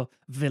pure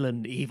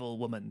villain, evil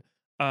woman.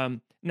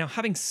 Now,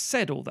 having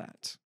said all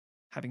that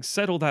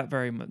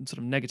very sort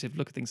of negative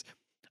look at things,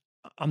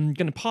 I'm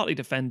going to partly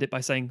defend it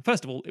by saying,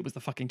 first of all, it was the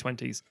fucking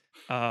 20s.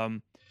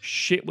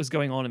 Shit was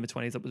going on in the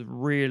 20s that was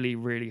really,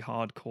 really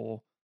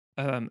hardcore.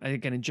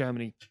 Again, in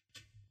Germany,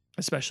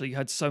 especially, you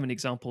had so many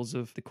examples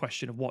of the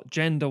question of what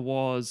gender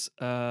was.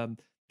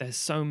 There's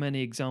so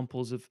many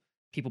examples of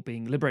people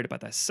being liberated by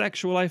their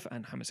sexual life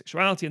and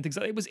homosexuality and things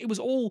like that. It was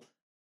all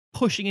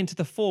pushing into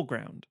the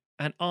foreground,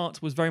 and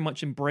art was very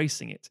much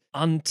embracing it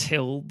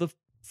until the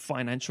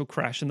financial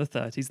crash in the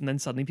 30s, and then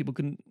suddenly people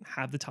couldn't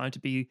have the time to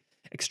be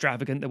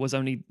extravagant. There was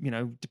only,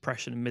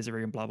 depression and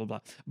misery and blah, blah, blah.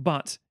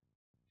 But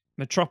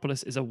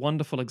Metropolis is a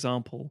wonderful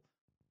example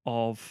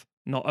of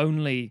not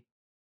only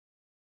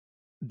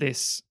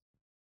this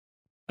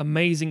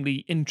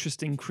amazingly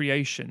interesting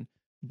creation,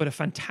 but a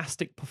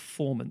fantastic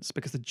performance,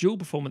 because the dual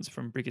performance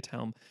from Brigitte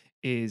Helm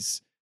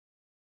is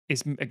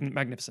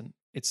magnificent.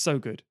 It's so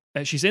good.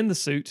 She's in the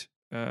suit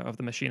of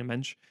the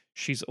Maschinenmensch.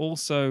 She's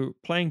also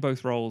playing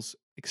both roles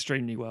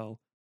extremely well,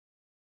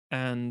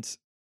 and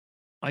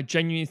I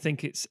genuinely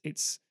think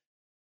it's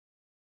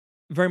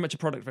very much a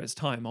product of its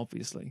time.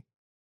 Obviously,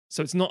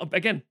 so it's not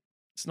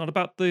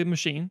about the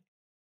machine.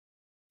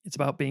 It's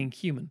about being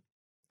human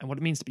and what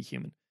it means to be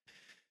human,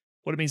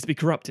 what it means to be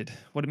corrupted,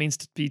 what it means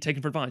to be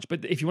taken for advantage.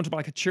 But if you want to buy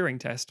like a Turing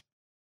test,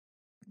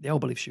 they all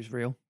believe she was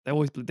real. They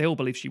all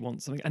believe she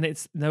wants something, and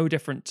it's no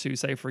different to,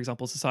 say, for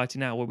example, society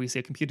now, where we see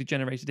a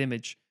computer-generated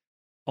image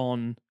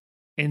on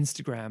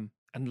Instagram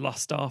and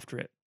lust after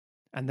it,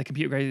 and the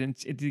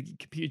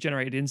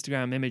computer-generated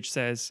Instagram image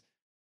says,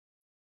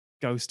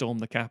 "Go storm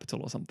the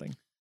Capitol" or something,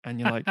 and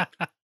you're like,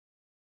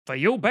 "For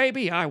you,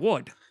 baby, I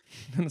would."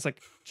 And it's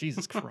like,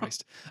 Jesus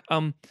Christ.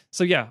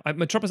 So yeah,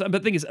 Metropolis. But the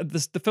thing is,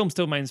 the film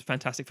still remains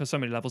fantastic for so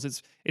many levels.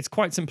 It's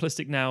quite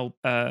simplistic now,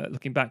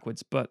 looking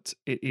backwards, but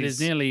it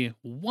is nearly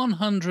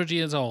 100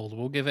 years old.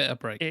 We'll give it a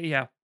break.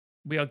 Yeah,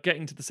 we are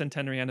getting to the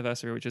centenary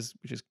anniversary, which is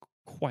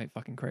quite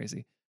fucking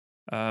crazy.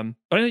 But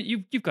I know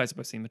you guys have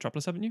both seen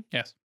Metropolis, haven't you?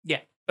 Yes. Yeah.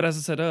 But as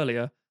I said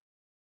earlier,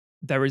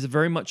 there is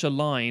very much a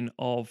line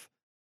of,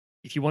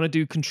 if you want to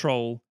do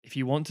Control, if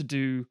you want to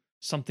do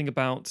something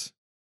about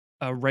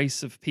a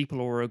race of people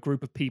or a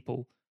group of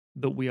people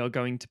that we are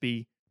going to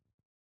be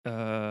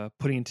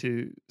putting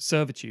into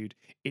servitude,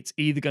 it's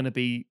either going to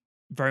be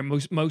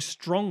most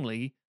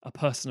strongly a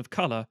person of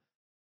color,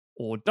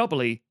 or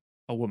doubly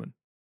a woman,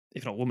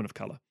 if not a woman of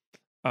color,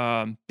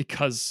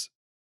 because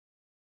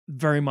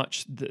very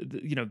much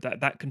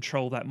that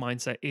control, that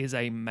mindset is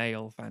a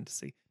male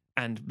fantasy.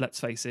 And let's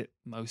face it,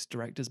 most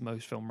directors,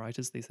 most film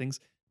writers, these things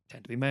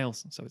tend to be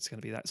males, so it's going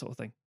to be that sort of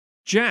thing.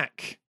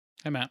 Jack.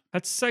 Hey, Matt.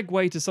 Let's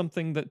segue to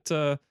something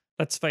that,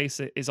 let's face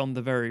it, is on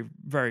the very,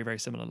 very, very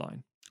similar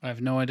line. I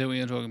have no idea what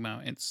you're talking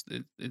about.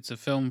 It's a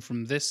film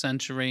from this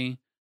century.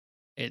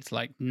 It's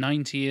like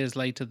 90 years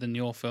later than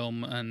your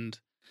film, and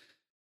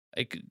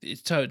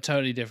it's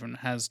totally different.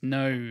 It has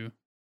no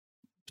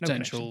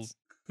potential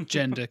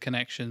gender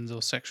connections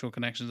or sexual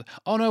connections.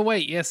 Oh, no,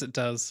 wait. Yes, it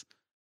does.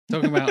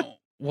 Talking about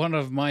one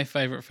of my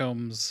favorite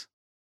films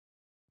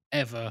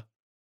ever,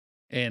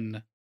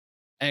 in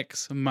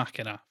Ex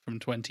Machina from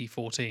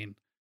 2014.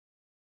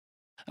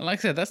 And like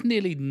I said, that's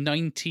nearly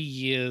 90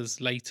 years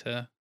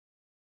later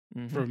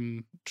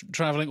from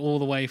traveling all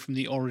the way from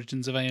the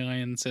origins of AI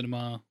in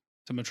cinema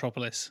to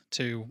Metropolis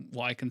to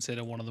what I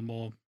consider one of the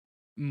more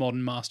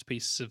modern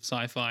masterpieces of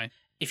sci-fi.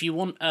 If you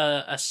want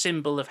a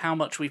symbol of how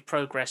much we've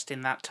progressed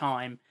in that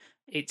time,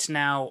 it's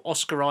now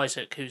Oscar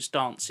Isaac, whose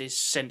dance is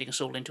sending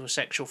us all into a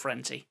sexual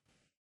frenzy.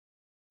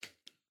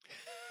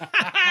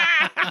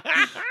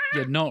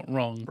 You're not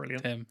wrong,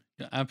 Brilliant. Tim.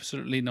 You're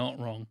absolutely not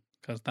wrong,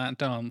 because that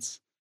dance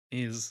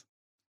is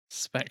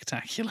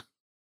spectacular.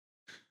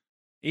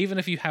 Even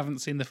if you haven't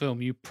seen the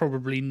film, you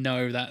probably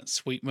know that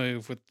sweet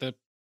move with the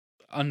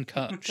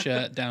uncut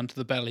shirt down to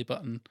the belly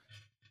button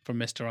from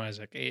Mr.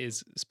 Isaac. It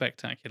is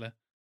spectacular.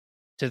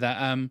 To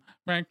that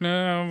right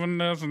now and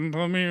listen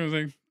to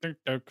music,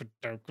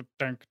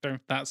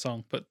 that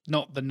song, but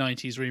not the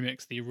 90s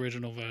remix, the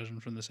original version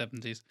from the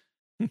 70s.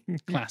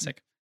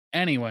 Classic.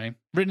 Anyway,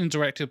 written and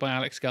directed by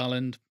Alex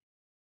Garland,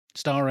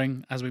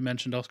 starring, as we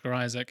mentioned, Oscar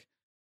Isaac,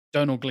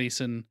 Domhnall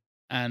Gleeson,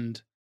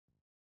 and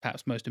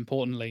perhaps most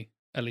importantly,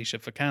 Alicia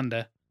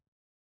Vikander.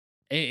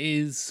 It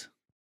is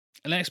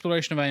an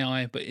exploration of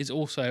AI, but is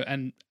also,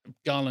 and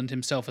Garland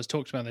himself has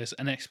talked about this,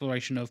 an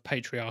exploration of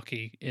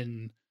patriarchy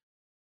in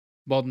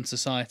modern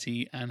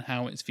society and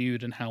how it's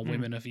viewed and how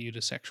women are viewed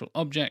as sexual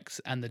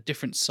objects, and the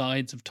different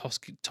sides of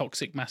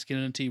toxic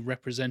masculinity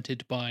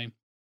represented by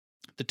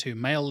the two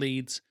male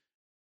leads,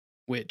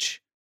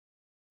 which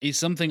is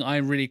something I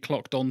really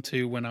clocked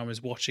onto when I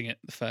was watching it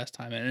the first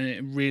time. And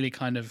it really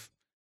kind of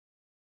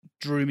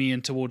drew me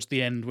in towards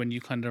the end when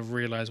you kind of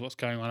realize what's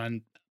going on.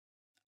 And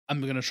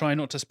I'm going to try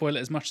not to spoil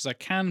it as much as I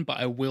can, but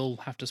I will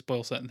have to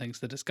spoil certain things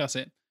to discuss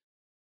it.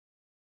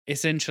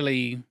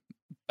 Essentially,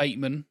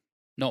 Bateman,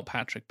 not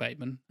Patrick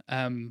Bateman,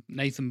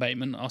 Nathan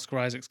Bateman, Oscar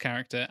Isaac's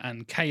character,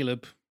 and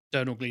Caleb,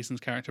 Domhnall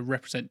Gleeson's character,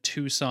 represent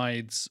two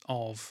sides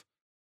of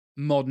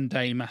modern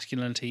day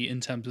masculinity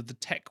in terms of the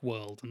tech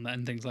world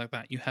and things like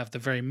that. You have the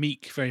very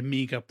meek, very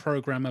meager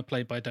programmer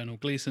played by Domhnall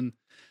Gleeson,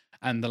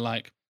 and the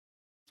like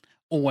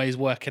always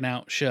working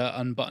out, shirt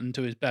unbuttoned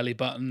to his belly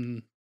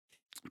button,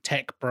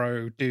 tech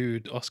bro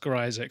dude, Oscar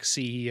Isaac,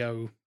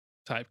 CEO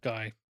type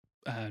guy,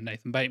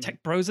 Nathan Bateman.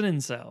 Tech bros and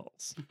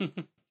incels.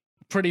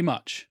 Pretty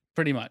much.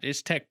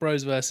 It's tech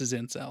bros versus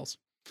incels.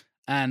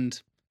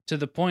 And to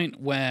the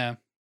point where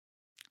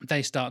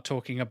they start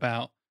talking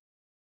about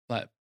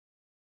like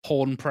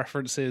porn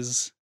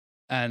preferences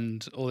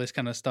and all this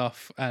kind of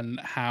stuff, and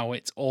how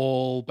it's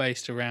all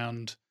based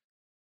around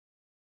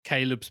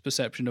Caleb's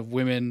perception of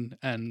women,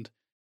 and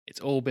it's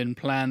all been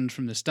planned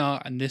from the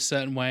start in this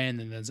certain way, and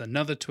then there's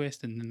another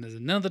twist, and then there's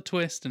another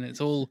twist, and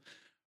it's all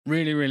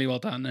really, really well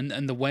done.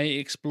 And the way it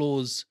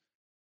explores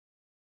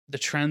the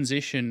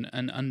transition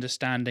and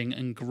understanding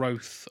and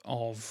growth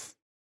of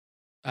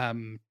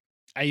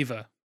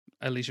Ava,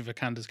 Alicia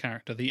Vikander's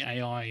character, the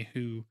AI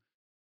who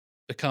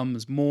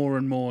becomes more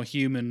and more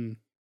human.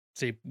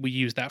 See, we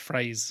use that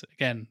phrase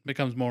again,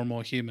 becomes more and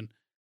more human,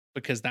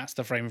 because that's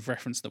the frame of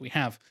reference that we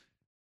have.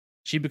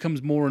 She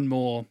becomes more and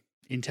more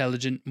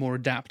intelligent, more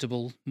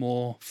adaptable,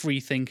 more free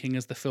thinking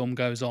as the film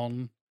goes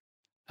on,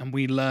 and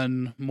we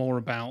learn more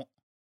about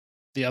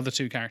the other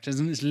two characters.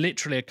 And it's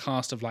literally a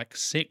cast of like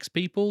 6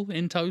 people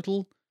in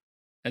total.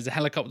 There's a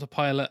helicopter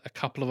pilot, a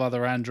couple of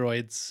other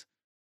androids,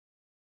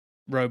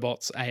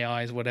 robots,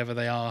 AIs, whatever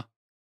they are,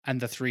 and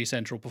the 3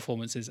 central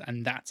performances,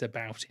 and that's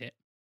about it.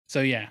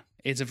 So yeah,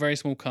 it's a very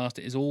small cast.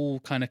 It is all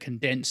kind of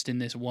condensed in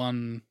this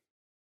one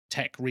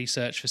tech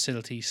research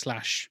facility /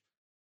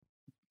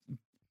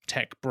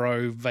 tech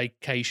bro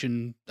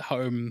vacation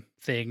home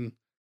thing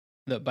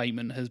that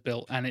Bateman has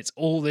built. And it's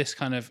all this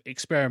kind of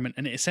experiment,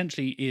 and it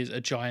essentially is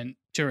a giant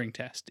Turing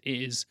test.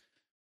 It is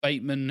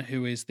Bateman,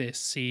 who is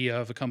this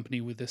CEO of a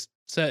company with this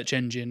search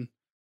engine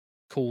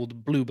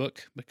called Blue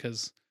Book,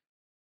 because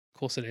of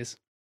course it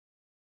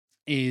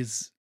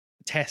is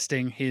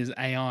testing his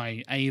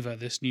AI, Ava,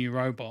 this new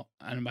robot,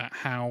 and about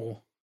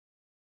how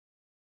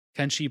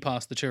can she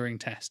pass the Turing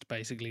test,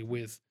 basically,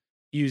 with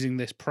using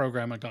this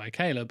programmer guy,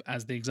 Caleb,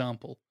 as the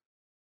example.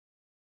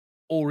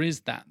 Or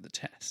is that the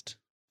test?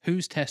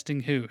 Who's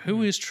testing who?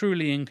 Who is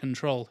truly in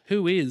control?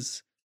 Who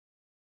is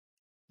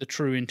the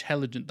true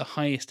intelligent, the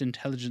highest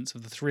intelligence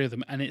of the 3 of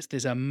them? And it's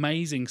this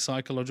amazing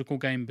psychological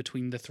game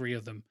between the 3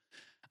 of them.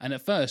 And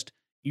at first,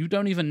 you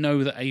don't even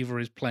know that Ava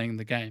is playing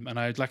the game. And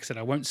like I said,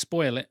 I won't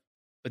spoil it,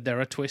 but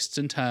there are twists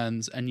and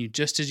turns, and you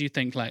just as you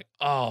think like,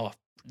 oh,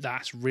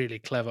 that's really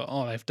clever.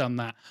 Oh, they've done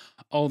that.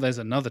 Oh, there's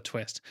another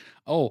twist.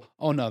 Oh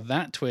no,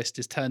 that twist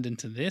is turned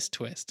into this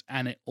twist,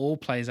 and it all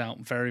plays out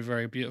very,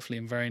 very beautifully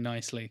and very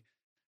nicely.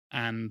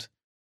 And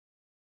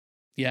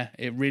yeah,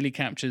 it really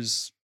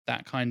captures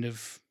that kind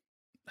of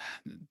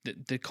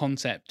the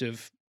concept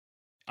of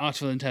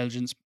artificial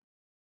intelligence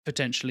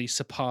potentially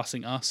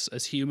surpassing us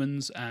as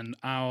humans, and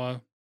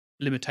our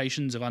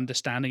limitations of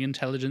understanding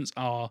intelligence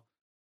are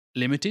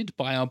limited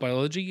by our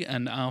biology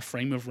and our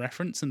frame of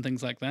reference and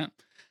things like that,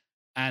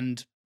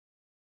 and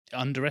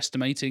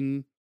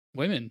underestimating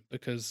women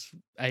because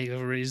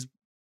Ava is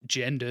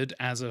gendered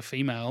as a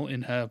female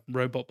in her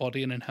robot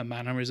body and in her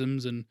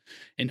mannerisms and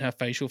in her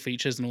facial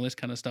features and all this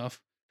kind of stuff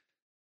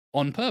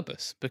on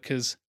purpose,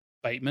 because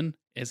Bateman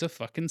is a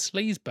fucking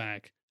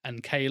sleazebag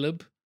and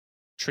Caleb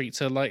treats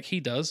her like he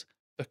does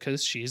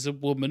because she's a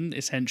woman,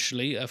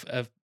 essentially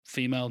a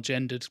female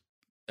gendered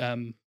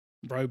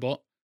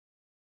robot,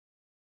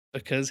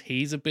 because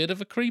he's a bit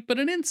of a creep and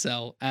an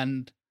incel,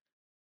 and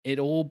it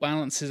all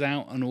balances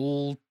out and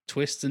all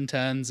twists and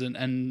turns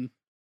and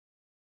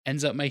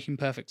ends up making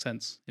perfect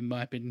sense, in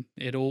my opinion.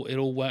 It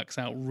all works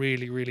out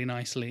really, really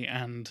nicely,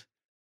 and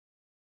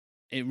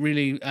it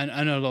really,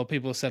 I know a lot of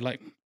people have said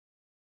like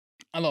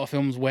a lot of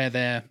films wear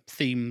their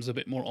themes a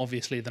bit more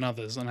obviously than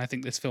others, and I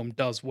think this film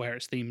does wear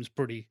its themes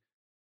pretty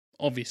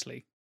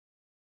obviously,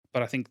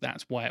 but I think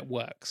that's why it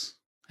works.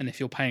 And if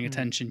you're paying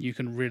attention, you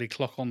can really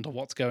clock on to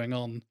what's going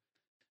on.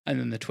 And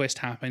then the twist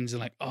happens,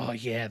 you're like, oh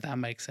yeah, that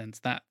makes sense.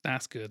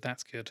 That's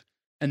good.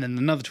 And then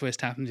another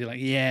twist happens, you're like,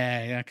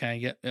 yeah, okay,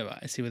 yeah,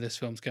 I see where this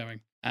film's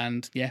going.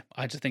 And yeah,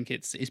 I just think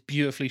it's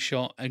beautifully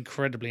shot,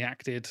 incredibly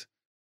acted.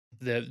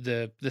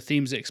 The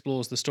themes it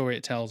explores, the story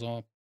it tells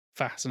are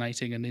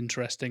fascinating and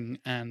interesting,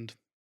 and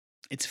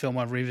it's a film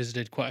I've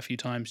revisited quite a few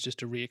times just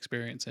to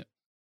re-experience it.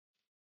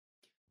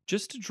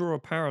 Just to draw a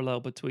parallel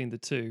between the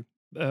two,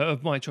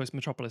 of my choice,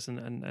 Metropolis and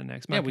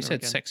Ex Machina. Yeah, we said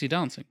again. Sexy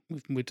dancing.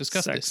 We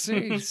discussed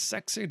this.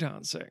 Sexy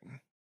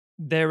dancing.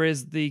 There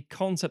is the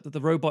concept that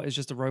the robot is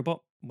just a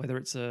robot, whether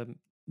it's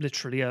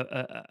literally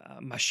a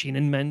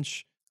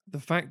Maschinenmensch. The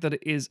fact that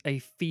it is a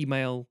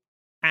female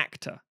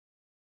actor,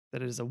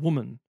 that it is a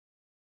woman,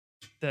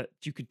 that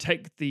you could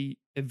take the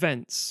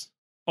events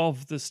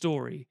of the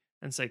story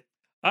and say,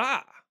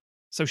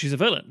 so she's a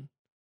villain.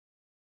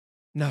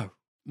 No.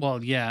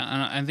 Well, yeah,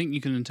 and I think you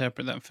can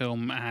interpret that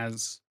film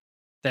as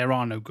there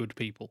are no good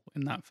people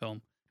in that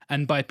film.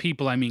 And by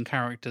people, I mean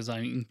characters,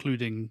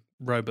 including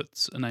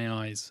robots and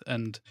AIs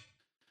and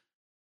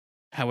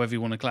however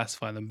you want to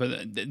classify them.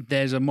 But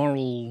there's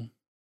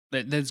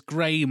there's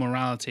grey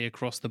morality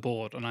across the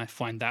board, and I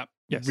find that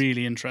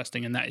really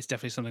interesting. And that is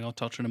definitely something I'll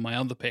touch on in my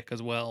other pick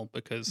as well,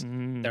 because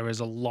there is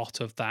a lot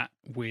of that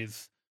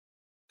with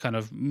kind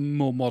of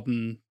more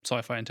modern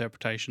sci-fi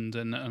interpretations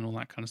and all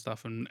that kind of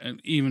stuff.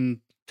 And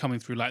even coming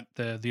through like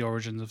the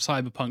origins of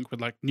cyberpunk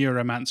with like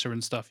Neuromancer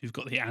and stuff, you've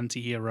got the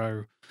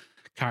anti-hero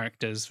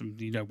characters from,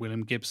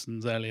 William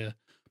Gibson's earlier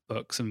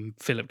books and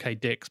Philip K.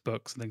 Dick's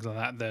books and things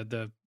like that.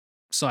 The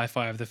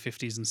sci-fi of the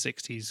 50s and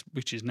 60s,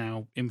 which is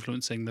now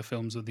influencing the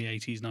films of the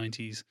 80s,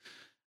 90s,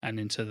 and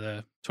into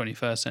the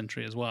 21st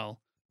century as well.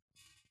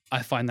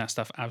 I find that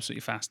stuff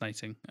absolutely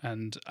fascinating.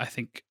 And I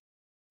think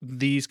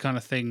these kind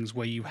of things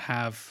where you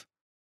have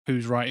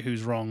who's right,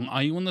 who's wrong.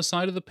 Are you on the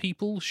side of the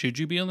people? Should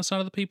you be on the side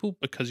of the people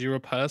because you're a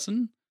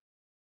person?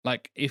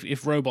 Like,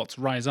 if robots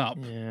rise up,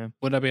 Yeah.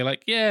 would I be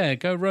like, yeah,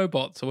 go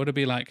robots? Or would I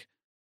be like,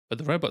 but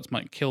the robots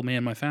might kill me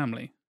and my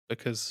family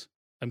because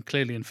I'm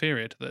clearly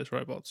inferior to those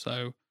robots.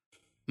 So,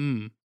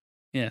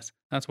 yes,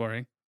 that's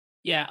worrying.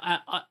 Yeah,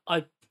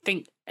 I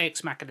think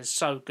Ex Machina is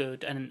so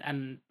good,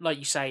 and like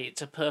you say,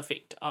 it's a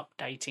perfect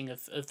updating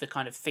of the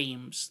kind of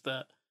themes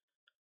that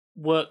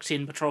worked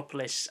in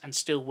Metropolis and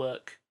still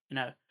work.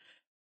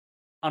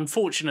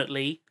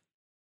 Unfortunately,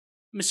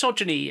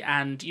 misogyny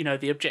and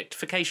the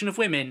objectification of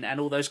women and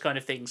all those kind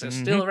of things are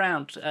still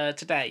around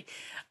today.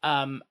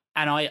 And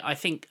I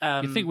think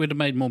You think we'd have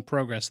made more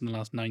progress in the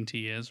last 90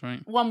 years,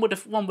 right? one would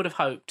have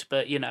hoped,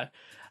 but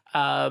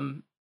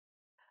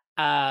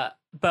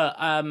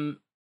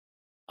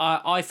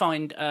I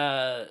find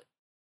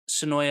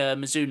Sonoya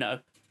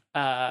Mizuno,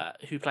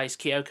 who plays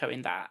Kyoko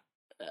in that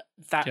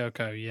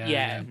Kyoko,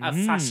 yeah. a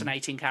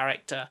fascinating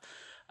character,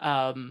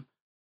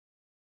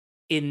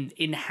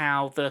 in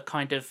how the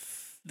kind of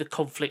the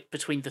conflict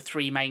between the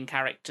three main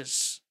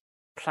characters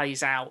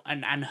plays out,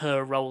 and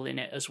her role in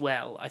it as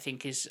well, I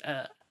think is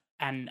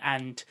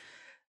and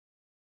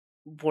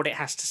what it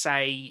has to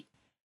say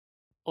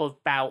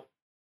about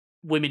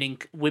women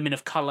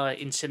of color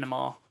in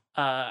cinema,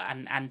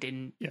 and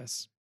in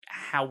Yes.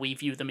 how we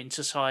view them in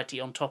society,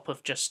 on top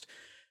of just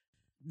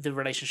the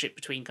relationship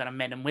between kind of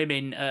men and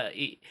women.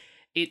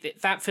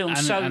 That film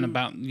and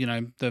about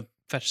the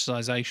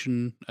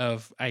fetishization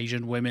of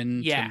Asian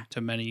women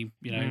to many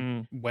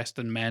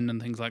Western men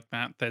and things like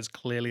that. There's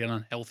clearly an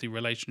unhealthy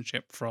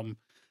relationship from,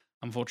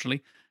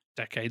 unfortunately,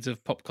 decades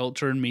of pop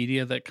culture and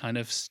media that kind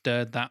of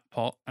stirred that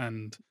pot.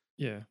 And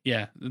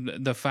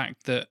the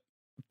fact that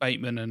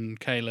Bateman and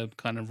Caleb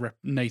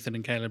Nathan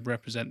and Caleb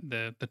represent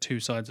the two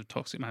sides of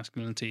toxic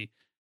masculinity.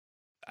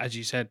 As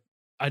you said,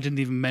 I didn't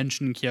even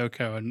mention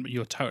Kyoko, and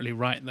you're totally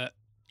right that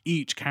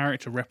each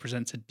character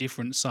represents a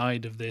different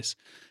side of this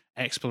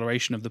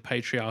exploration of the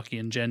patriarchy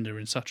and gender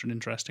in such an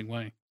interesting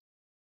way.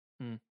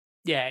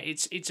 Yeah,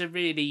 it's a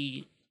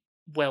really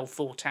well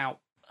thought out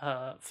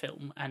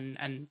film,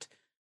 and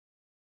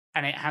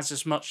it has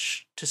as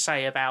much to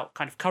say about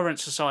kind of current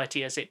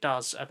society as it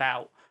does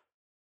about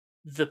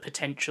the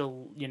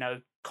potential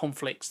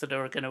conflicts that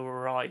are going to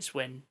arise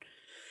when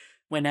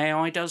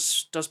AI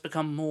does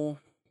become more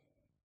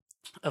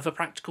of a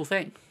practical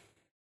thing.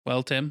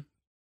 Well, Tim,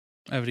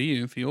 over to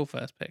you for your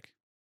first pick.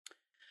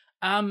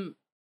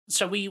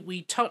 So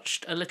we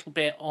touched a little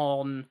bit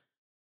on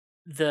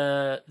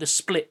the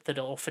split that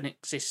often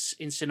exists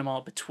in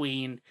cinema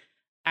between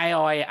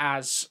AI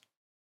as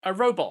a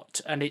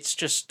robot, and it's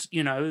just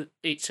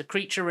it's a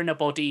creature in a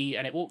body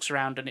and it walks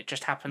around and it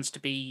just happens to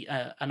be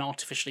an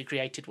artificially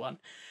created one,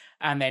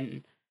 and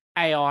then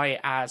AI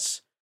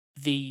as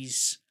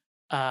these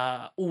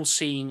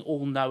all-seeing,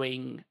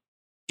 all-knowing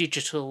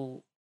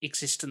digital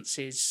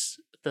existences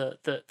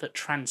that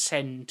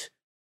transcend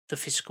the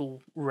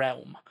physical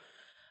realm.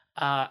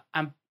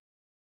 And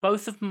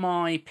both of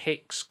my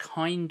picks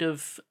kind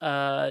of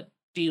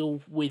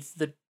deal with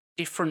the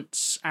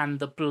difference and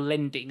the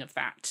blending of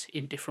that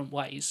in different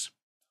ways.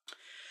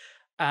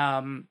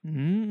 So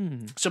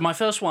my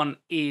first one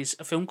is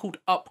a film called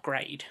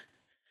Upgrade,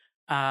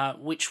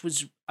 which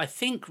was, I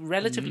think,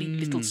 relatively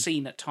little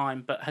seen at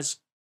time, but has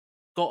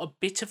got a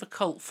bit of a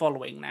cult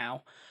following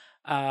now.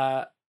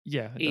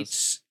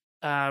 It's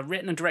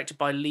written and directed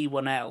by Lee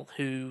Whannell,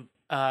 who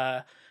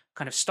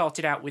kind of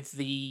started out with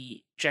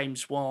the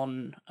James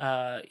Wan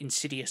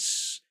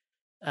Insidious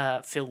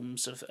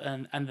films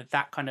and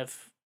that kind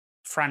of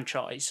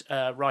franchise,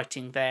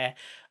 writing there,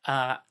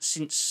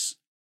 since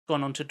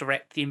gone on to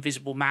direct The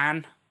Invisible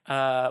Man,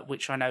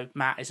 which I know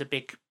Matt is a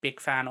big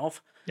fan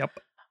of. Yep.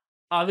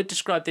 I would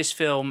describe this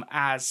film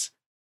as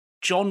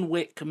John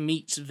Wick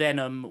meets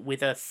Venom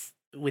with a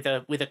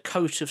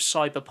coat of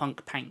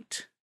cyberpunk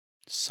paint.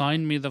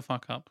 Sign me the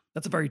fuck up.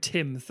 That's a very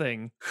Tim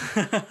thing.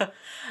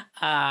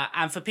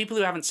 And for people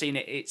who haven't seen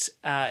it,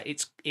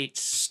 it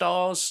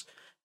stars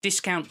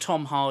discount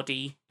Tom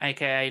Hardy,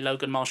 aka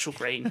Logan Marshall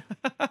Green.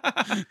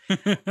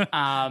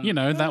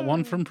 That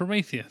one from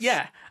Prometheus.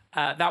 Yeah,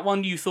 that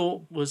one you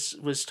thought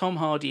was Tom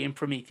Hardy in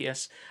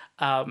Prometheus.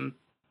 And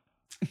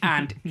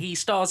he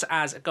stars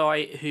as a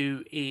guy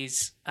who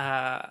is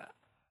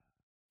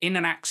in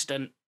an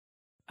accident.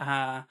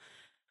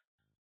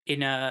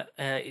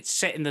 It's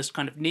set in this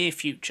kind of near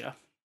future.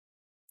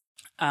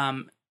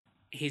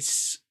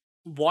 His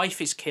wife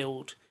is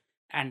killed,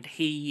 and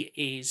he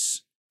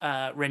is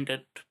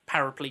rendered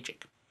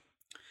paraplegic.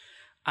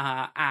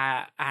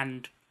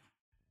 And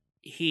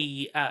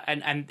he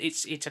and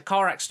it's a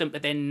car accident,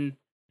 but then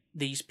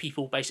these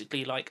people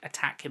basically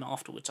attack him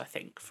afterwards, I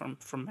think, from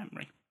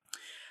memory.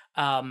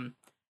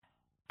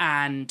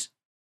 And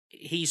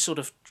he's sort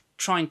of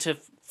trying to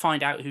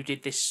find out who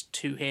did this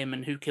to him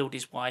and who killed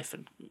his wife,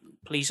 and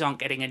police aren't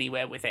getting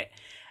anywhere with it.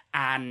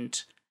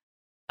 And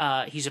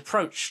he's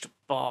approached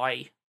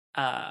by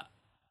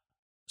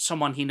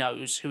someone he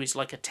knows who is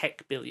like a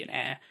tech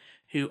billionaire,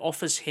 who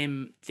offers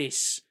him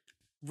this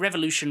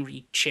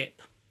revolutionary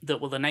chip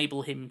that will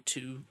enable him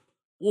to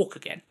walk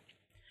again.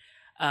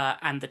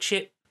 And the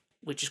chip,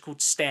 which is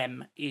called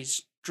STEM,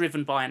 is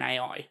driven by an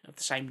AI of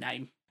the same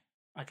name.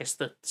 I guess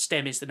the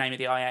STEM is the name of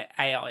the AI,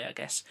 I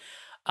guess.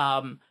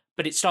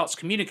 But it starts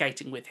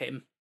communicating with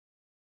him,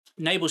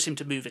 enables him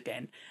to move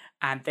again,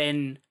 and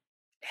then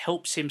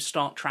helps him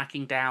start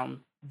tracking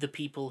down the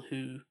people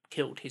who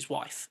killed his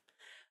wife.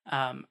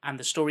 And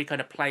the story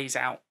kind of plays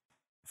out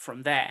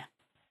from there.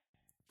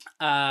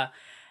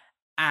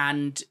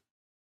 And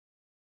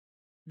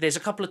there's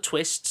a couple of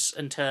twists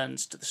and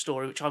turns to the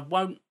story, which I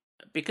won't,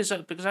 because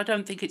I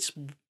don't think it's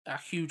a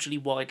hugely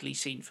widely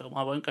seen film.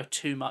 I won't go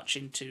too much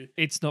into.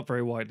 It's not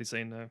very widely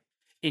seen, no.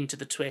 Into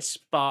the twists,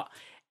 but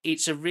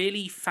it's a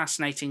really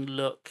fascinating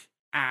look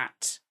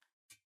at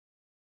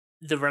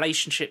the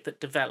relationship that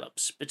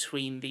develops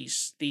between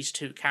these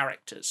two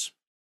characters,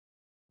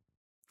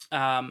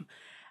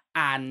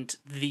 and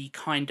the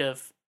kind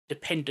of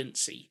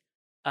dependency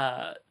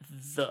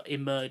that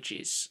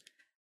emerges,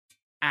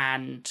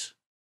 and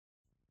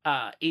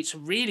it's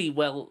really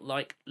well,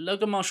 like,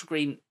 Logan Marshall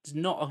Green is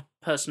not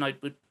a person I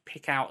would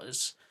pick out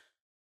as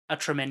a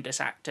tremendous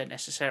actor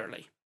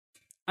necessarily.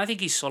 I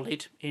think he's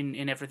solid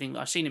in everything that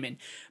I've seen him in,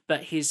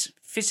 but his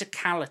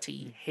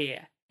physicality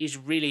here is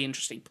really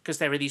interesting because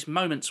there are these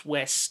moments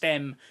where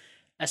STEM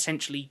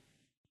essentially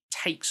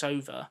takes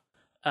over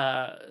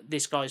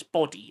this guy's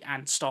body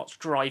and starts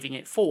driving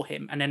it for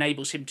him and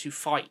enables him to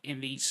fight in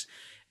these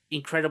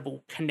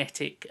incredible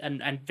kinetic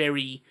and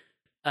very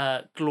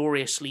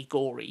gloriously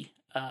gory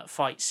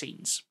fight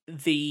scenes.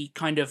 The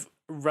kind of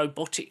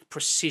robotic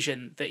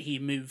precision that he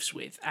moves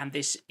with and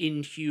this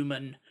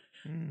inhuman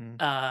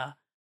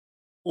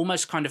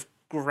almost kind of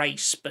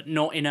grace, but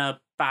not in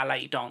a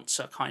ballet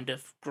dancer kind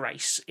of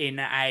grace, in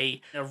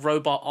a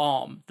robot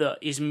arm that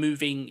is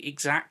moving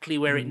exactly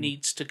where it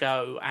needs to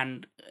go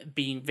and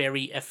being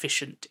very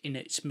efficient in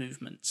its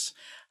movements.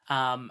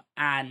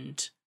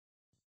 And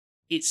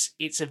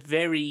it's a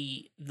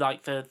very,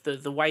 like,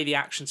 the way the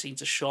action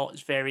scenes are shot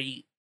is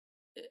very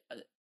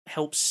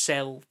helps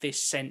sell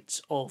this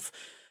sense of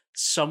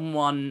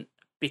someone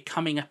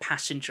becoming a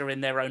passenger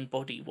in their own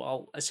body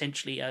while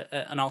essentially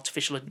an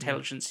artificial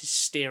intelligence is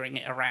steering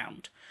it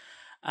around.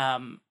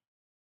 And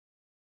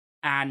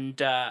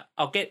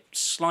I'll get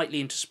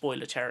slightly into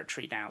spoiler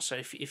territory now. So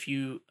if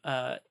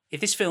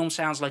this film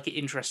sounds like it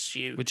interests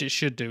you, which it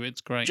should do,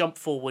 it's great. Jump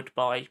forward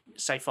by,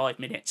 say, 5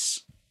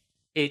 minutes.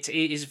 It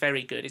is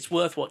very good. It's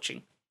worth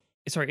watching.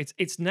 Sorry,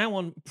 it's now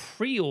on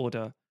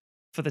pre-order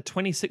for the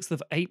 26th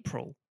of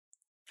April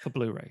for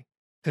Blu-ray.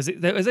 Because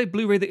there is a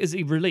Blu-ray that is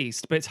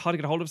released, but it's hard to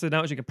get a hold of, so now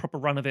actually get a proper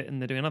run of it, and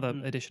they're doing another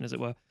edition, as it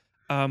were.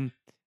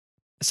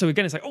 So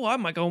again, it's like, I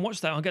might go and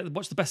watch that. I'll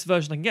watch the best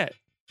version I can get.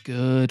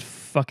 Good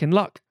fucking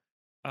luck.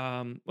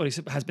 Well,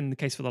 it has been the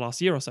case for the last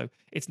year or so.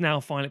 It's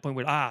now finally at the point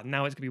where,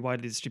 now it's going to be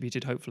widely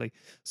distributed, hopefully.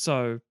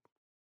 So,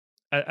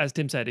 as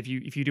Tim said, if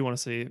you do want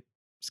to see it,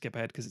 skip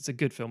ahead, because it's a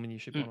good film and you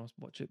should want to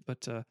watch it.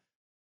 But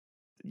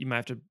you may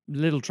have to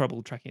little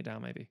trouble tracking it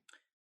down, maybe.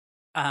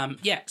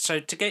 So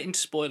to get into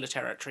spoiler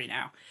territory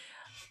now,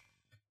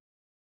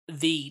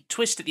 the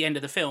twist at the end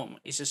of the film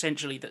is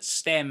essentially that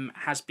STEM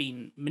has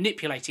been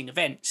manipulating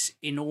events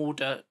in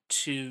order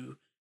to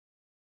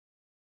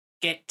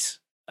get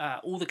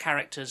all the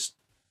characters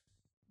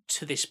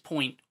to this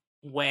point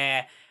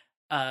where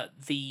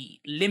the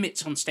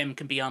limits on STEM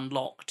can be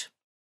unlocked,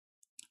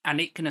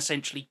 and it can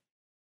essentially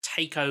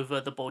take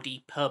over the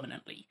body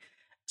permanently,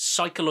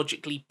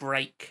 psychologically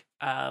break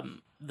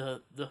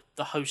the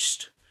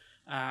host.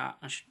 I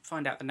should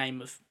find out the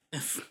name of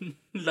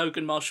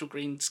Logan Marshall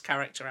Green's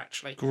character,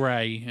 actually.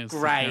 Gray.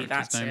 Gray,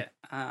 that's name. it.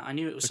 I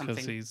knew it was Because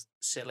something he's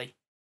silly.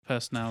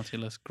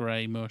 Personalityless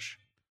grey mush.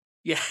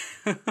 Yeah.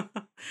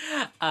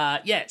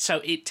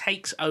 So it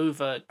takes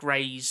over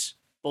Gray's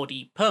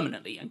body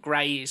permanently, and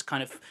Gray is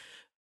kind of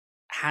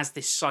has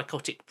this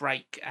psychotic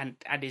break and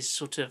is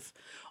sort of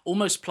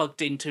almost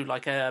plugged into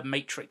like a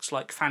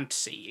Matrix-like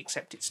fantasy,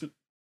 except it's...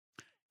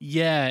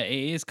 Yeah,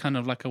 it is kind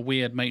of like a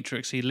weird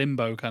Matrix-y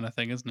limbo kind of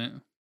thing, isn't it?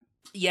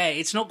 Yeah,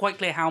 it's not quite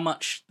clear how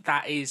much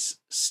that is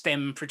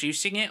STEM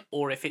producing it,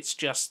 or if it's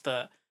just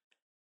that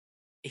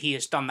he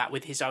has done that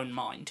with his own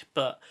mind.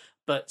 But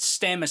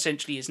STEM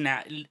essentially is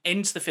now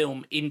ends the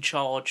film in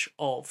charge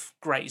of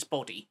Gray's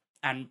body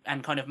and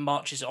kind of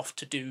marches off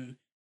to do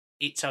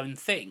its own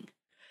thing.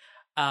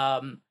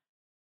 And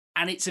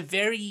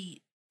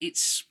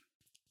it's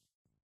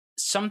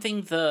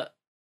something that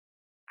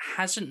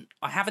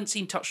I haven't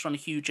seen touched on a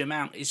huge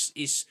amount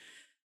is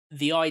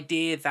the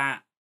idea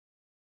that,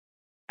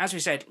 as we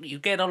said, you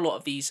get a lot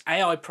of these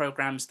AI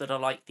programs that are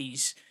like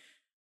these,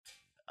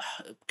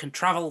 can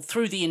travel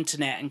through the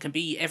internet and can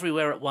be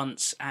everywhere at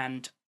once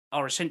and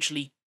are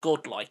essentially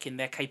godlike in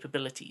their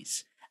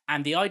capabilities.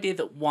 And the idea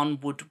that one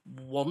would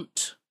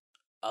want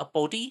a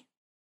body,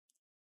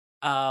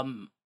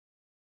 and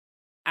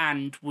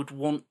would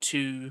want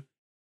to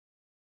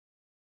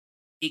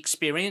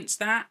experience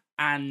that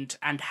and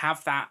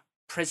have that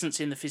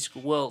presence in the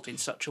physical world in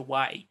such a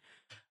way,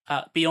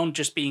 beyond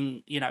just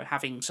being,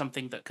 having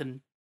something that can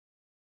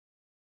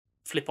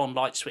flip on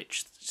light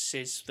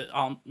switches that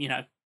aren't,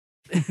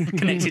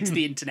 connected to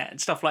the internet and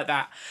stuff like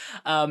that.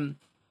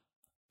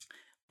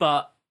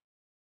 But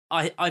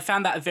I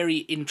found that very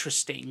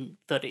interesting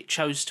that it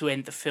chose to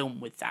end the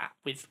film with that,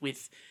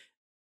 with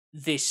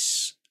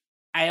this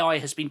AI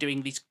has been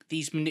doing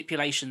these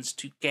manipulations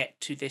to get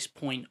to this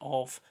point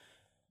of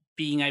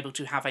being able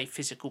to have a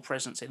physical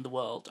presence in the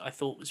world. I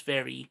thought was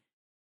very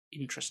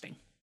interesting.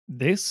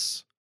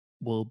 This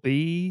will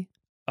be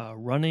a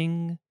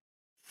running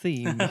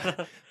theme.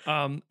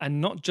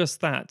 And not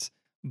just that,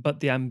 but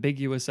the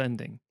ambiguous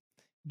ending.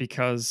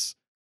 Because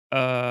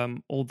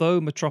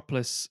although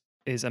Metropolis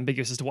is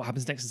ambiguous as to what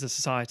happens next in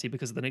society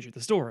because of the nature of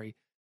the story,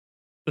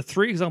 the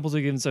three examples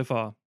we've given so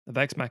far of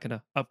Ex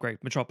Machina, Upgrade,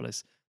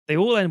 Metropolis, they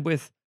all end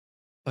with,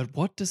 but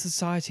what does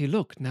society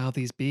look now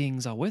these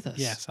beings are with us?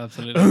 Yes,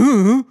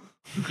 absolutely.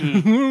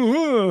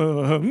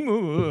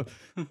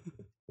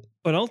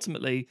 But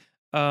ultimately,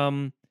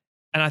 and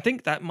I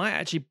think that might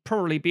actually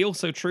probably be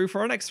also true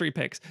for our next three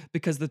picks,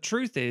 because the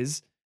truth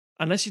is,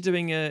 unless you're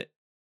doing a,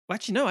 well,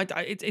 actually no,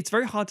 it's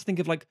very hard to think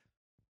of like,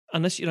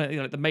 unless you know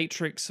like the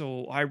Matrix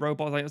or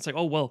iRobot, like it's like,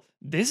 oh well,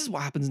 this is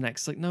what happens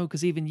next. Like no,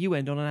 because even you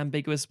end on an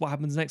ambiguous what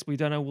happens next. We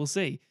don't know. We'll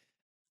see.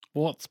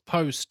 What's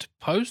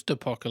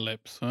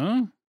post-apocalypse,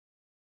 huh?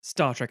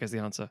 Star Trek is the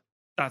answer.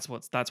 That's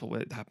what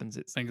happens.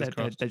 It's Fingers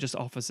crossed. they're just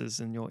officers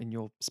in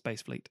your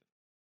space fleet.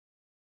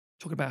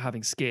 Talking about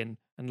having skin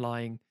and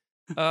lying.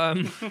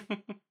 But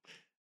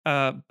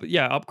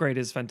yeah, Upgrade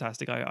is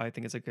fantastic. I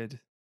think it's a good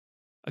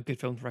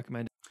film to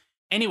recommend.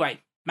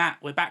 Anyway, Matt,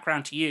 we're back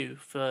round to you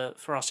for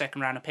our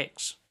second round of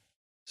picks.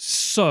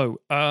 So,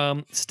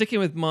 sticking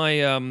with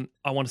my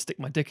I want to stick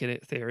my dick in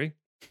it theory,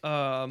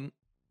 and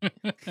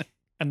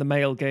the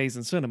male gaze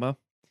in cinema,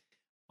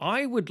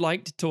 I would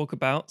like to talk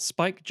about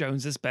Spike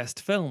Jonze's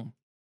best film.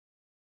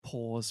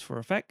 Pause for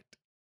effect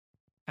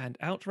and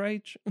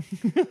outrage.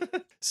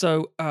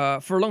 So,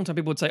 for a long time,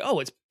 people would say, oh,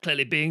 it's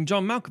clearly being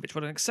John Malkovich.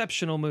 What an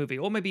exceptional movie.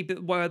 Or maybe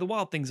Where the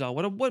Wild Things Are.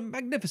 What a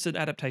magnificent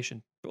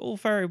adaptation. All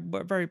very,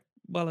 very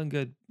well and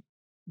good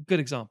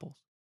examples.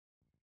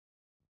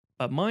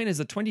 But mine is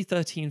the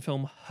 2013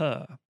 film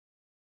Her,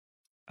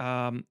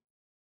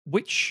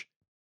 which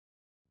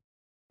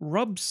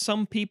rubs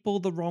some people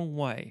the wrong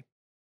way.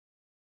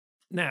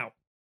 Now,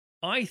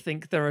 I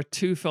think there are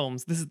two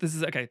films. This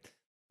is okay.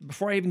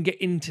 Before I even get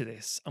into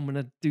this, I'm going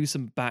to do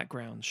some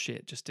background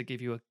shit just to give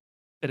you a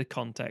bit of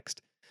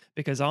context,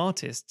 because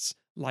artists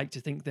like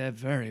to think they're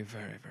very,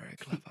 very, very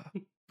clever.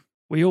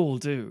 We all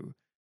do.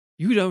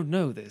 You don't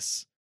know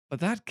this,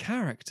 but that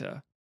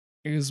character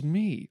is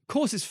me. Of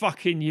course it's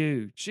fucking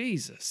you.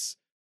 Jesus.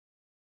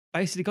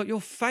 Basically got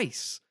your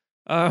face.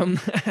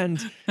 And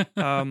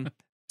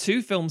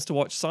two films to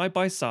watch side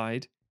by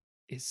side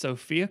is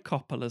Sofia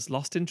Coppola's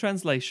Lost in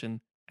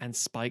Translation and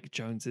Spike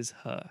Jonze's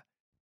Her.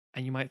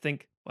 And you might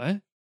think,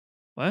 what?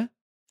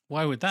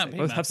 Why would that be?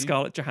 Both have Matthew?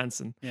 Scarlett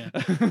Johansson. Yeah.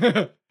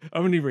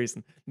 Only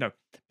reason. No,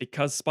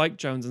 because Spike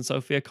Jonze and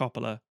Sofia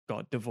Coppola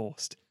got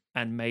divorced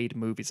and made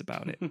movies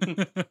about it.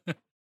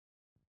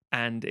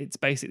 And it's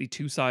basically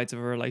two sides of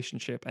a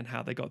relationship and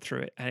how they got through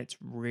it. And it's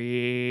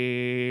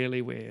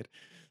really weird.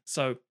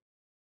 So,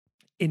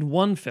 in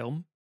one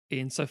film,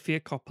 in Sofia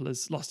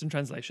Coppola's Lost in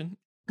Translation,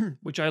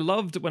 which I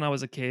loved when I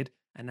was a kid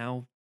and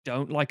now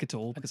don't like at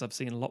all because I've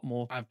seen a lot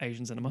more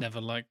Asian cinema.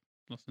 Never liked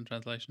Lost in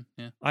Translation.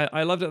 Yeah.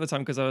 I loved it at the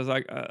time because I was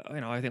like,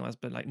 I think I was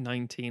like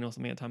 19 or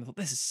something at the time. I thought,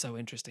 this is so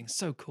interesting,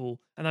 so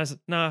cool. And I was like,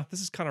 nah, this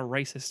is kind of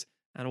racist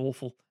and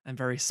awful and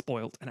very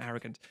spoilt and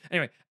arrogant.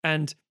 Anyway,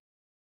 and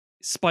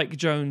Spike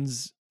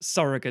Jonze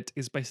surrogate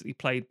is basically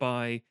played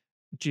by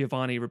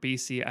Giovanni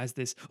Ribisi as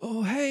this,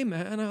 oh, hey,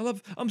 man,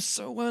 I'm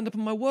so wound up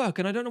in my work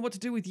and I don't know what to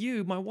do with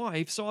you, my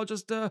wife, so I'll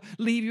just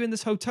leave you in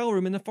this hotel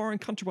room in a foreign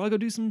country while I go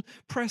do some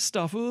press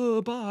stuff.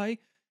 Oh, bye.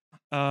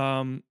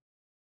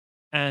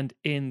 And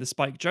in the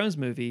Spike Jonze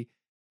movie,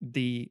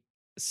 the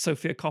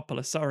Sofia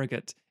Coppola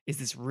surrogate is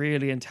this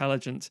really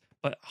intelligent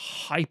but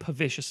hyper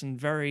vicious and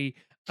very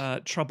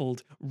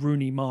troubled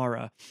Rooney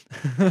Mara.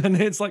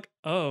 And it's like,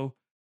 oh,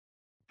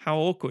 how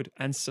awkward.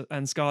 And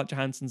Scarlett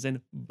Johansson's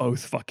in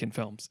both fucking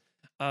films.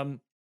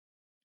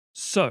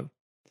 So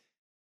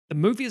the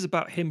movie is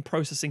about him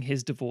processing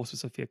his divorce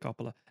with Sofia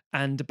Coppola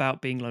and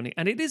about being lonely.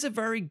 And it is a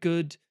very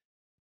good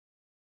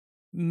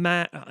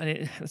man.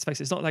 Let's face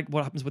it, it's not like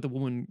what happens with a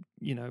woman,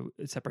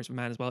 it separates from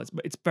a man as well.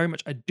 It's very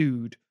much a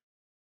dude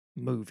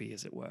movie,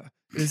 as it were.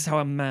 This is how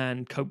a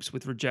man copes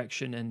with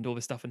rejection and all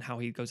this stuff, and how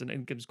he goes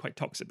and becomes quite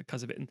toxic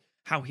because of it, and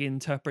how he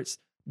interprets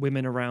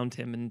women around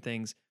him and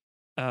things.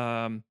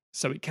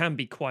 So it can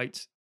be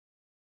quite,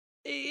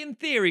 in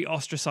theory,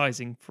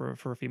 ostracizing for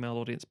a female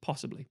audience,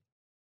 possibly.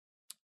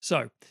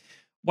 So,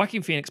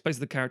 Joaquin Phoenix plays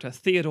the character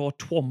Theodore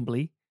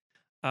Twombly,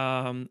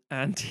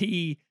 and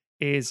he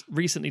is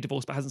recently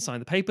divorced but hasn't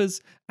signed the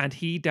papers, and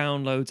he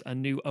downloads a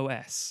new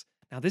OS.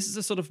 Now, this is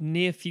a sort of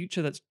near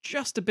future that's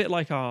just a bit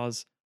like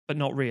ours, but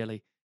not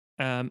really.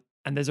 And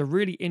there's a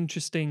really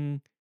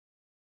interesting...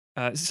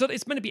 it's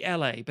meant to be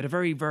LA, but a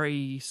very,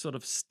 very sort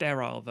of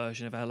sterile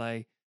version of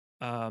LA.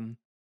 And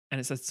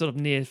it's a sort of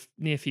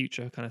near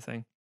future kind of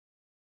thing.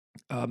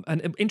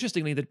 And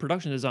interestingly, the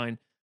production design,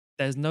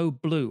 there's no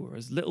blue, or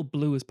as little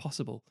blue as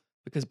possible.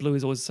 because blue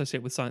is always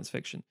associated with science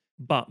fiction.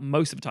 But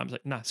most of the time, it's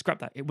like, nah, scrap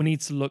that. It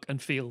needs to look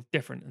and feel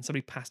different, and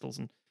somebody pastels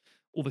and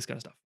all this kind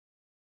of stuff.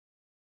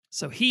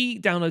 So he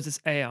downloads this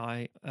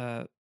AI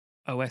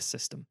OS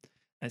system,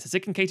 and it says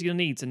it can cater to your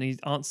needs, and he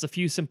answers a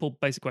few simple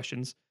basic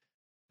questions,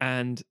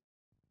 and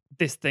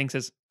this thing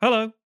says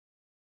hello,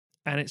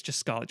 and it's just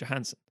Scarlett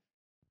Johansson.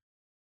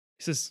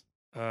 He says,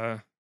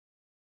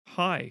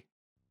 hi.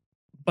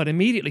 But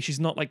immediately she's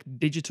not like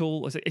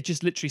digital. It's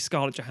just literally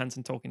Scarlett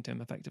Johansson talking to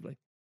him effectively.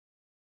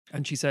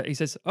 And he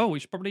says, oh, we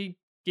should probably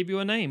give you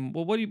a name.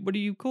 Well, what are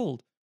you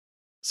called?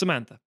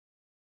 Samantha.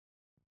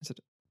 I said,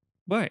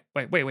 wait.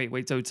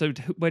 So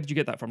where did you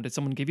get that from? Did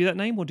someone give you that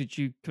name, or did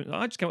you?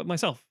 I just came up with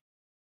myself.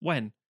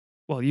 When?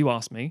 Well, you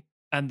asked me.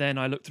 And then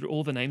I looked through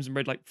all the names and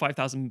read like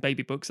 5,000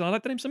 baby books, and I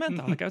like the name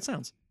Samantha. I like how it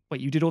sounds. Wait,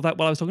 you did all that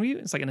while I was talking to you?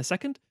 It's like in a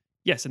second?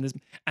 Yes,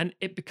 and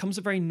it becomes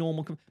a very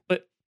normal...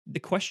 But the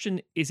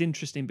question is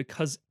interesting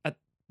because at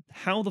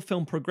how the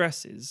film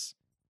progresses,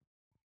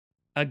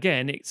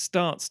 again, it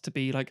starts to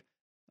be like,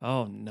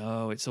 oh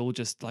no, it's all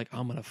just like,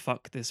 I'm going to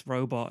fuck this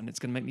robot and it's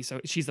going to make me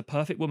so... She's the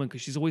perfect woman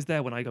because she's always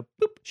there when I go,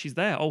 boop, she's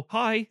there. Oh,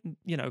 hi.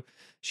 You know,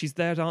 she's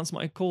there to answer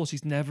my calls.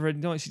 She's never...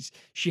 No,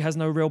 she has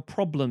no real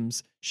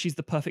problems. She's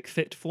the perfect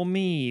fit for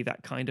me.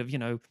 That kind of, you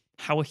know,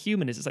 how a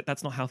human is. It's like,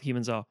 that's not how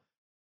humans are.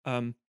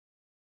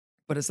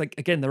 But it's like,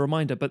 again, the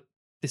reminder, but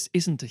this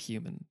isn't a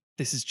human.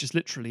 This is just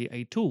literally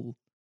a tool,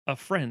 a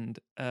friend,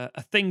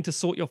 a thing to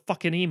sort your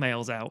fucking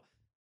emails out,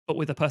 but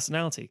with a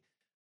personality.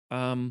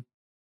 And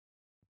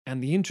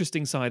the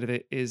interesting side of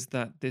it is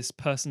that this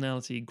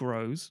personality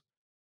grows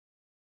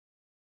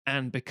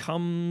and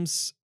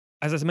becomes,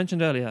 as I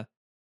mentioned earlier,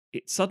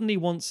 it suddenly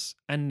wants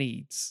and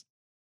needs.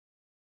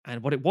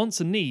 And what it wants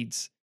and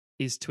needs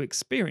is to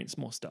experience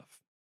more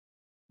stuff,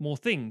 more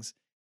things.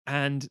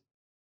 And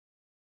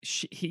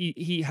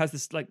he has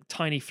this like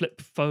tiny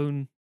flip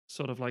phone,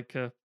 sort of like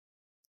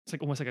it's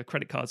like almost like a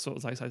credit card sort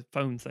of like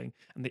phone thing,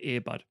 and the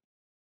earbud.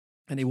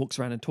 And he walks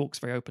around and talks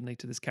very openly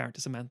to this character,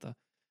 Samantha.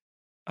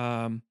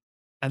 And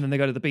then they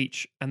go to the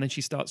beach, and then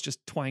she starts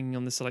just twanging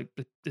on this like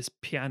this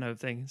piano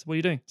thing. So what are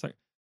you doing? It's like,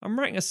 I'm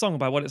writing a song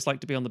about what it's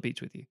like to be on the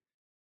beach with you.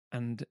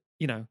 And,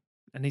 you know,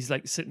 and he's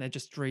like sitting there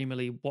just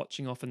dreamily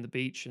watching off in the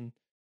beach and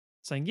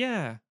saying,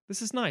 yeah,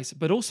 this is nice.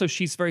 But also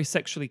she's very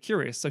sexually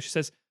curious. So she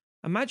says,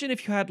 imagine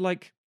if you had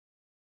like,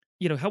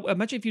 you know,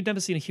 imagine if you'd never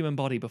seen a human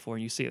body before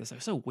and you see it. It's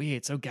like, so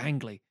weird, so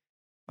gangly.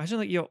 Imagine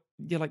like you're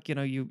like, you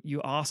know,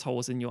 you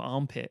assholes in your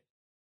armpit.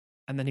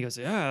 And then he goes,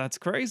 yeah, that's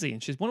crazy.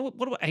 And she's, what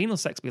would anal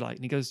sex be like?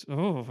 And he goes,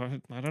 oh,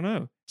 I don't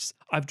know.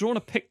 I've drawn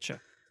a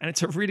picture. And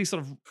it's a really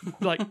sort of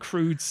like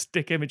crude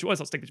stick image. Well, it's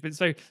not stick image, but it's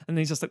very, and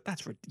he's just like,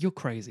 you're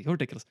crazy. You're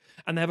ridiculous.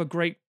 And they have a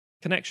great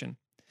connection.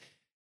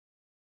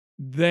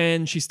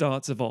 Then she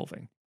starts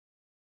evolving.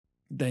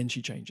 Then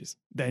she changes.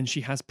 Then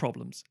she has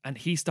problems. And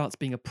he starts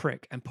being a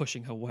prick and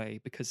pushing her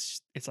away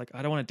because it's like,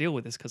 I don't want to deal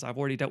with this because I've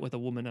already dealt with a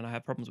woman and I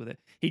have problems with it.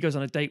 He goes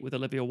on a date with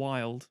Olivia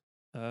Wilde,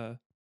 a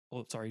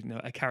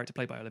character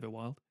played by Olivia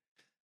Wilde.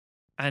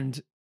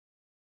 And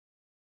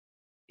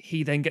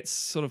he then gets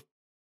sort of,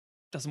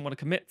 doesn't want to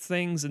commit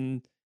things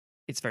and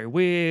it's very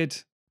weird.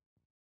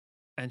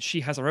 And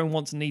she has her own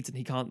wants and needs and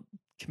he can't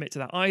commit to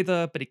that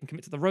either, but he can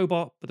commit to the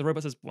robot. But the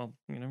robot says, well,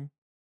 you know,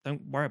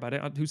 don't worry about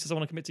it. Who says I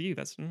want to commit to you?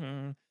 That's...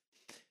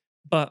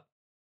 But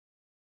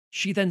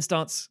she then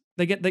starts,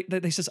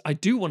 they says, I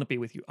do want to be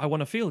with you. I want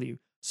to feel you.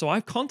 So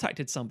I've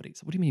contacted somebody.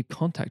 So what do you mean you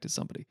contacted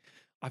somebody?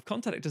 I've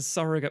contacted a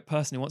surrogate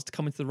person who wants to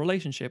come into the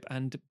relationship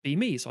and be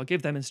me. So I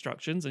give them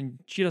instructions and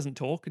she doesn't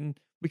talk and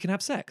we can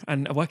have sex.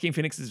 And Joaquin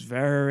Phoenix is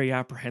very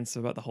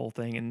apprehensive about the whole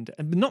thing and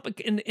not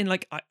in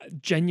like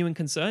genuine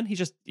concern. He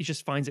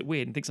just finds it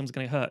weird and thinks someone's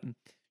going to hurt and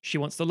she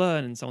wants to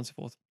learn and so on and so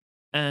forth.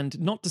 And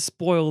not to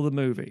spoil the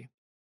movie,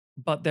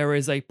 but there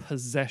is a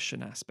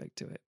possession aspect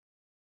to it.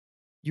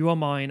 You are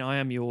mine, I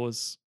am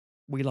yours.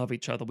 We love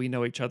each other. We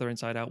know each other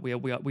inside out.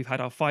 We've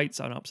had our fights,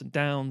 our ups and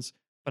downs,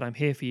 but I'm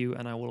here for you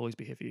and I will always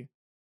be here for you.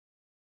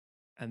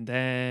 And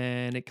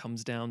then it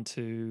comes down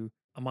to,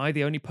 am I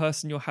the only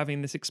person you're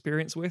having this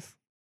experience with?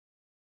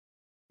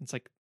 It's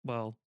like,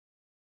 well,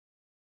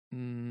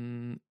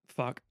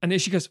 fuck. And then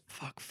she goes,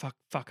 fuck.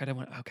 I don't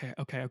want,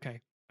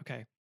 okay.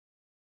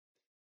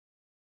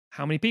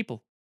 How many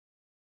people?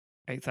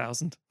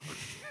 8,000.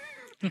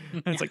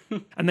 And it's like,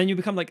 and then you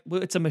become like,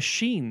 well, it's a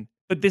machine.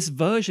 But this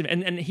version,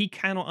 and he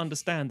cannot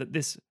understand that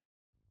this is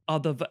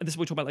what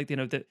we talk about, like, you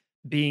know, that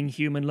being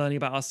human, learning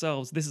about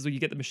ourselves. This is where you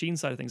get the machine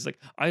side of things. It's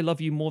like, I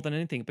love you more than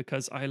anything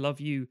because I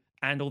love you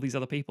and all these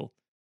other people.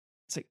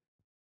 It's like,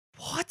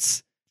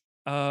 what?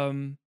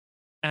 And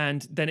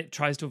then it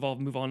tries to evolve,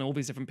 move on, all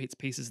these different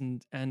pieces,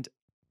 and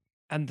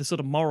the sort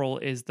of moral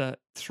is that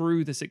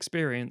through this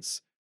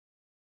experience,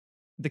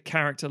 the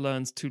character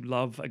learns to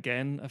love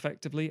again,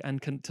 effectively,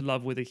 and to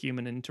love with a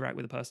human and interact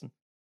with a person.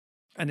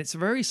 And it's a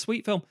very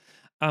sweet film.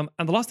 And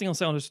the last thing I'll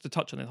say on just to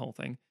touch on the whole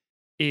thing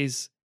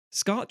is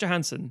Scarlett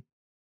Johansson.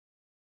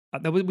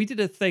 We did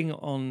a thing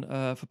on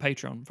for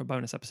Patreon for a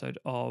bonus episode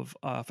of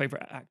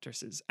favorite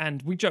actresses,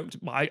 and we joked.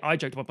 I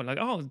joked at one point like,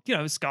 "Oh, you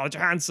know, Scarlett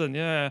Johansson,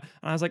 yeah." And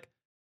I was like,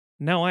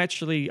 No, I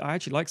actually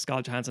like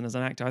Scarlett Johansson as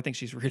an actor. I think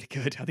she's really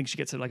good. I think she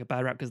gets like a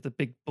bad rap because of the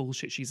big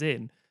bullshit she's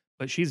in,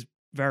 but she's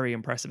very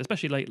impressive,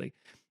 especially lately.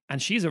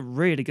 And she's a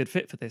really good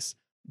fit for this.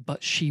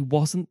 But she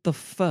wasn't the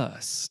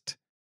first.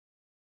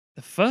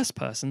 The first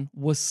person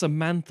was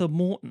Samantha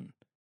Morton,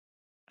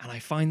 and I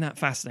find that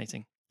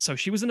fascinating. So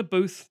she was in a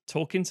booth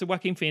talking to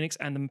Joaquin Phoenix,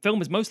 and the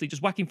film is mostly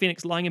just Joaquin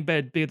Phoenix lying in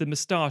bed, bearded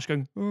moustache,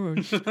 going, "Oh,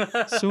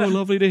 it's so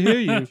lovely to hear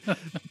you."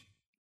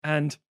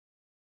 And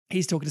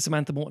he's talking to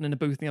Samantha Morton in a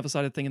booth on the other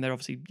side of the thing, and they're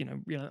obviously,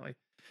 that way.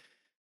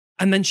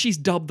 And then she's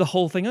dubbed the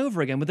whole thing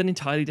over again with an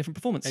entirely different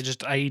performance. They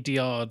just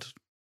ADR'd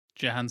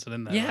Johansson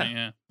in there. Yeah.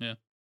 Right? Yeah.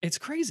 It's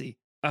crazy.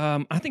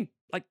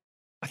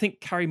 I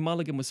think Carey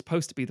Mulligan was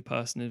supposed to be the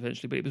person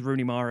eventually, but it was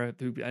Rooney Mara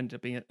who ended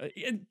up being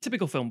a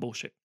typical film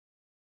bullshit.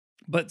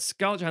 But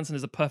Scarlett Johansson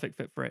is a perfect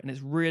fit for it, and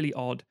it's really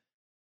odd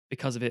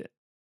because of it,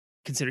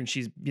 considering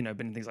she's been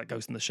in things like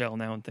Ghost in the Shell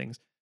now and things,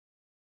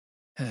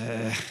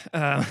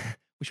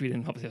 which we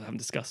haven't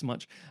discussed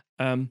much.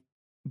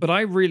 But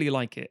I really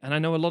like it, and I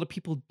know a lot of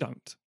people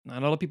don't. And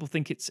a lot of people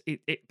think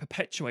it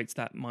perpetuates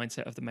that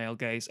mindset of the male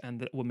gaze and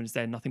that a woman is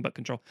there nothing but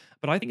control.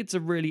 But I think it's a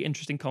really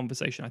interesting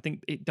conversation. I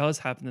think it does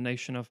have the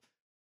notion of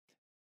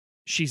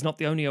she's not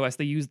the only OS.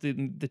 They use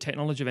the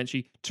technology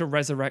eventually to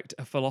resurrect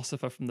a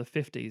philosopher from the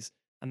 50s,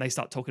 and they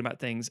start talking about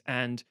things.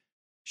 And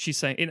she's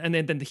saying, and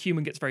then the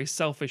human gets very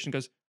selfish and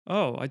goes,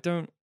 "Oh, I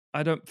don't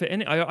fit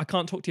in it. I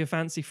can't talk to your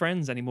fancy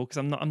friends anymore because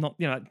I'm not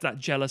that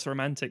jealous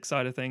romantic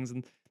side of things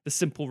and the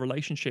simple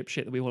relationship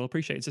shit that we all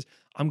appreciate. It's just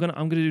I'm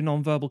gonna do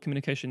non-verbal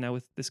communication now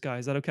with this guy.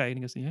 Is that okay?" And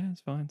he goes, "Yeah,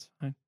 it's fine.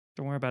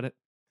 Don't worry about it,"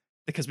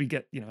 because we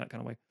get that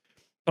kind of way.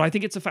 But I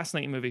think it's a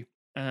fascinating movie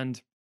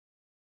and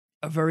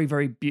a very,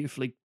 very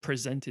beautifully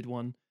presented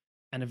one,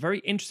 and a very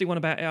interesting one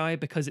about AI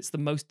because it's the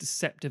most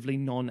deceptively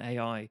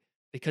non-AI,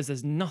 because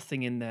there's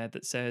nothing in there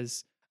that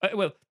says,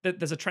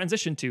 there's a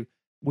transition to,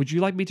 "Would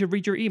you like me to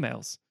read your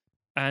emails?"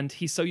 And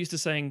he's so used to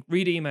saying,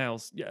 "Read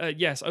emails.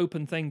 Yes,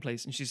 open thing,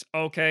 please." And she's,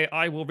 "Okay,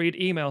 I will read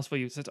emails for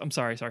you." Says, "I'm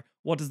sorry.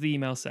 What does the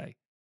email say?"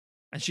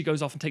 And she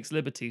goes off and takes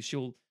liberties.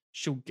 She'll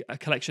get a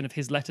collection of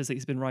his letters that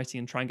he's been writing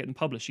and try and get them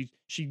published.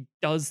 She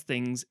does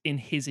things in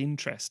his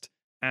interest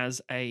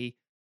as a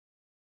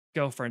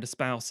girlfriend, a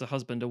spouse, a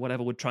husband, or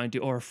whatever would try and do,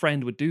 or a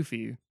friend would do for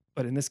you.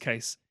 But in this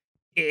case,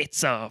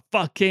 it's a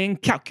fucking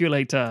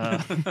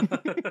calculator.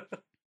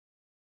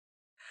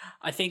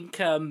 I think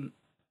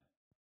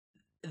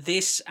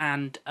this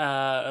and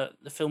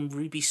the film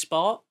Ruby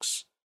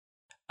Sparks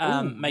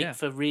make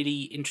for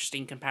really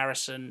interesting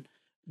comparison.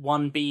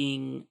 One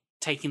being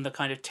taking the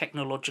kind of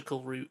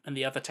technological route, and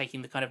the other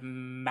taking the kind of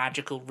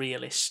magical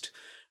realist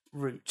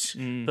route,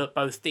 but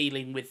both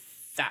dealing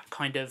with that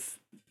kind of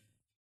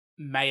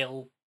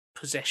male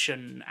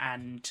possession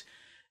and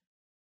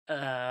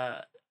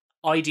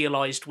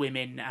idealized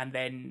women, and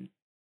then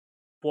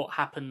what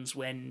happens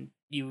when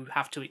you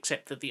have to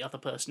accept that the other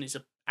person is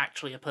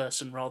actually a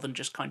person rather than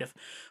just kind of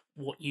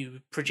what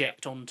you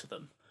project onto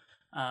them,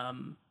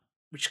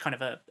 which is kind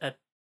of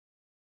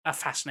a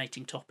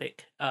fascinating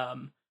topic,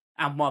 and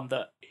one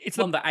that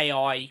that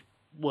AI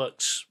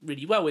works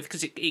really well with,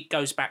 because it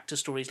goes back to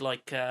stories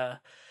like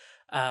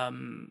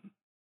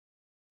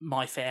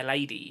My Fair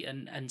Lady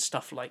and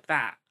stuff like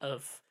that,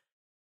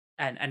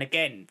 and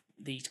again,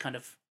 these kind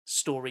of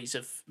stories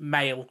of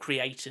male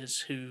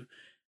creators who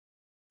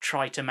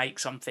try to make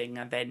something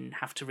and then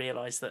have to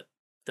realize that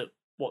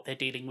what they're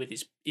dealing with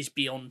is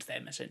beyond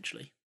them,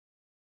 essentially.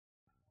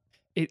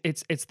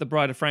 It's the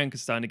Bride of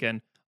Frankenstein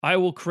again. "I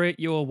will create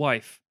you a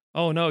wife.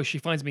 Oh no, she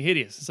finds me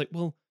hideous." It's like,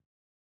 well,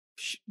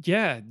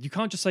 yeah, you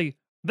can't just say,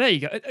 "There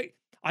you go.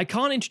 I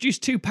can't introduce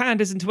two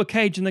pandas into a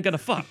cage and they're gonna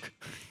fuck."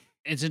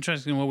 It's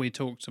interesting what we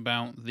talked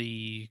about,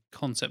 the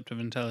concept of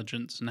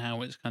intelligence and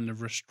how it's kind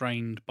of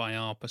restrained by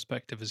our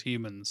perspective as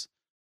humans.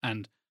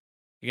 And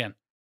again,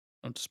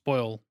 not to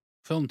spoil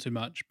film too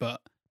much,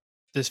 but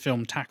this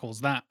film tackles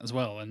that as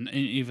well. And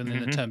even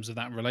in the terms of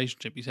that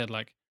relationship, you said,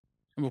 like,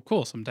 well, of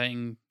course I'm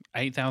dating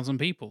 8,000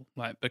 people,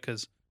 like,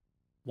 because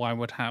why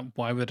would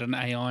an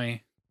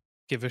AI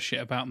give a shit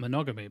about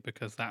monogamy?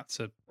 Because that's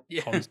a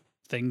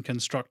thing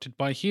constructed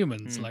by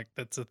humans. Like,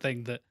 that's a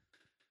thing that.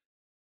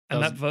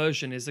 And that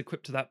version is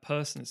equipped to that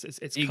person. It's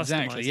exactly,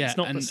 customized. yeah. It's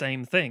not the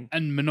same thing.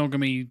 And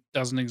monogamy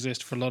doesn't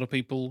exist for a lot of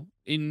people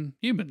in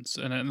humans,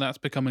 and that's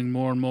becoming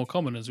more and more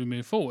common as we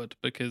move forward,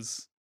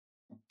 because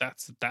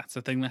that's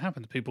a thing that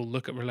happens. People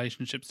look at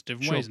relationships in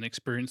different ways and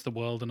experience the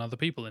world and other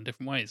people in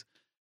different ways.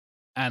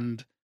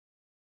 And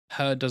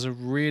Her does a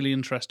really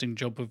interesting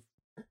job of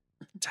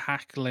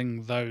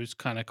tackling those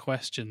kind of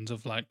questions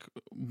of, like,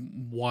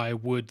 why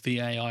would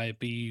the AI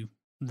be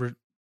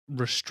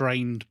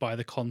restrained by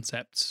the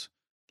concepts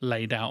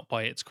laid out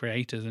by its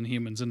creators and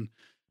humans. And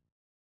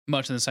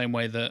much in the same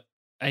way that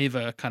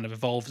Ava kind of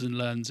evolves and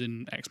learns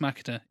in Ex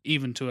Machina,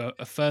 even to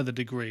a further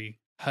degree,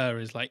 Her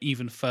is like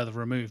even further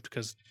removed,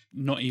 because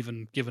not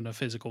even given a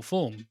physical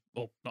form,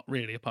 or not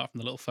really, apart from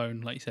the little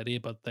phone, like you said,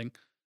 earbud thing.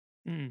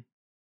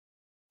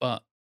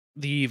 But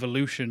the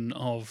evolution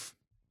of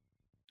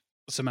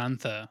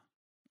Samantha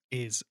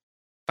is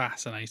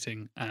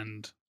fascinating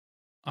and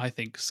I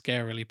think,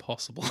 scarily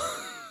possible.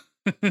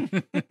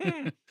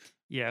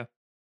 Yeah.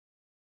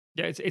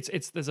 Yeah,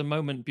 it's there's a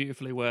moment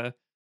beautifully where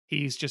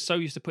he's just so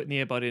used to putting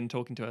the earbud in,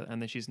 talking to her,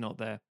 and then she's not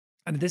there.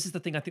 And this is the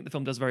thing I think the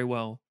film does very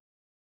well,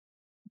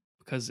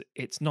 because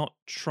it's not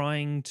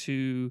trying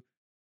to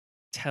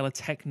tell a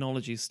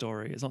technology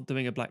story. It's not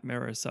doing a Black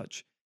Mirror as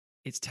such.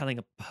 It's telling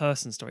a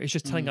person story. It's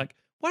just telling, like,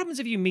 what happens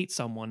if you meet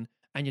someone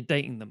and you're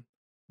dating them,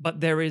 but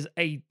there is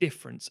a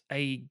difference,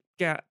 a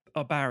gap,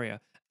 a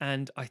barrier.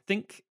 And I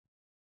think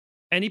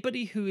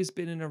anybody who has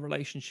been in a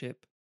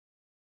relationship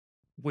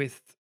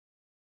with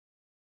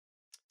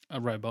A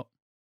robot.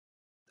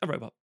 a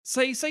robot,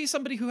 say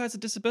somebody who has a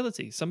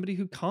disability, somebody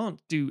who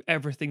can't do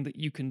everything that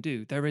you can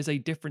do, there is a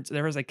difference,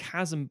 there is a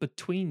chasm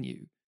between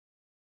you.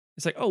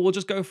 It's like, oh, we'll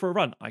just go for a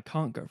run. I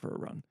can't go for a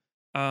run.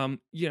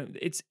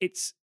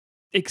 It's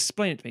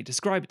explain it to me,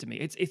 describe it to me.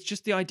 It's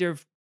just the idea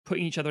of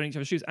putting each other in each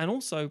other's shoes. And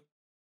also,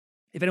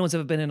 if anyone's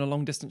ever been in a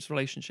long distance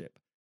relationship,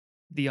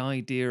 the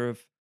idea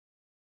of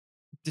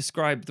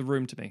describe the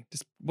room to me.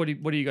 Just what are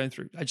you going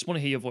through? I just want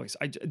to hear your voice.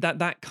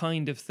 That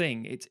kind of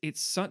thing.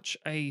 It's such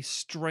a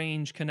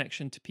strange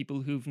connection to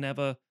people who've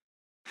never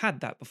had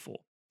that before.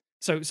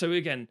 So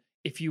again,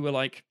 if you were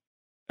like,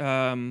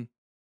 I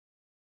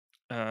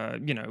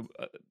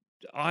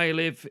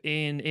live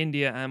in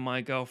India and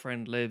my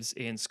girlfriend lives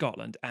in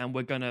Scotland, and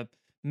we're gonna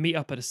meet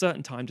up at a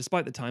certain time,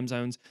 despite the time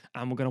zones,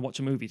 and we're gonna watch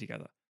a movie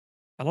together.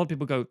 A lot of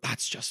people go,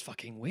 "That's just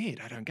fucking weird.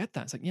 I don't get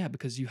that." It's like, yeah,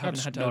 because you haven't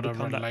That's had to not a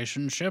overcome that.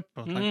 relationship.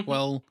 Like,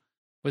 well,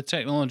 with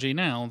technology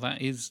now,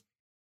 that,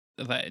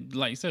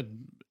 like you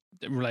said,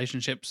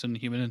 relationships and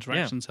human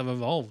interactions have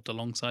evolved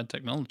alongside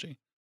technology.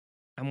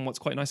 And what's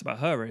quite nice about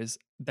her is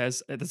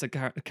there's a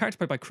character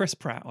played by Chris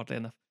Pratt, oddly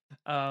enough,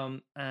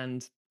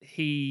 and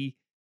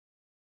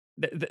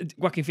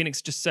Joaquin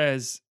Phoenix just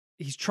says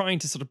he's trying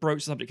to sort of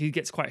broach the subject. He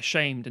gets quite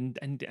ashamed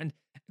and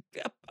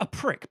a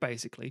prick,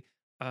 basically,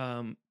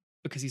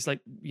 because he's like,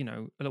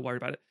 a little worried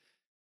about it.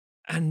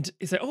 And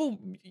he's like, "Oh,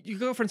 your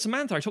girlfriend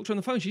Samantha, I talked to her on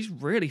the phone. She's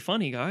really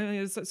funny, guy.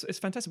 It's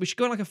fantastic. We should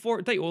go on like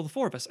a date, all the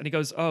four of us." And he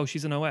goes, "Oh,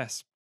 she's an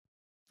OS,"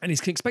 and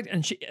he's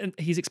expecting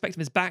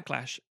his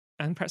backlash.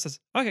 And Pratt says,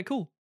 "Okay,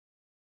 cool,"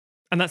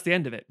 and that's the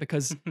end of it,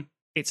 because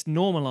it's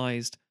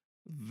normalized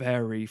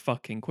very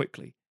fucking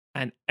quickly.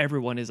 And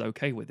everyone is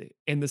okay with it.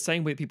 In the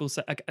same way people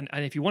say, and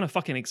if you want a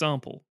fucking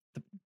example,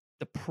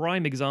 the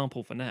prime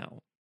example for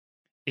now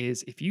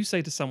is if you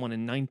say to someone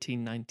in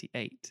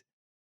 1998,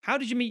 "How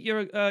did you meet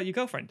your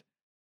girlfriend?"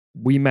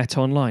 "We met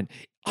online."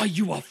 "Are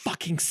you a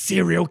fucking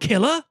serial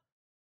killer?"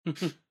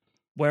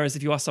 Whereas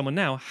if you ask someone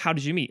now, "How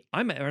did you meet?"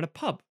 "I met her in a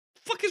pub."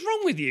 Fuck is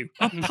wrong with you?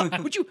 A pub?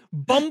 Would you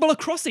bumble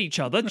across each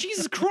other?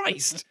 Jesus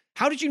Christ.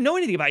 How did you know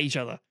anything about each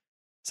other?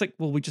 It's like,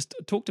 well, we just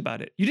talked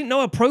about it. You didn't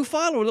know her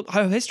profile or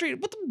her history?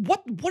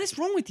 What is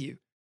wrong with you?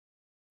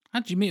 How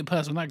did you meet a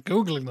person without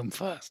Googling them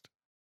first?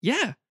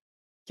 Yeah.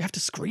 You have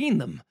to screen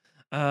them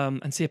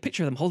and see a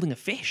picture of them holding a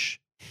fish.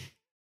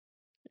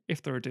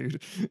 If they're a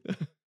dude.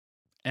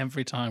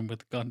 Every time with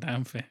the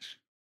goddamn fish.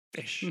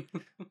 Fish.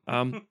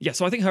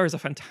 So I think her is a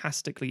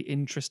fantastically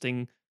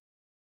interesting...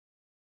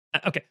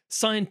 Okay,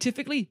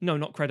 scientifically, no,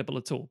 not credible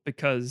at all,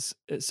 because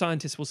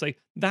scientists will say,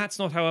 that's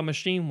not how a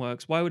machine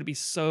works. Why would it be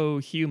so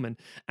human?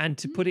 And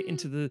to put it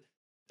into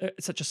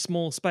such a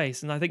small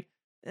space, and I think,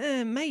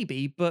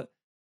 maybe, but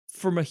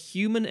from a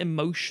human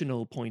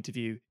emotional point of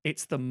view,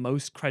 it's the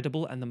most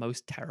credible and the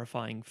most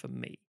terrifying for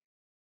me.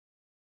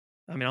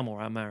 I mean, I'm all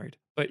right, I'm married,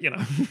 but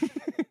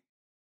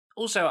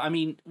Also, I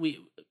mean,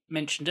 we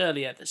mentioned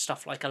earlier that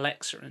stuff like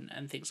Alexa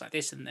and things like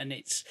this, and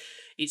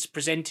it's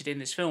presented in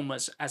this film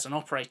as an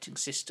operating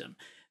system.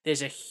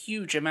 There's a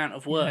huge amount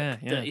of work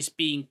that is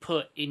being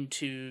put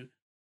into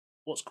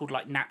what's called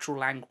like natural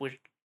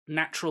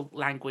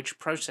language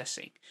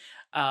processing,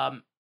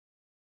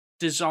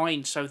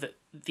 designed so that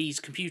these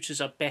computers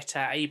are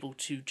better able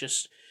to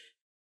just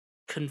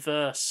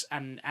converse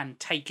and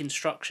take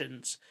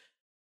instructions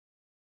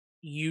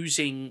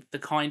using the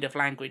kind of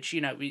language,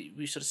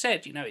 we sort of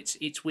said,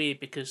 it's weird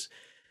because,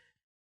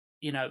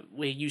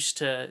 we're used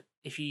to,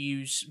 if you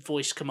use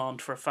voice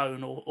command for a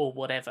phone or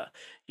whatever,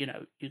 you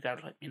go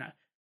like,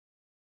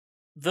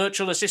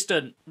 virtual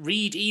assistant,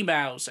 read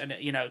emails, and,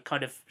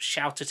 kind of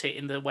shout at it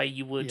in the way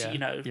you would,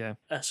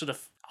 a sort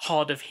of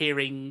hard of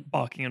hearing.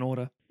 Barking an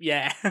order.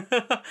 Yeah.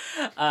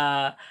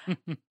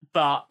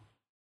 But,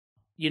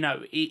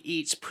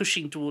 it's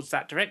pushing towards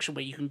that direction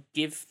where you can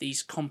give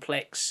these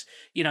complex,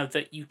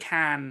 that you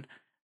can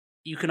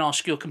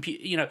ask your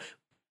computer,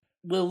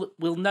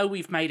 we'll know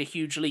we've made a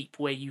huge leap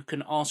where you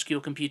can ask your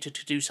computer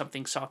to do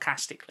something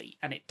sarcastically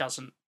and it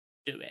doesn't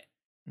do it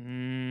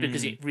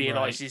because it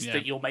realizes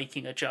that you're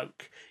making a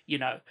joke,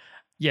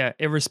 Yeah,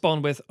 it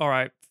respond with, all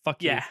right,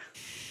 fuck you. Yeah.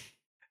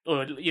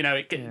 Or,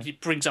 it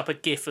brings up a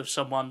gif of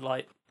someone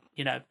like,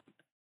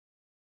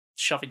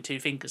 shoving two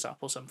fingers up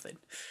or something.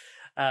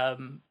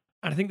 And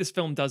I think this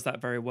film does that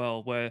very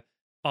well, where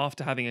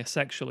after having a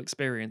sexual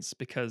experience,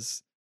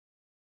 because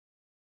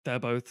they're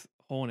both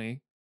horny,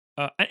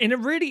 in a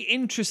really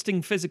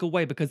interesting physical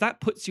way, because that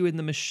puts you in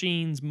the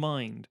machine's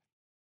mind.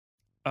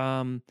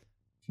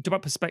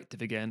 about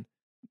perspective again.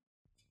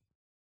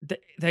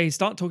 They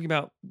start talking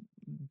about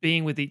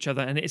being with each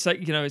other, and it's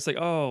like, it's like,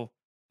 oh,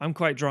 I'm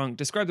quite drunk.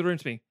 Describe the room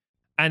to me,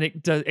 and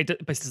it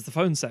basically does the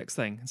phone sex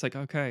thing. It's like,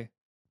 okay,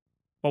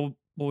 what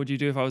would you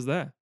do if I was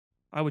there?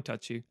 I would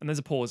touch you, and there's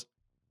a pause.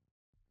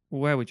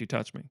 Where would you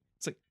touch me?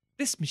 It's like,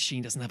 this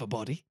machine doesn't have a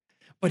body.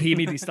 But he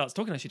immediately starts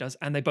talking as she does,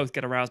 and they both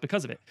get aroused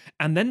because of it.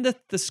 And then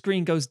the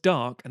screen goes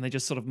dark, and they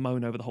just sort of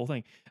moan over the whole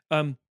thing.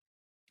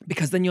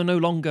 Because then you're no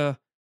longer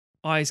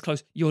eyes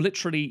closed. You're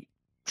literally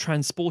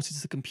transported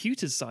to the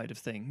computer's side of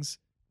things,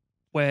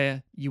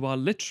 where you are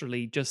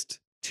literally just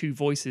two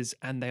voices,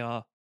 and they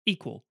are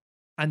equal.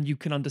 And you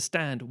can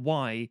understand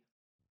why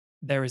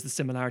there is the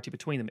similarity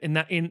between them.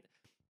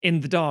 In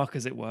the dark,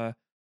 as it were,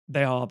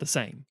 they are the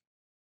same.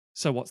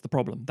 So what's the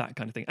problem? That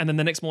kind of thing. And then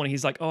the next morning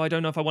he's like, oh, I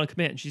don't know if I want to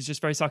commit. And she's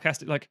just very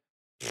sarcastic, like,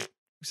 who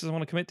says I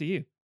want to commit to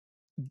you?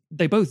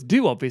 They both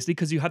do, obviously,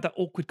 because you had that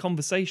awkward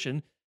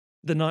conversation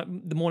the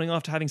morning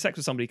after having sex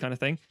with somebody kind of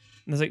thing.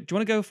 And they're like, do you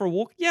want to go for a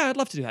walk? Yeah, I'd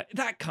love to do that.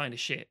 That kind of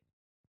shit.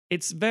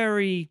 It's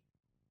very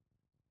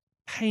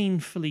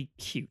painfully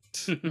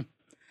cute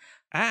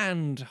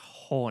and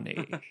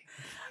horny.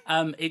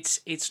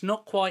 It's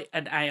not quite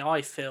an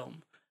AI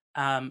film,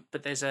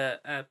 but there's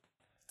a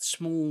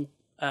small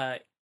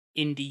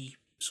indie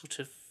sort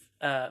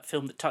of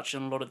film that touches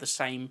on a lot of the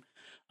same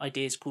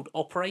ideas called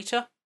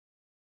Operator,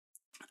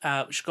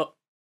 which got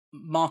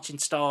Martin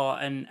Starr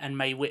and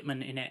Mae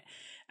Whitman in it,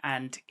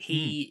 and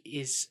he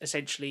is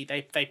essentially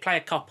they play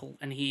a couple,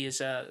 and he is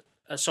a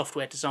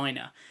software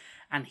designer,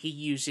 and he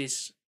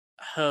uses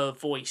her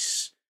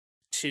voice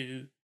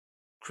to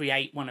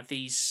create one of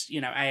these,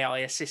 AI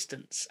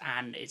assistants,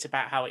 and it's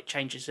about how it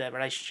changes their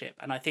relationship.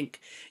 And I think,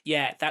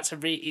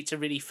 it's a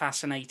really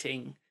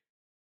fascinating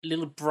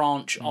little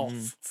branch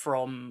off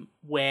from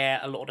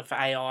where a lot of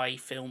AI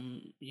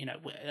film,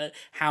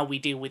 how we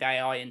deal with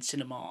AI in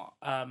cinema,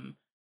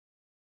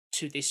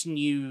 to this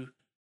new,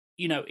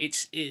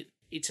 it's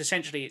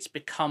essentially, it's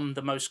become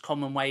the most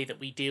common way that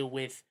we deal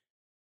with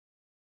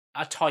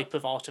a type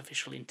of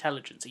artificial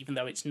intelligence, even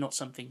though it's not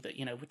something that,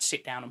 would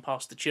sit down and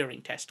pass the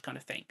Turing test kind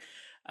of thing.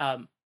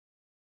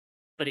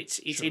 But it's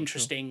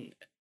interesting,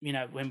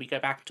 when we go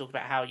back and talk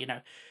about how,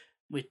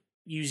 we're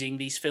using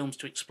these films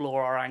to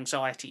explore our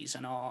anxieties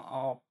and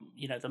our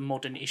the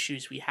modern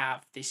issues we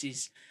have. This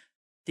is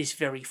this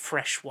very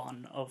fresh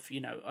one of,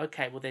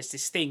 okay, well, there's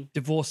this thing.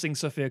 Divorcing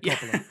Sofia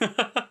Coppola.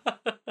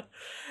 Yeah.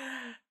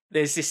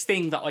 There's this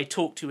thing that I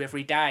talk to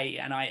every day,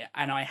 and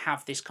I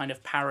have this kind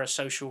of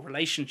parasocial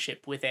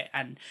relationship with it.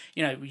 And,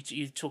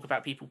 you talk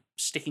about people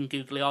sticking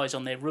googly eyes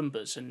on their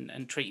Roombas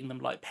and treating them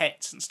like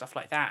pets and stuff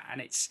like that. And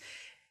it's,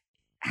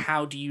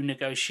 how do you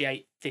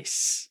negotiate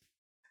this?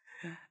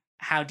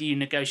 How do you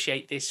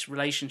negotiate this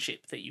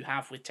relationship that you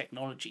have with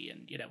technology,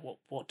 and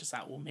what does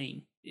that all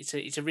mean?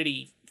 It's a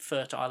really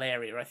fertile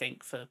area, I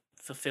think, for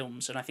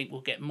films, and I think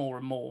we'll get more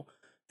and more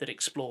that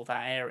explore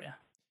that area.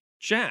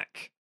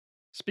 Jack,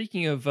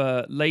 speaking of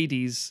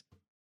ladies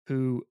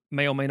who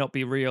may or may not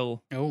be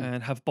real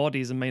and have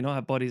bodies and may not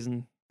have bodies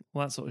and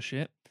all that sort of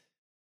shit,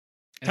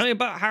 tell me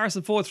about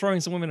Harrison Ford throwing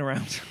some women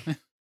around.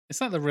 Is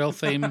that the real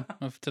theme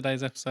of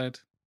today's episode?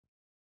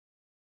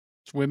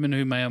 It's women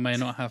who may or may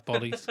not have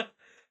bodies.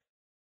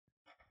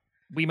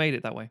 We made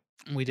it that way.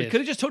 We did. We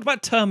could have just talked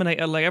about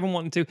Terminator like everyone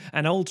wanted to,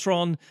 and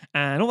Ultron,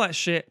 and all that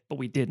shit, but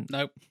we didn't.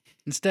 Nope.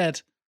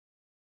 Instead,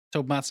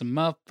 talk about some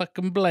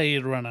motherfucking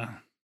Blade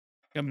Runner.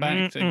 Come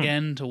back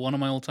again to one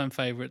of my all-time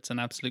favorites, an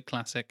absolute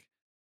classic.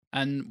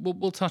 And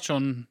we'll touch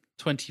on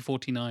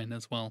 2049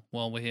 as well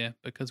while we're here,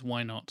 because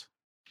why not?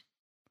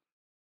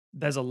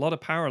 There's a lot of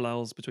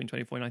parallels between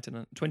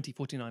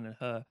 2049 and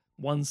her.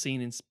 One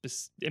scene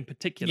in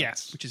particular,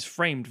 yes, which is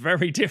framed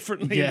very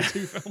differently in the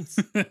two films.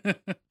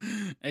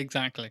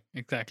 Exactly.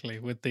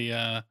 With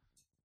the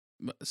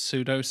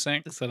pseudo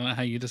sex. I don't know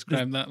how you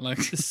describe that. Like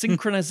the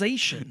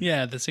synchronization.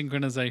 Yeah, the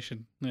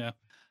synchronization. Yeah.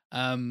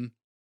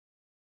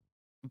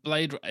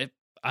 Blade.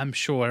 I'm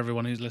sure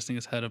everyone who's listening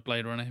has heard of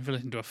Blade Runner. If you're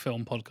listening to a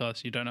film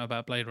podcast, you don't know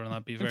about Blade Runner,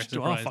 I'd be very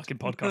surprised. To our fucking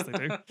podcast,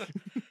 they do.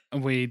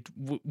 And we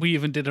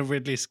even did a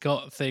Ridley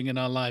Scott thing in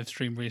our live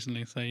stream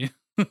recently, so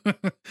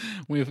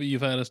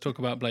you've heard us talk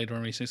about Blade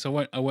Runner recently.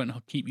 So I won't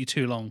keep you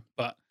too long.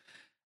 But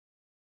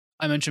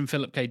I mentioned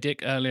Philip K.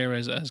 Dick earlier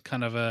as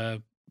kind of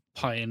a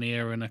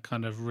pioneer and a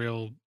kind of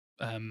real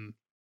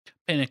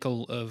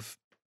pinnacle of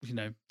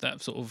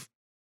that sort of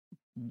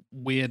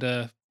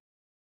weirder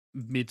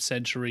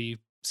mid-century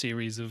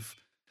series of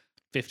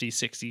 50s,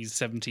 60s,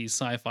 70s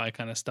sci-fi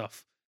kind of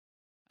stuff.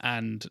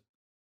 And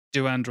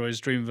Do Androids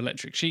Dream of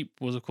Electric Sheep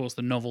was, of course,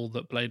 the novel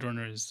that Blade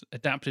Runner is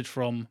adapted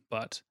from,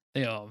 but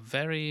they are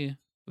very,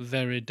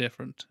 very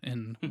different.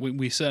 And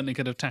we certainly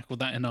could have tackled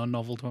that in our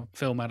novel to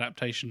film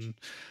adaptation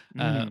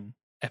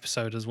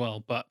episode as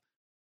well, but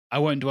I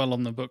won't dwell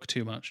on the book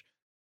too much.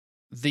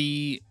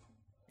 The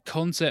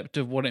concept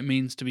of what it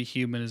means to be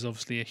human is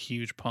obviously a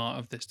huge part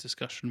of this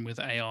discussion with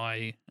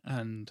AI,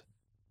 and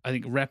I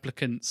think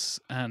replicants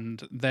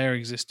and their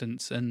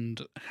existence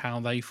and how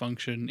they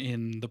function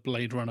in the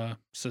Blade Runner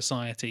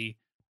society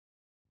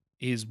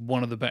is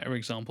one of the better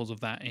examples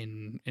of that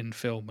in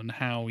film, and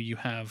how you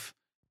have,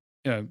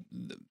 you know,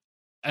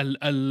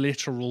 a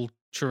literal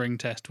Turing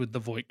test with the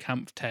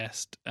Voight-Kampff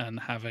test, and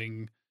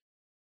having,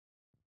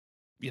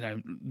 you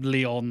know,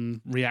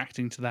 Leon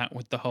reacting to that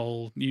with the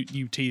whole,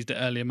 you teased it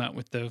earlier, Matt,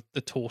 with the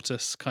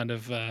tortoise kind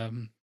of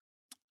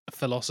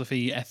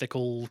philosophy,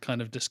 ethical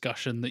kind of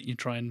discussion that you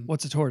try and...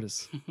 What's a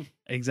tortoise?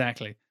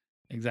 Exactly.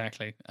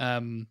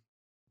 And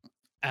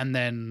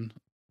then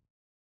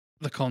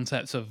the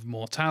concepts of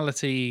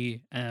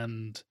mortality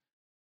and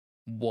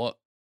what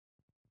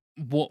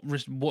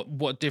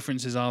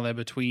differences are there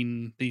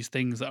between these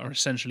things that are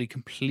essentially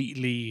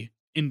completely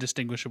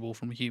indistinguishable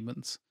from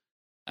humans.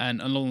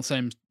 And along the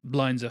same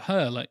lines of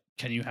her, like,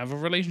 can you have a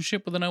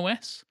relationship with an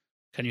OS?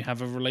 Can you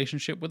have a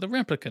relationship with a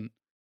replicant?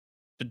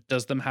 But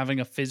does them having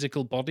a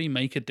physical body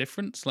make a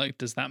difference? Like,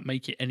 does that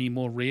make it any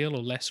more real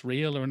or less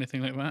real or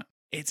anything like that?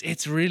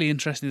 It's really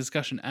interesting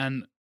discussion,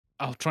 and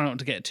I'll try not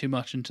to get too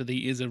much into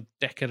the is a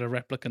Deckard a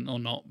replicant or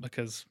not,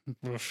 because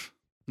the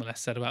less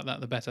said about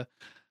that, the better.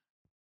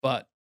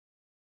 But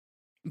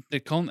the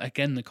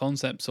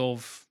concepts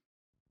of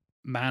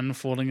man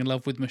falling in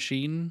love with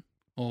machine,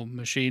 or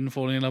machine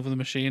falling in love with a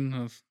machine,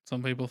 as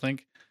some people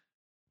think.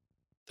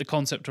 The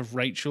concept of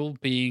Rachel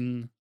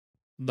being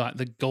like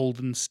the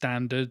golden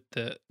standard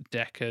that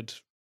Deckard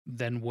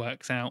then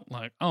works out,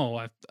 like,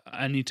 oh,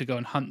 I need to go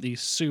and hunt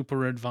these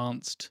super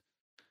advanced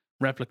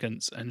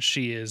replicants, and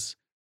she is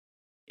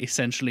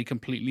essentially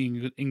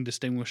completely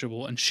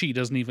indistinguishable, and she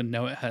doesn't even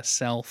know it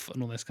herself,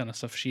 and all this kind of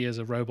stuff. She is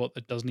a robot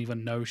that doesn't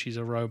even know she's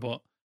a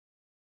robot.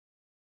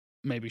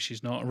 Maybe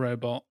she's not a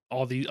robot.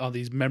 Are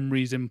these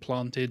memories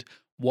implanted?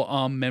 What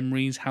are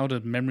memories? How do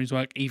memories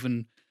work?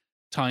 Even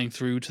tying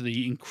through to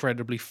the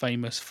incredibly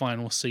famous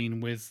final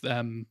scene with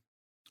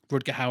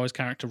Rutger Hauer's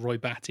character Roy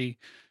Batty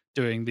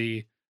doing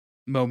the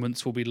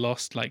moments will be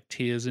lost like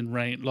tears in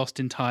rain, lost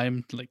in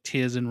time like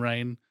tears in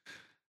rain.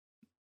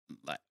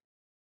 Like,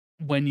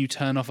 when you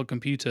turn off a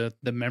computer,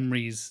 the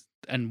memories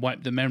and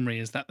wipe the memory,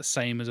 is that the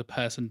same as a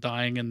person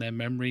dying and their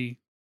memory,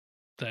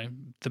 the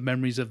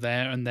memories of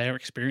their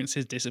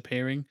experiences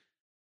disappearing?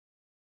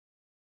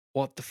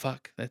 What the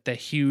fuck? They're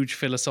huge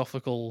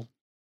philosophical,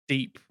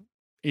 deep,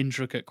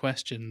 intricate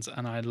questions,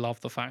 and I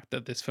love the fact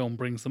that this film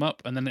brings them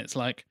up. And then it's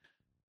like,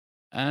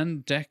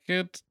 and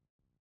Deckard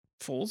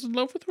falls in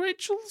love with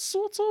Rachel,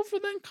 sort of,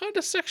 and then kind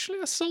of sexually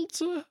assaults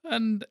her.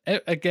 And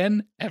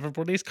again,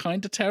 everybody's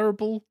kind of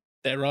terrible.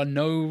 There are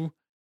no,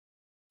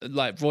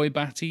 like, Roy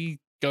Batty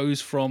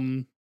goes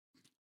from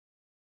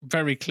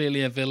very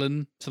clearly a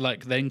villain to,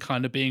 like, then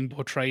kind of being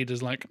portrayed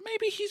as, like,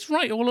 maybe he's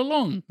right all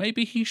along.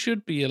 Maybe he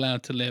should be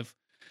allowed to live.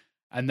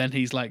 And then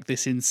he's like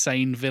this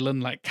insane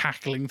villain, like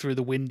cackling through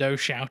the window,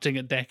 shouting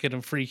at Deckard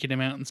and freaking him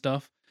out and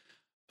stuff.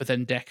 But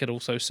then Deckard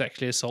also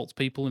sexually assaults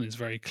people and is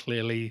very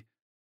clearly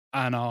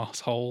an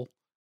asshole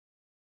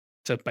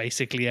to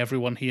basically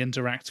everyone he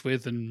interacts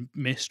with, and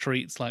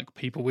mistreats like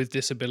people with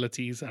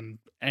disabilities and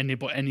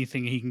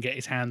anything he can get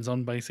his hands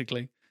on,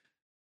 basically.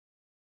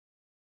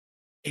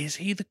 Is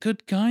he the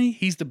good guy?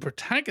 He's the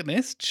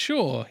protagonist,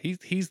 sure.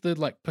 He's the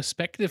like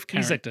perspective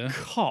character. He's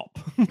a cop.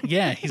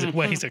 Yeah, he's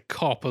a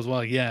cop as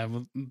well. Yeah,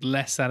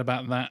 less sad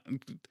about that.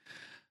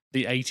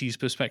 The 80s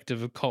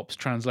perspective of cops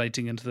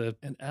translating into the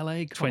an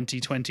LA cop.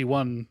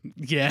 2021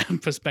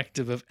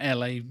 perspective of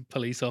LA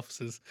police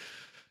officers.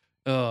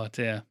 Oh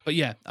dear. But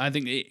yeah, I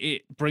think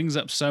it brings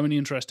up so many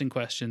interesting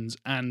questions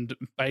and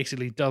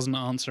basically doesn't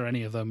answer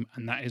any of them,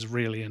 and that is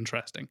really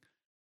interesting.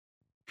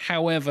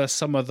 However,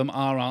 some of them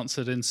are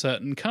answered in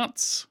certain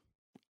cuts.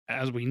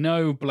 As we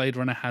know, Blade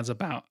Runner has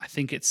about, I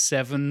think it's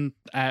 7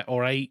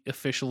 or 8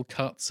 official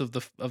cuts of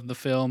the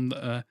film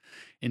that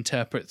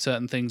interpret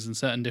certain things in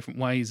certain different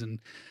ways, and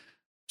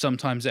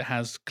sometimes it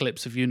has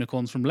clips of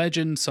unicorns from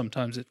Legend,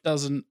 sometimes it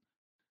doesn't.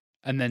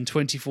 And then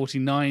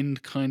 2049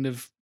 kind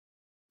of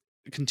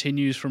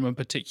continues from a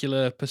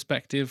particular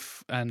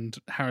perspective, and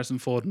Harrison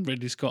Ford and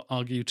Ridley Scott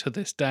argue to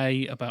this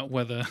day about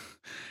whether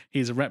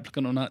he's a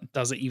replicant or not.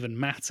 Does it even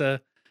matter?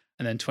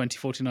 And then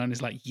 2049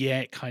 is like,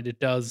 yeah, it kind of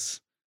does.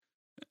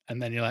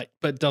 And then you're like,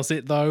 but does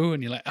it though?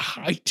 And you're like,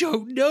 I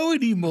don't know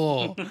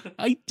anymore.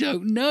 I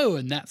don't know.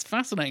 And that's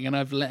fascinating. And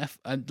I've like,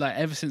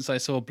 ever since I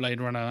saw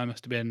Blade Runner, I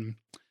must have been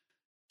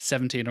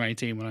 17 or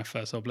 18 when I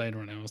first saw Blade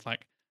Runner. I was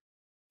like,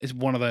 it's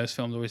one of those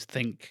films I always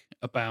think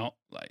about,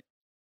 like,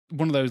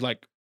 one of those,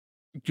 like,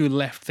 you're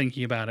left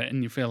thinking about it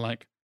and you feel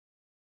like,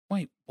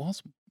 wait,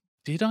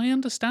 did I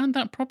understand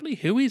that properly?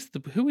 Who is the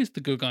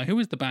good guy? Who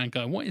is the bad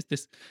guy? What is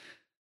this?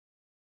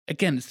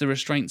 Again, it's the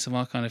restraints of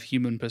our kind of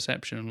human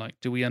perception of, like,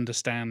 do we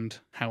understand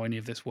how any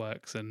of this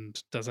works,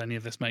 and does any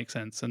of this make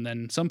sense? And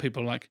then some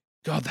people are like,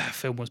 God, that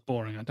film was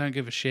boring. I don't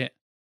give a shit.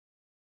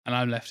 And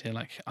I'm left here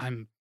like,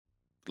 I'm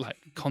like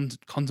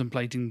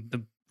contemplating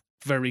the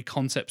very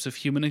concepts of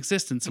human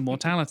existence and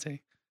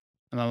mortality.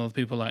 And other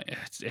people are like,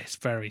 it's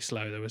very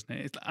slow though, isn't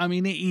it? I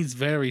mean, it is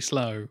very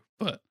slow,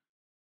 but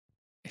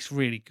it's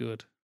really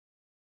good.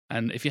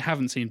 And if you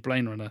haven't seen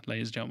Blade Runner,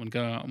 ladies and gentlemen,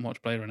 go out and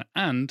watch Blade Runner.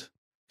 And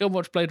go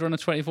watch Blade Runner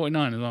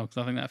 2049 as well, because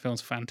I think that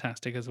film's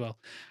fantastic as well.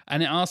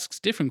 And it asks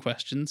different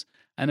questions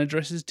and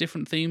addresses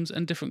different themes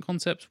and different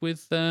concepts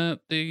with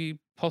the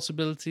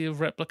possibility of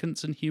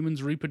replicants and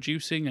humans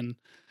reproducing, and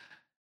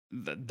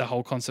the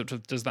whole concept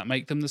of, does that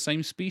make them the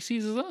same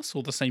species as us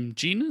or the same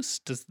genus?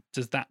 Does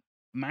that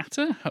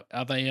matter?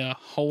 Are they a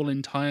whole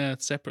entire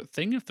separate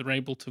thing if they're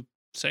able to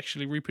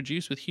sexually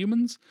reproduce with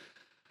humans?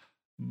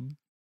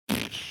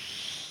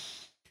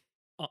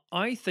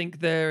 I think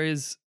there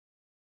is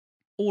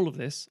all of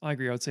this. I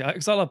agree. I would say,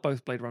 because I love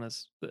both Blade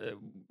Runners.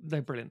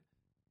 They're brilliant.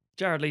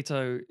 Jared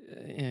Leto,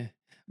 yeah,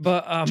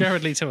 but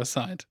Jared Leto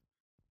aside,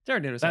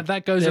 Jared Leto aside,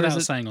 that goes there without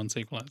is saying on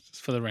Sequelize,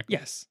 for the record.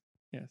 yes,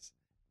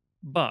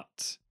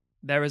 but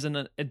there is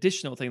an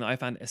additional thing that I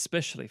found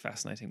especially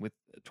fascinating with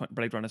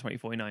Blade Runner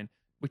 2049,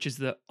 which is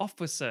that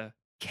Officer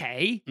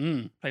K,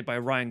 played by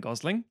Ryan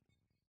Gosling,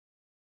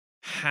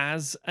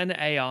 has an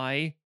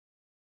AI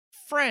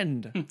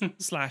friend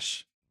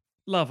slash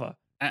lover,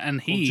 and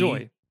called he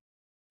Joy.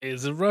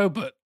 is a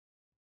robot,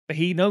 But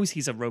he knows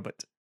he's a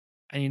robot,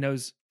 and he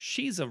knows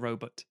she's a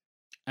robot,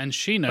 and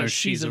she but knows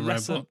she's a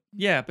lesser- robot.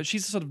 Yeah, but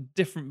she's a sort of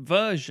different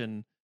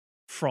version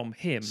from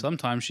him.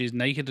 Sometimes she's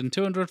naked and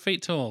 200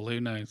 feet tall. Who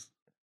knows?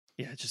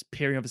 Yeah, just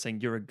peering up and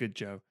saying, "You're a good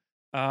Joe."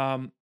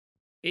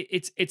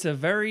 It's a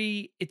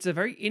very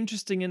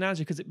interesting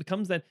analogy, because it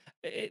becomes then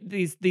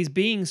these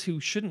beings who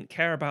shouldn't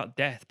care about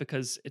death,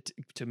 because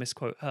to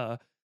misquote her,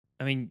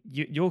 I mean,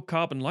 you're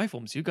carbon life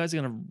forms. You guys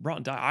are gonna rot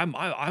and die.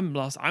 I'm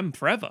lost. I'm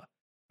forever.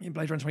 In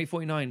Blade Runner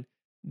 2049,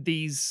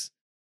 these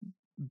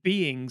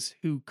beings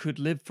who could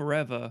live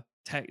forever,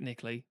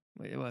 technically,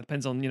 well, it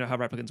depends on how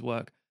replicants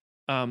work.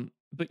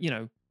 But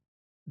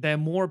they're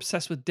more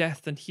obsessed with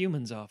death than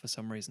humans are for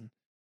some reason.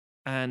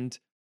 And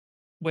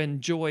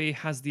when Joy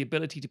has the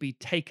ability to be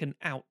taken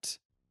out,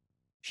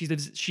 she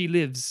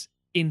lives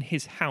in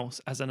his house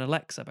as an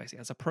Alexa, basically,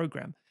 as a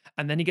program.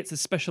 And then he gets a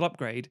special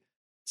upgrade.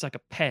 It's like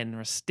a pen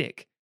or a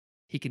stick.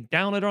 He can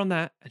download her on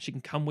that, and she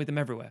can come with him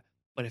everywhere.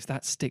 But if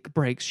that stick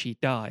breaks, she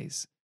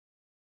dies.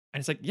 And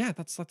it's like, yeah,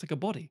 that's like a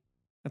body.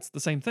 That's the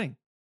same thing.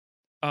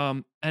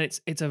 And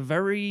it's a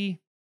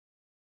very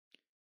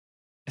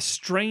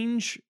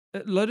strange,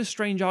 a lot of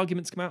strange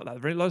arguments come out of that. A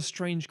very lot of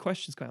strange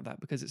questions come out of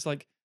that, because it's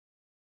like,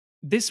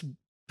 this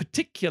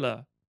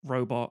particular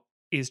robot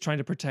is trying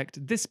to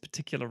protect this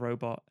particular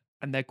robot,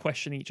 and they're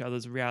questioning each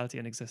other's reality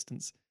and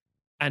existence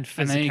and physicality.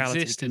 And they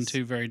exist in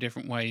two very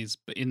different ways,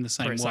 but in the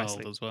same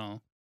Precisely. world as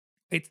well.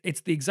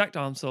 It's the exact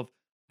answer of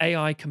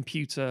AI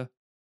computer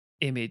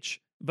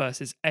image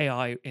versus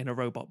AI in a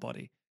robot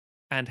body,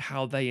 and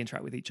how they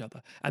interact with each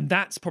other. And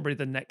that's probably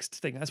the next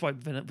thing. That's why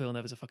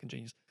Villeneuve's a fucking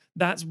genius.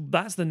 That's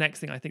the next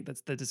thing I think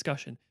that's the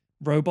discussion.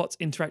 Robots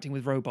interacting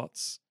with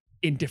robots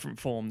in different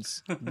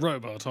forms.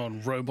 Robot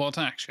on robot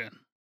action.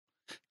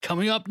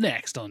 Coming up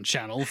next on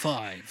Channel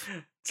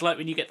 5. It's like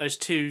when you get those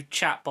two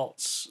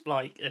chatbots,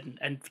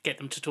 and get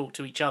them to talk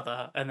to each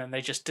other, and then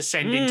they just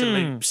descend into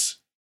loops.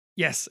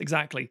 Yes,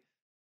 exactly.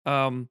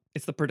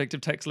 It's the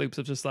predictive text loops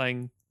of just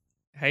saying,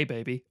 "Hey,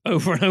 baby,"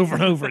 over and over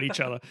and over at each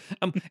other.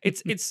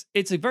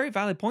 It's a very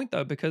valid point,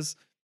 though, because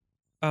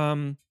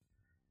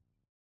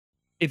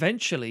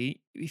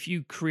eventually, if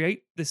you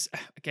create this,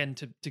 again,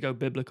 to go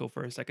biblical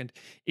for a second,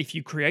 if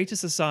you create a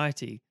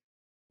society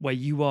where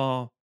you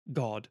are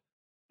God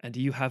and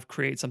you have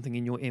created something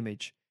in your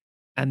image,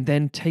 and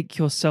then take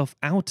yourself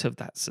out of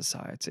that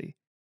society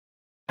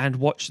and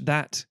watch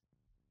that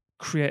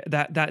create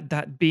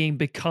that being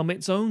become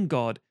its own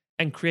God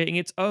and creating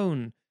its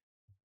own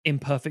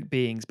imperfect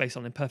beings based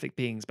on imperfect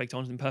beings, based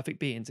on imperfect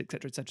beings,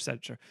 etc., etc.,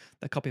 etc.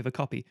 The copy of a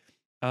copy.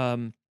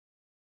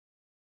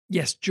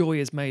 Yes, joy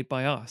is made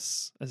by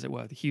us, as it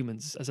were, the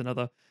humans, as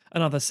another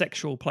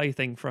sexual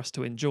plaything for us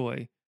to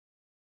enjoy.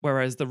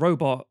 Whereas the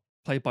robot,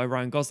 played by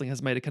Ryan Gosling,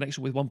 has made a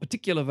connection with one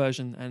particular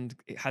version, and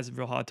it has a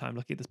real hard time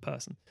looking at this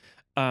person,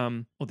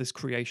 or this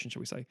creation, shall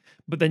we say.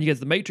 But then you get to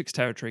the Matrix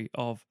territory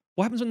of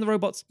what happens when the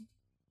robots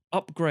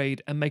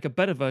upgrade and make a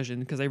better version,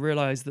 because they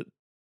realize that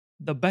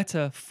the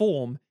better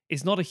form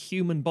is not a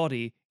human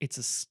body, it's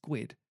a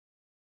squid.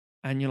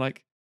 And you're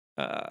like,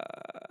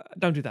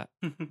 don't do that.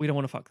 We don't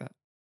want to fuck that.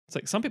 It's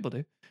like, some people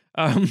do.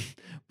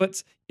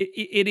 But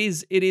it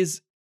is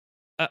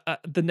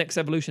the next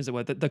evolution, as it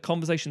were. The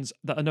conversations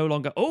that are no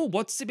longer, oh,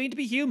 what's it mean to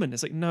be human?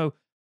 It's like, no,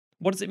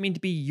 what does it mean to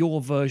be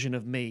your version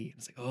of me?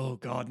 It's like, oh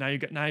God, now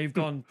you've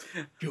gone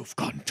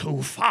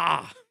too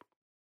far.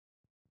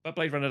 But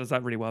Blade Runner does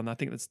that really well, and I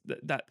think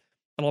that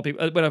a lot of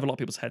people, it went over a lot of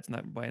people's heads in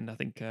that way, and I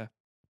think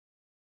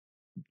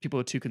people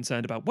are too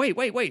concerned about,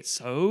 wait,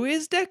 so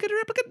is Deckard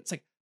a replicant? It's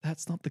like,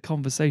 that's not the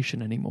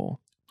conversation anymore.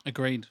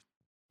 Agreed.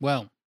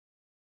 Well,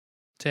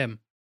 Tim,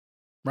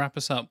 wrap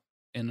us up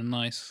in a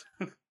nice,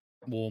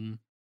 warm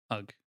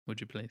hug,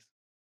 would you please?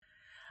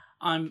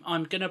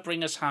 I'm gonna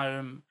bring us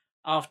home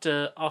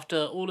after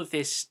all of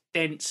this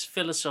dense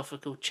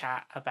philosophical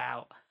chat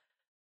about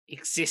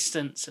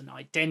existence and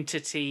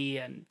identity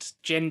and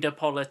gender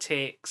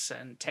politics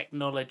and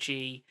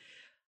technology.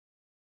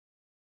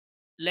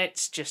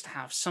 Let's just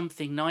have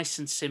something nice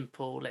and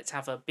simple. Let's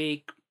have a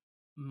big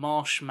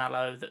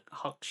marshmallow that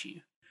hugs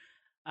you,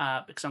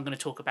 because I'm going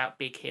to talk about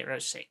Big Hero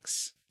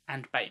 6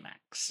 and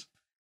Baymax.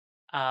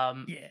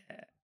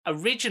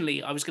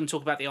 Originally, I was going to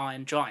talk about the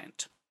Iron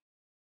Giant,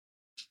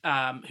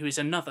 who is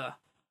another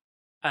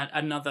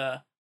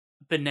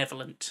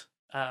benevolent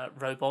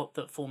robot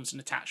that forms an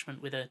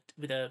attachment with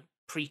a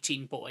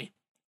preteen boy.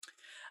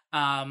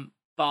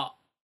 But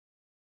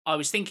I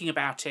was thinking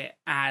about it,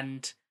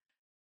 and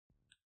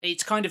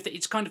it's kind of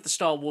the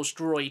Star Wars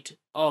droid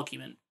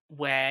argument,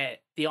 where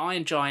the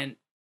Iron Giant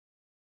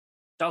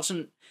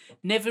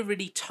never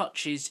really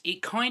touches.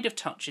 It kind of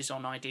touches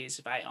on ideas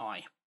of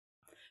AI,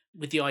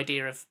 with the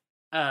idea of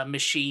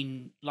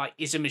machine, like,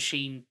 is a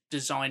machine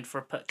designed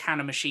for can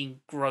a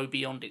machine grow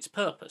beyond its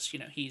purpose?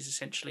 He's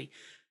essentially,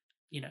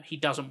 he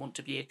doesn't want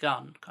to be a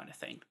gun kind of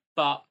thing.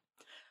 But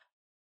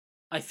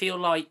I feel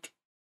like,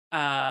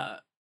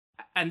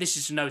 and this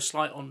is no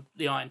slight on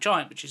the Iron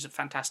Giant, which is a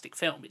fantastic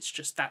film. It's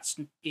just that's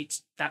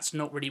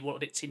not really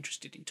what it's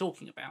interested in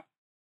talking about.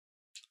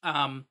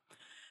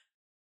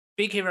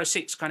 Big Hero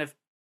 6 kind of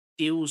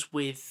deals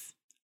with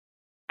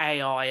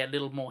AI a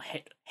little more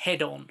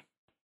head on,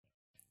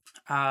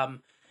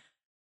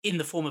 in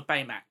the form of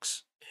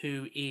Baymax,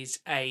 who is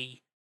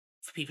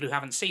for people who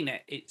haven't seen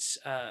it, it's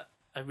a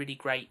really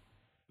great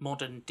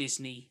modern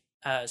Disney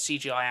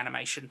CGI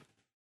animation,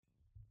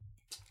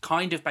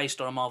 kind of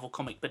based on a Marvel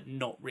comic, but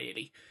not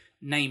really.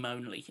 Name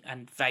only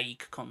and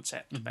vague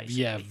concept,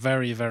 basically. Yeah,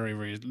 very,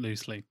 very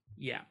loosely.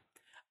 Yeah.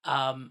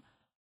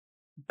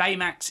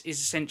 Baymax is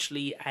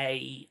essentially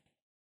a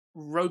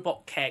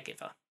robot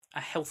caregiver, a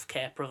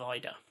healthcare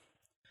provider,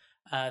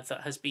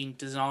 that has been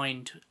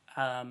designed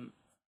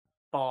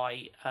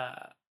by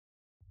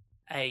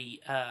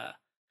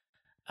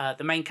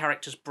the main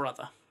character's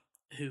brother,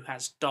 who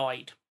has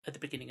died at the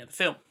beginning of the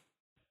film.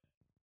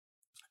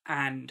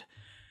 And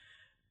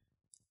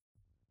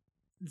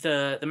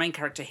the main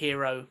character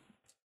Hero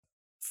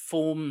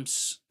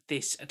forms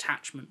this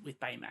attachment with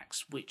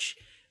Baymax, which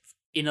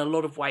in a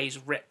lot of ways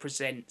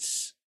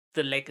represents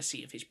the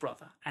legacy of his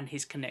brother and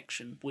his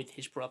connection with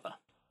his brother.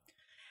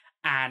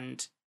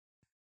 And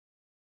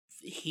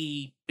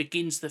he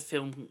begins the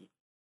film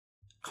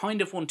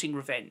kind of wanting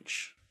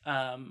revenge.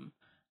 To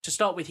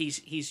start with, he's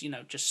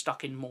just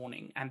stuck in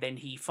mourning, and then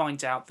he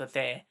finds out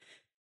that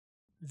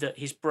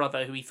his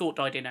brother, who he thought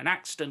died in an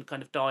accident,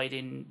 kind of died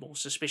in more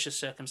suspicious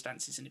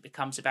circumstances, and it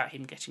becomes about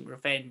him getting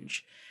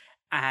revenge,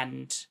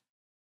 and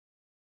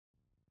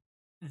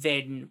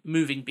then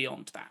moving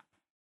beyond that,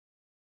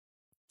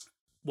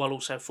 while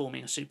also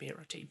forming a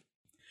superhero team.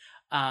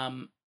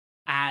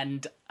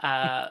 And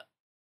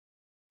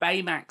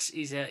Baymax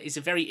is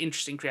a very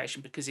interesting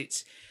creation, because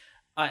it's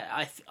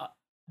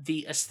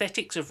the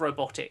aesthetics of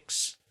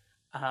robotics,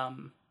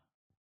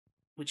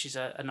 which is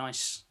a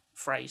nice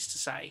phrase to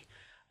say,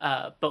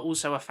 but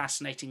also a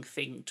fascinating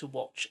thing to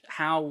watch,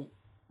 how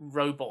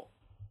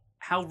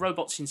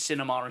robots in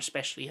cinema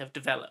especially have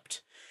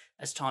developed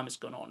as time has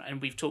gone on.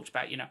 And we've talked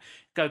about,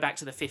 go back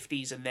to the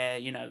 50s and they're,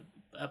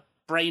 a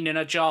brain in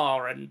a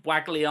jar and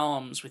waggly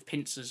arms with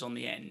pincers on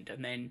the end.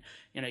 And then,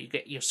 you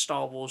get your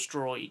Star Wars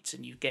droids,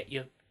 and you get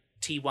your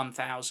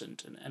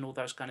T-1000 and all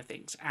those kind of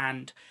things.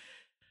 And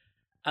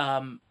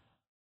when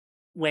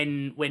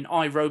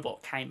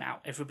iRobot came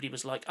out, everybody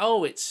was like,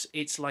 oh,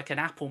 it's like an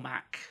Apple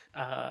Mac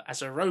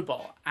as a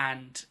robot.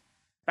 And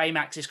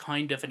Baymax is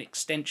kind of an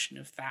extension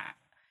of that.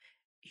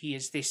 He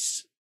is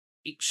this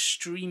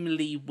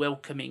extremely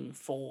welcoming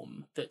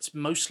form that's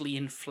mostly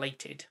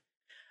inflated.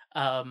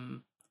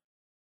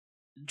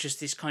 Just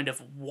this kind of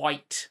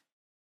white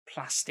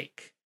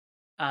plastic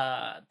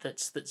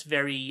that's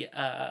very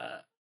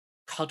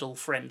cuddle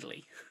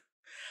friendly.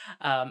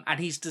 And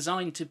he's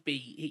designed to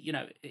be,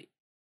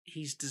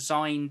 he's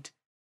designed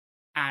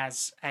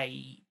as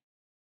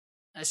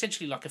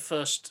essentially like a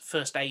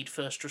first aid,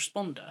 first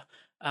responder,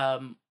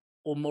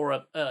 or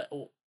more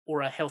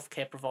or a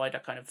healthcare provider,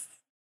 kind of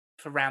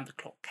for round the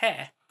clock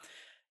care.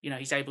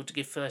 He's able to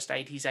give first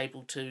aid. He's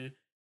able to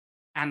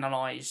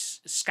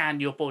scan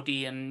your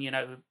body, and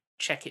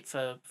check it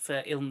for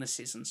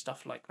illnesses and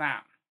stuff like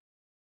that,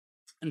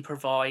 and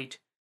provide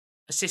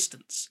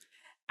assistance.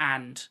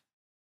 And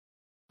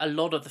a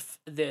lot of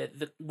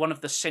the one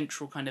of the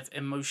central kind of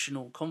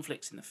emotional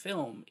conflicts in the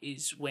film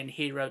is when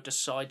Hero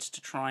decides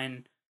to try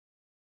and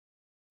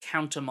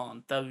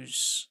countermand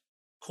those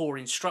core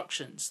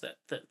instructions that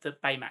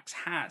Baymax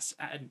has,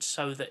 and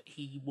so that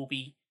he will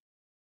be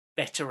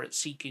better at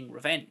seeking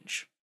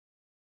revenge,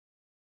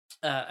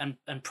 and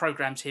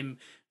programs him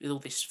with all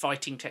this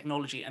fighting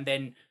technology, and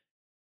then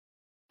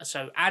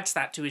so adds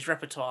that to his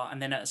repertoire,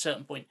 and then at a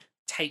certain point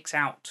takes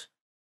out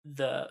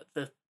the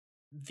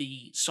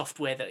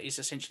software that is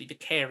essentially the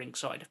caring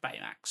side of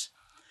Baymax.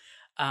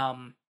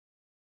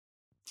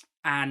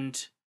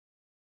 And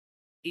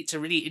it's a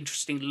really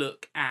interesting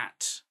look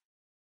at,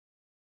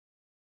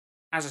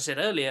 as I said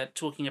earlier,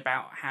 talking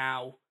about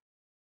how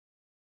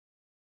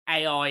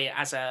AI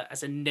as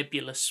a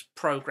nebulous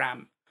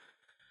program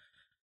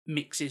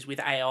mixes with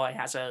AI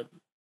as a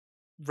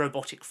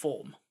robotic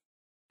form,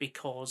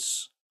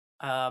 because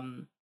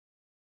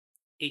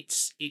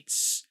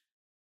It's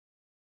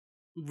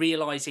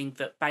realizing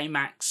that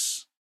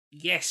Baymax,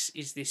 yes,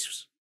 is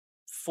this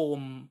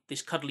form,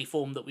 this cuddly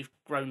form that we've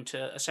grown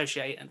to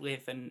associate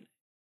with, and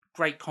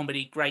great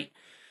comedy, great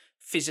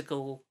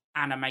physical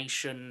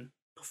animation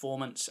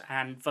performance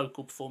and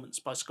vocal performance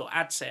by Scott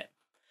Adsit.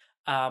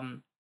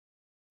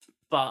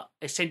 But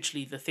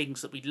essentially, the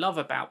things that we love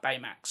about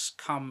Baymax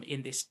come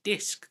in this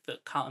disc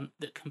that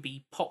can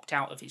be popped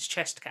out of his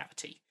chest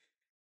cavity.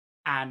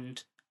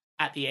 And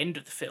at the end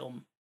of the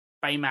film,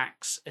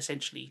 Baymax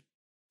essentially,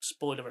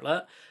 spoiler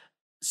alert,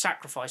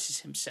 sacrifices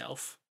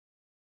himself.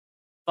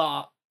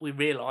 But we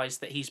realise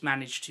that he's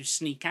managed to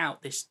sneak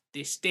out this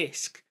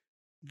disc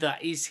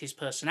that is his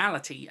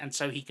personality, and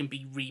so he can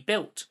be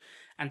rebuilt.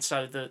 And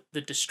so the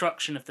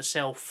destruction of the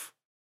self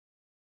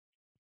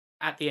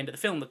at the end of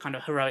the film, the kind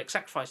of heroic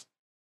sacrifice,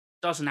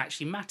 doesn't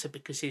actually matter,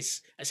 because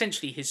his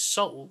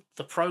soul,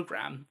 the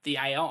program, the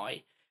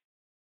AI,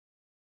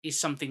 is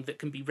something that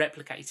can be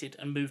replicated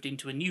and moved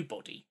into a new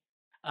body.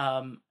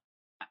 And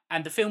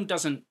the film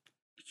doesn't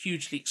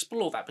hugely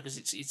explore that, because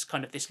it's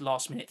kind of this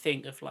last minute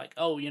thing of like,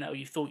 oh, you know,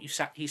 you thought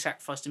he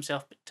sacrificed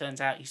himself, but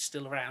turns out he's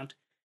still around.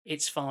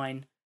 It's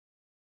fine.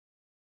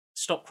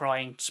 Stop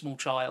crying, small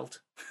child.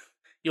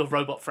 Your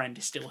robot friend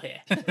is still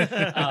here.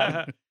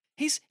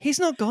 He's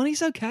not gone.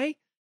 He's okay.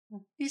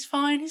 He's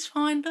fine. He's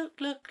fine.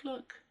 Look.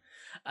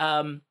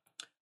 But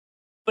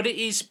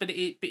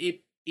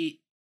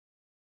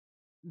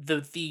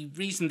the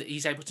reason that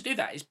he's able to do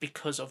that is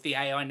because of the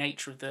AI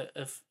nature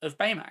of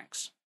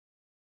Baymax.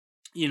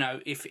 You know,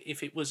 if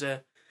it was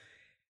a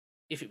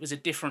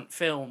different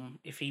film,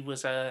 if he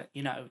was a,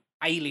 you know,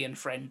 alien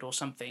friend or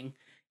something,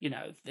 you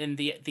know, then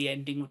the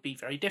ending would be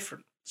very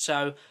different.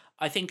 So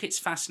I think it's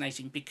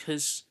fascinating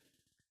because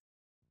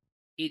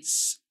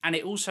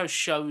it also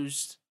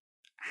shows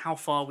how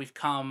far we've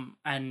come.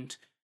 And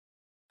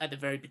at the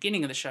very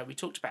beginning of the show, we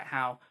talked about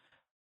how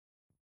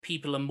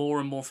people are more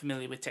and more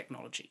familiar with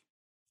technology,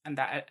 and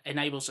that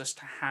enables us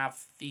to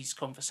have these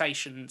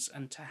conversations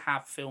and to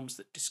have films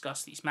that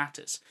discuss these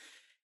matters.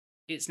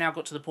 It's now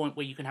got to the point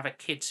where you can have a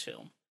kids'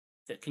 film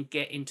that can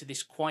get into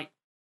this quite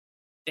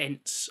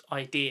dense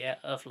idea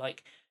of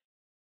like,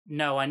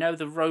 no, I know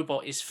the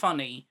robot is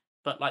funny,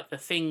 but like the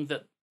thing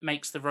that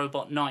makes the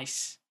robot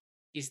nice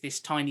is this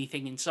tiny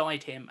thing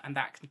inside him, and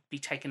that can be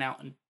taken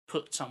out and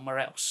put somewhere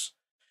else.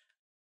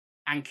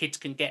 And kids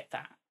can get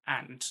that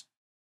and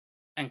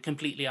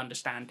completely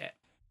understand it.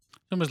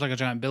 It's almost like a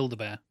giant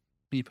Build-A-Bear.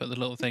 You put the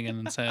little thing in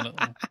and say a little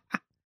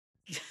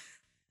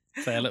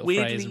Weirdly,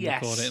 phrase and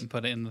yes. record it and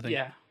put it in the thing.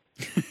 Yeah.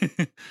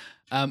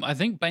 I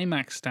think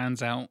Baymax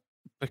stands out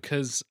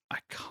because I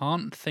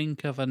can't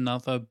think of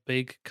another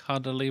big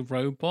cuddly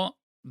robot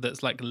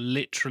that's like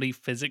literally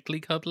physically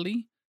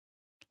cuddly.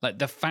 Like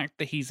the fact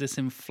that he's this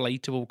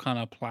inflatable kind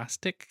of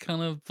plastic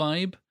kind of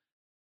vibe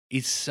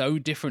is so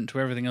different to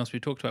everything else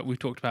we've talked about. We've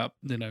talked about,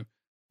 you know,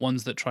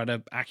 ones that try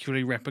to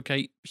accurately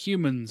replicate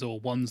humans,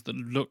 or ones that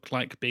look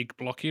like big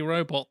blocky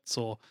robots,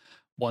 or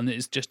one that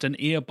is just an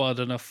earbud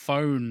and a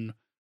phone,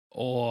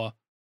 or,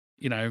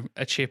 you know,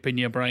 a chip in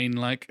your brain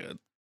like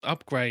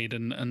upgrade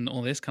and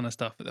all this kind of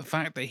stuff. But the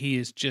fact that he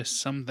is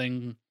just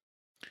something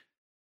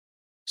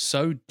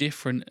so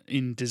different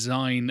in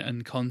design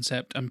and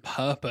concept and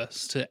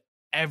purpose to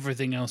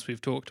everything else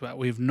we've talked about.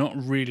 We've not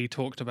really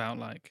talked about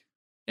like,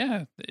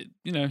 yeah,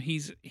 you know,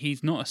 he's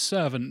not a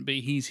servant, but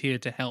he's here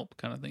to help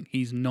kind of thing.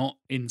 He's not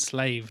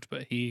enslaved,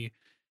 but he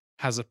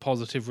has a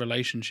positive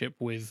relationship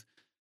with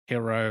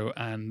Hiro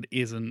and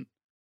isn't,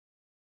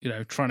 you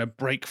know, trying to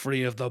break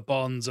free of the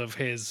bonds of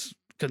his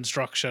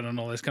construction and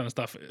all this kind of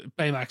stuff.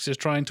 Baymax is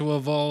trying to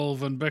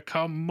evolve and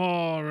become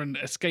more and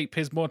escape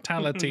his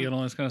mortality and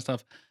all this kind of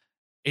stuff.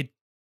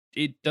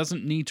 It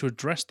doesn't need to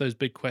address those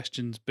big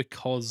questions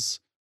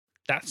because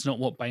that's not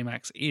what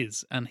Baymax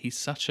is. And he's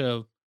such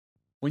a,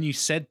 when you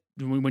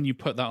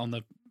put that on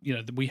the, you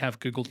know, we have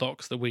Google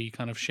Docs that we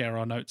kind of share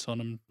our notes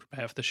on and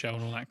prepare for the show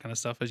and all that kind of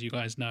stuff, as you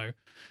guys know.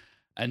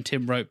 And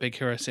Tim wrote Big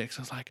Hero 6.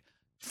 I was like,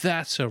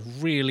 that's a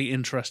really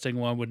interesting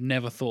one I would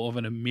never thought of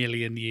in a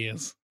million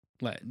years.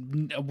 Like,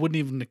 it wouldn't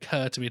even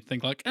occur to me to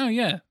think like, oh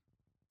yeah,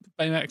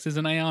 Baymax is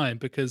an AI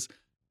because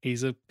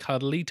he's a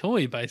cuddly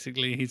toy,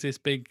 basically. He's this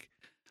big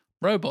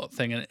robot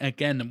thing. And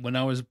again, when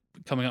I was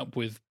coming up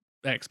with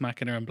Ex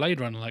Machina and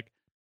Blade Runner, like,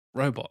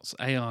 robots,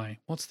 AI,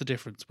 what's the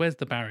difference? Where's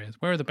the barriers?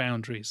 Where are the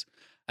boundaries?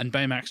 And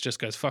Baymax just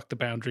goes, fuck the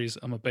boundaries.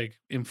 I'm a big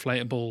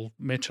inflatable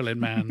Michelin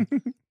man.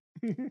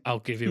 I'll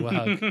give you a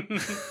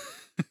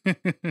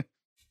hug.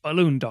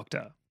 Balloon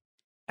Doctor.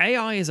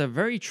 AI is a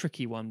very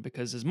tricky one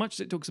because as much as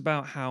it talks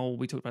about how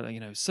we talk about, you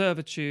know,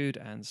 servitude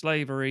and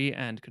slavery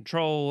and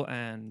control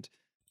and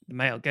the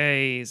male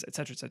gaze,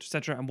 etc., etc.,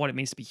 etc., and what it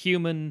means to be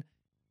human,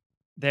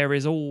 there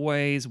is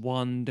always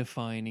one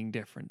defining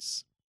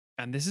difference.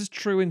 And this is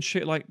true in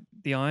shit like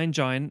The Iron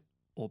Giant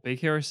or Big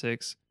Hero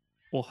 6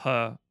 or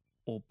Her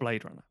or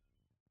Blade Runner.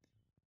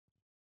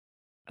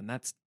 And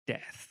that's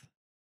death.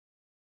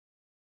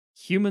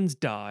 Humans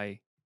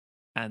die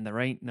and there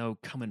ain't no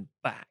coming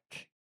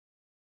back.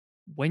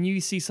 When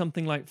you see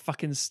something like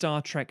fucking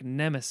Star Trek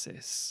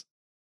Nemesis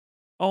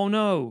Oh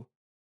no.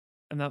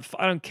 And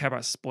I don't care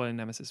about spoiling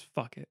Nemesis.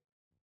 Fuck it.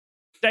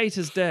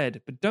 Data's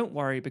dead, but don't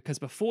worry because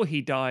before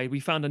he died, we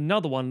found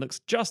another one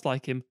looks just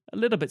like him, a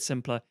little bit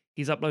simpler.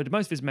 He's uploaded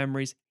most of his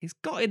memories. He's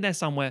got in there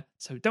somewhere,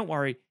 so don't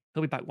worry.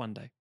 He'll be back one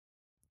day.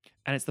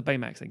 And it's the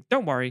Baymax thing.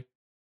 Don't worry.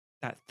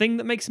 That thing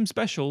that makes him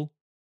special,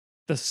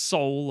 the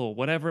soul or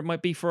whatever it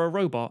might be for a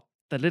robot,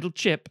 the little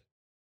chip,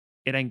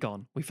 it ain't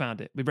gone. We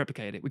found it. We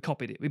replicated it. We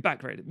copied it. We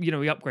backgraded it. We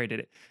upgraded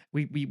it.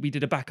 We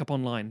did a backup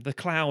online. The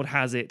cloud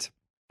has it.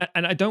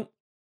 And I don't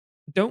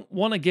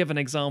want to give an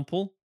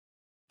example,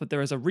 but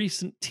there is a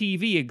recent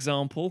TV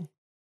example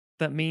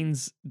that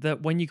means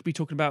that when you could be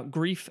talking about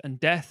grief and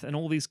death and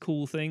all these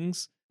cool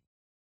things,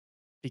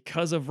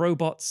 because of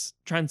robots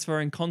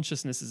transferring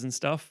consciousnesses and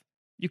stuff,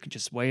 you can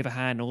just wave a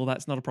hand and all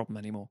that's not a problem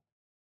anymore.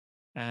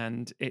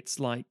 And it's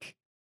like,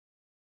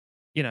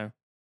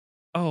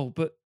 oh,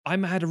 but I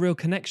had a real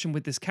connection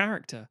with this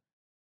character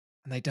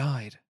and they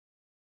died.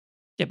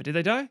 Yeah, but did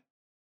they die?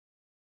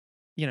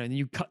 And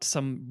you cut to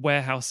some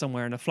warehouse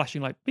somewhere and a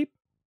flashing light, beep,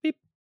 beep,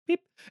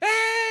 beep.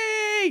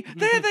 Hey,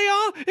 there they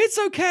are. It's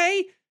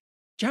okay.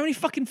 Do you know how many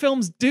fucking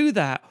films do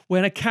that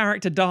when a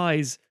character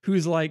dies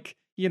who's like,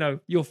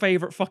 your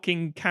favorite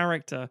fucking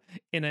character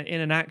in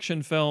an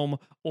action film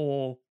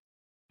or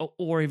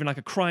even like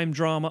a crime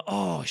drama?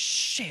 Oh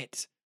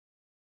shit.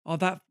 Oh,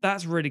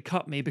 that's really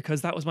cut me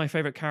because that was my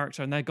favorite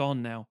character and they're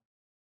gone now.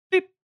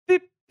 Beep,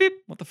 beep, beep.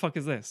 What the fuck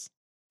is this?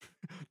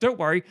 Don't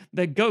worry,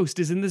 their ghost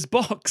is in this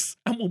box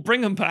and we'll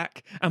bring them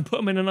back and put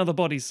them in another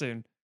body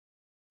soon.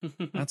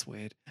 That's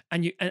weird.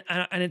 And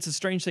it's a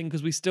strange thing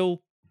because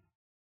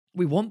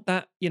we want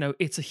that,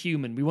 it's a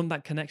human. We want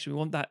that connection. We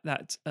want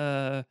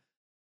that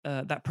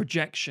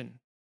projection.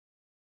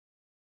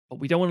 But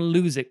we don't want to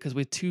lose it because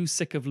we're too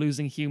sick of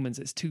losing humans.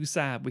 It's too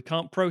sad. We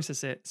can't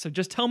process it. So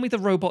just tell me the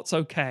robot's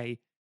okay,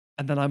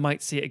 and then I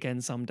might see it again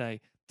someday.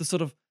 The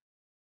sort of,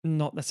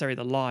 not necessarily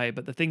the lie,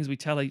 but the things we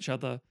tell each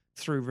other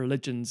through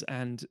religions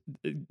and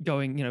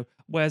going,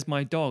 where's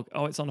my dog?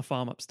 Oh, it's on a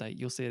farm upstate.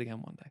 You'll see it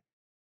again one day.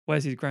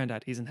 Where's his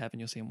granddad? He's in heaven.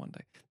 You'll see him one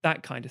day.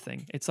 That kind of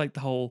thing. It's like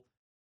the whole...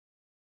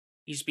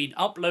 He's been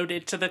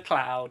uploaded to the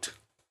cloud.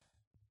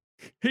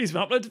 He's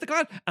been uploaded to the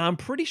cloud. And I'm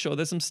pretty sure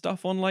there's some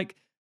stuff on like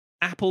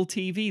Apple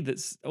TV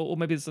that's, or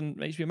maybe there's an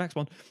HBO Max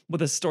one,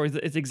 with a story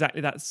that is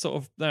exactly that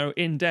sort of,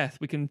 in death,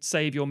 we can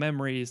save your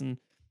memories and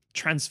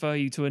transfer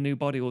you to a new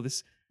body, or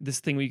this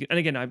thing where you can, and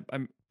again,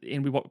 I'm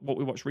in what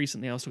we watched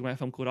recently, I was talking about a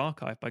film called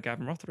Archive by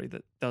Gavin Rothery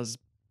that does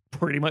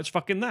pretty much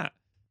fucking that.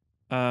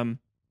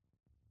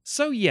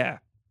 So yeah.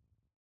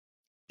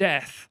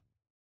 Death.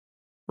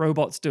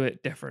 Robots do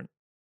it different.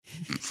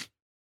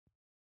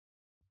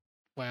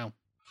 Wow.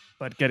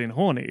 But getting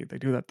horny, they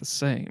do that the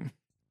same.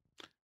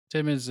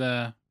 Tim is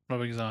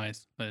rubbing his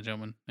eyes, ladies and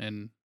gentlemen,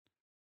 in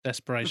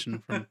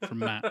desperation from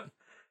Matt.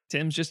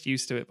 Tim's just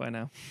used to it by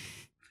now.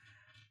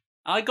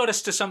 I got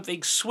us to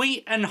something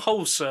sweet and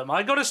wholesome.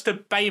 I got us to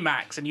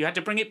Baymax, and you had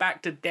to bring it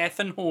back to death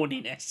and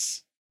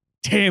horniness.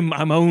 Tim,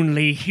 I'm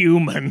only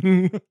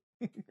human.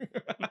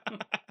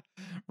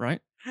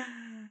 Right?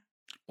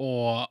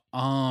 Or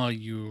are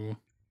you?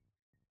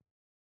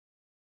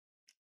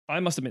 I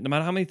must admit, no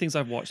matter how many things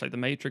I've watched, like The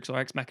Matrix or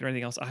Ex Machina or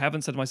anything else, I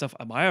haven't said to myself,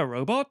 am I a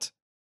robot?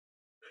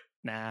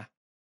 Nah.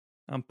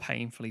 I'm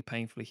painfully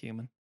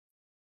human.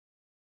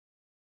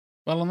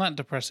 Well, on that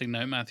depressing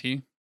note,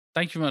 Matthew,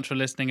 thank you very much for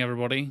listening,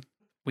 everybody.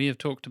 We have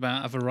talked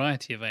about a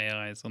variety of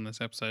AIs on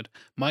this episode.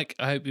 Mike,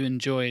 I hope you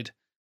enjoyed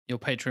your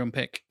Patreon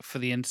pick for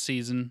the end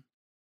season.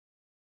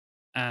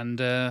 And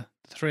the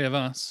three of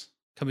us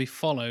can be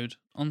followed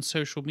on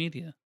social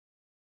media.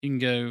 You can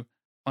go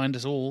find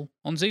us all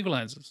on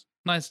Sequelizers.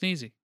 Nice and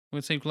easy. We're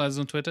Sequelizers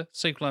on Twitter,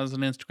 Sequelizers on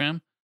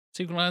Instagram,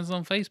 Sequelizers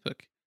on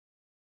Facebook.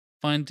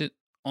 Find it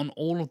on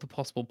all of the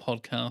possible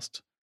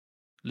podcast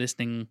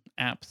listening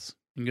apps.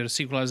 You can go to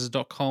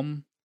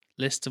sequelizers.com,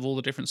 lists of all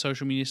the different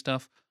social media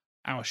stuff,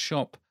 our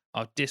shop,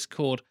 our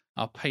Discord,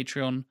 our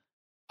Patreon,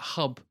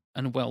 hub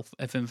and wealth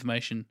of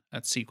information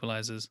at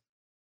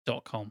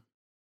sequelizers.com.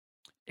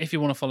 If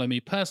you want to follow me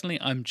personally,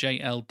 I'm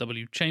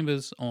JLW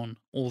Chambers on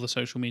all the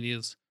social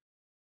medias.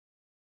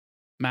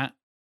 Matt,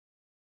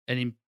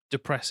 any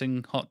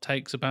depressing hot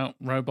takes about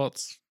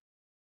robots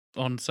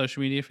on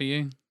social media for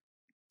you?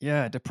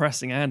 Yeah,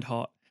 depressing and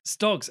hot.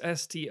 Stogs,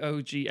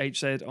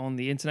 STOGHZ on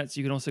the internet. So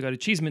you can also go to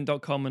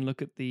cheesemint.com and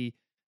look at the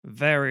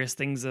various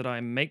things that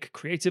I make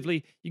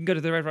creatively. You can go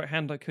to the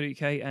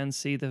redrighthand.co.uk and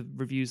see the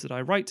reviews that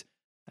I write.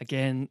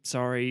 Again,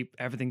 sorry,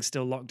 everything's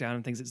still locked down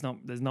and things.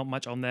 There's not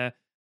much on there.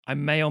 I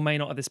may or may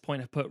not at this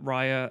point have put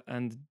Raya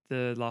and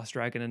The Last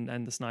Dragon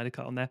and the Snyder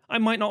Cut on there. I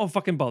might not have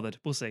fucking bothered.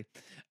 We'll see.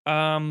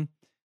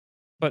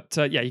 But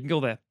yeah, you can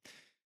go there.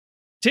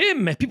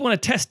 Tim, if people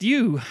want to test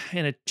you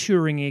in a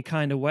Turing-y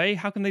kind of way,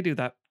 how can they do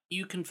that?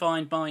 You can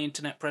find my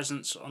internet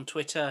presence on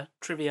Twitter,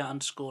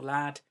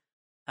 trivia_lad.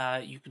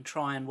 You can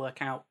try and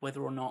work out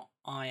whether or not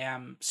I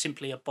am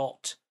simply a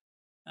bot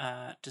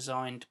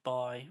designed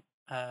by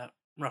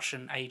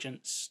Russian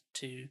agents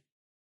to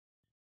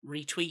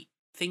retweet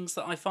things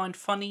that I find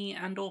funny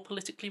and or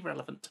politically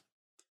relevant.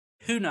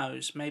 Who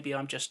knows? Maybe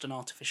I'm just an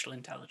artificial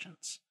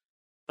intelligence.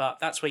 But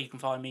that's where you can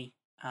find me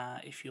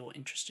if you're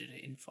interested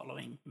in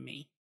following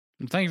me.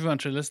 And thank you very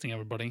much for listening,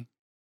 everybody.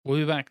 We'll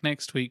be back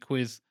next week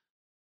with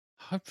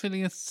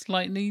hopefully a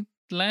slightly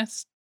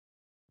less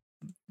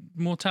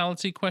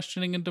mortality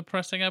questioning and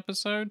depressing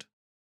episode.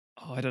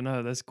 Oh, I don't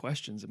know. There's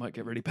questions. It might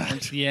get really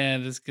bad. Yeah,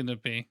 there's going to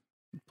be.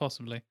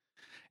 Possibly.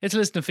 It's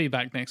listener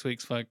feedback next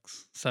week's,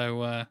 folks.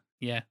 So,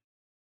 yeah.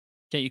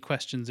 Get your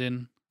questions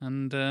in.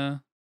 And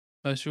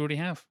most you already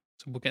have.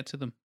 So we'll get to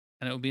them.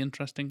 And it'll be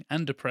interesting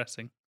and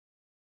depressing.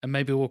 And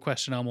maybe we'll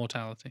question our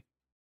mortality.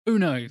 Who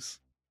knows?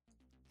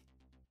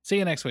 See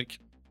you next week.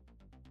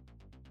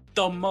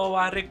 Domo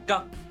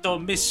arigato,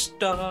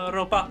 Mr.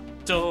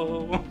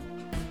 Roboto.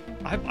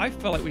 I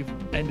felt like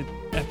we've ended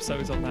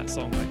episodes on that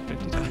song like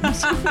 50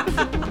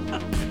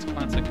 times.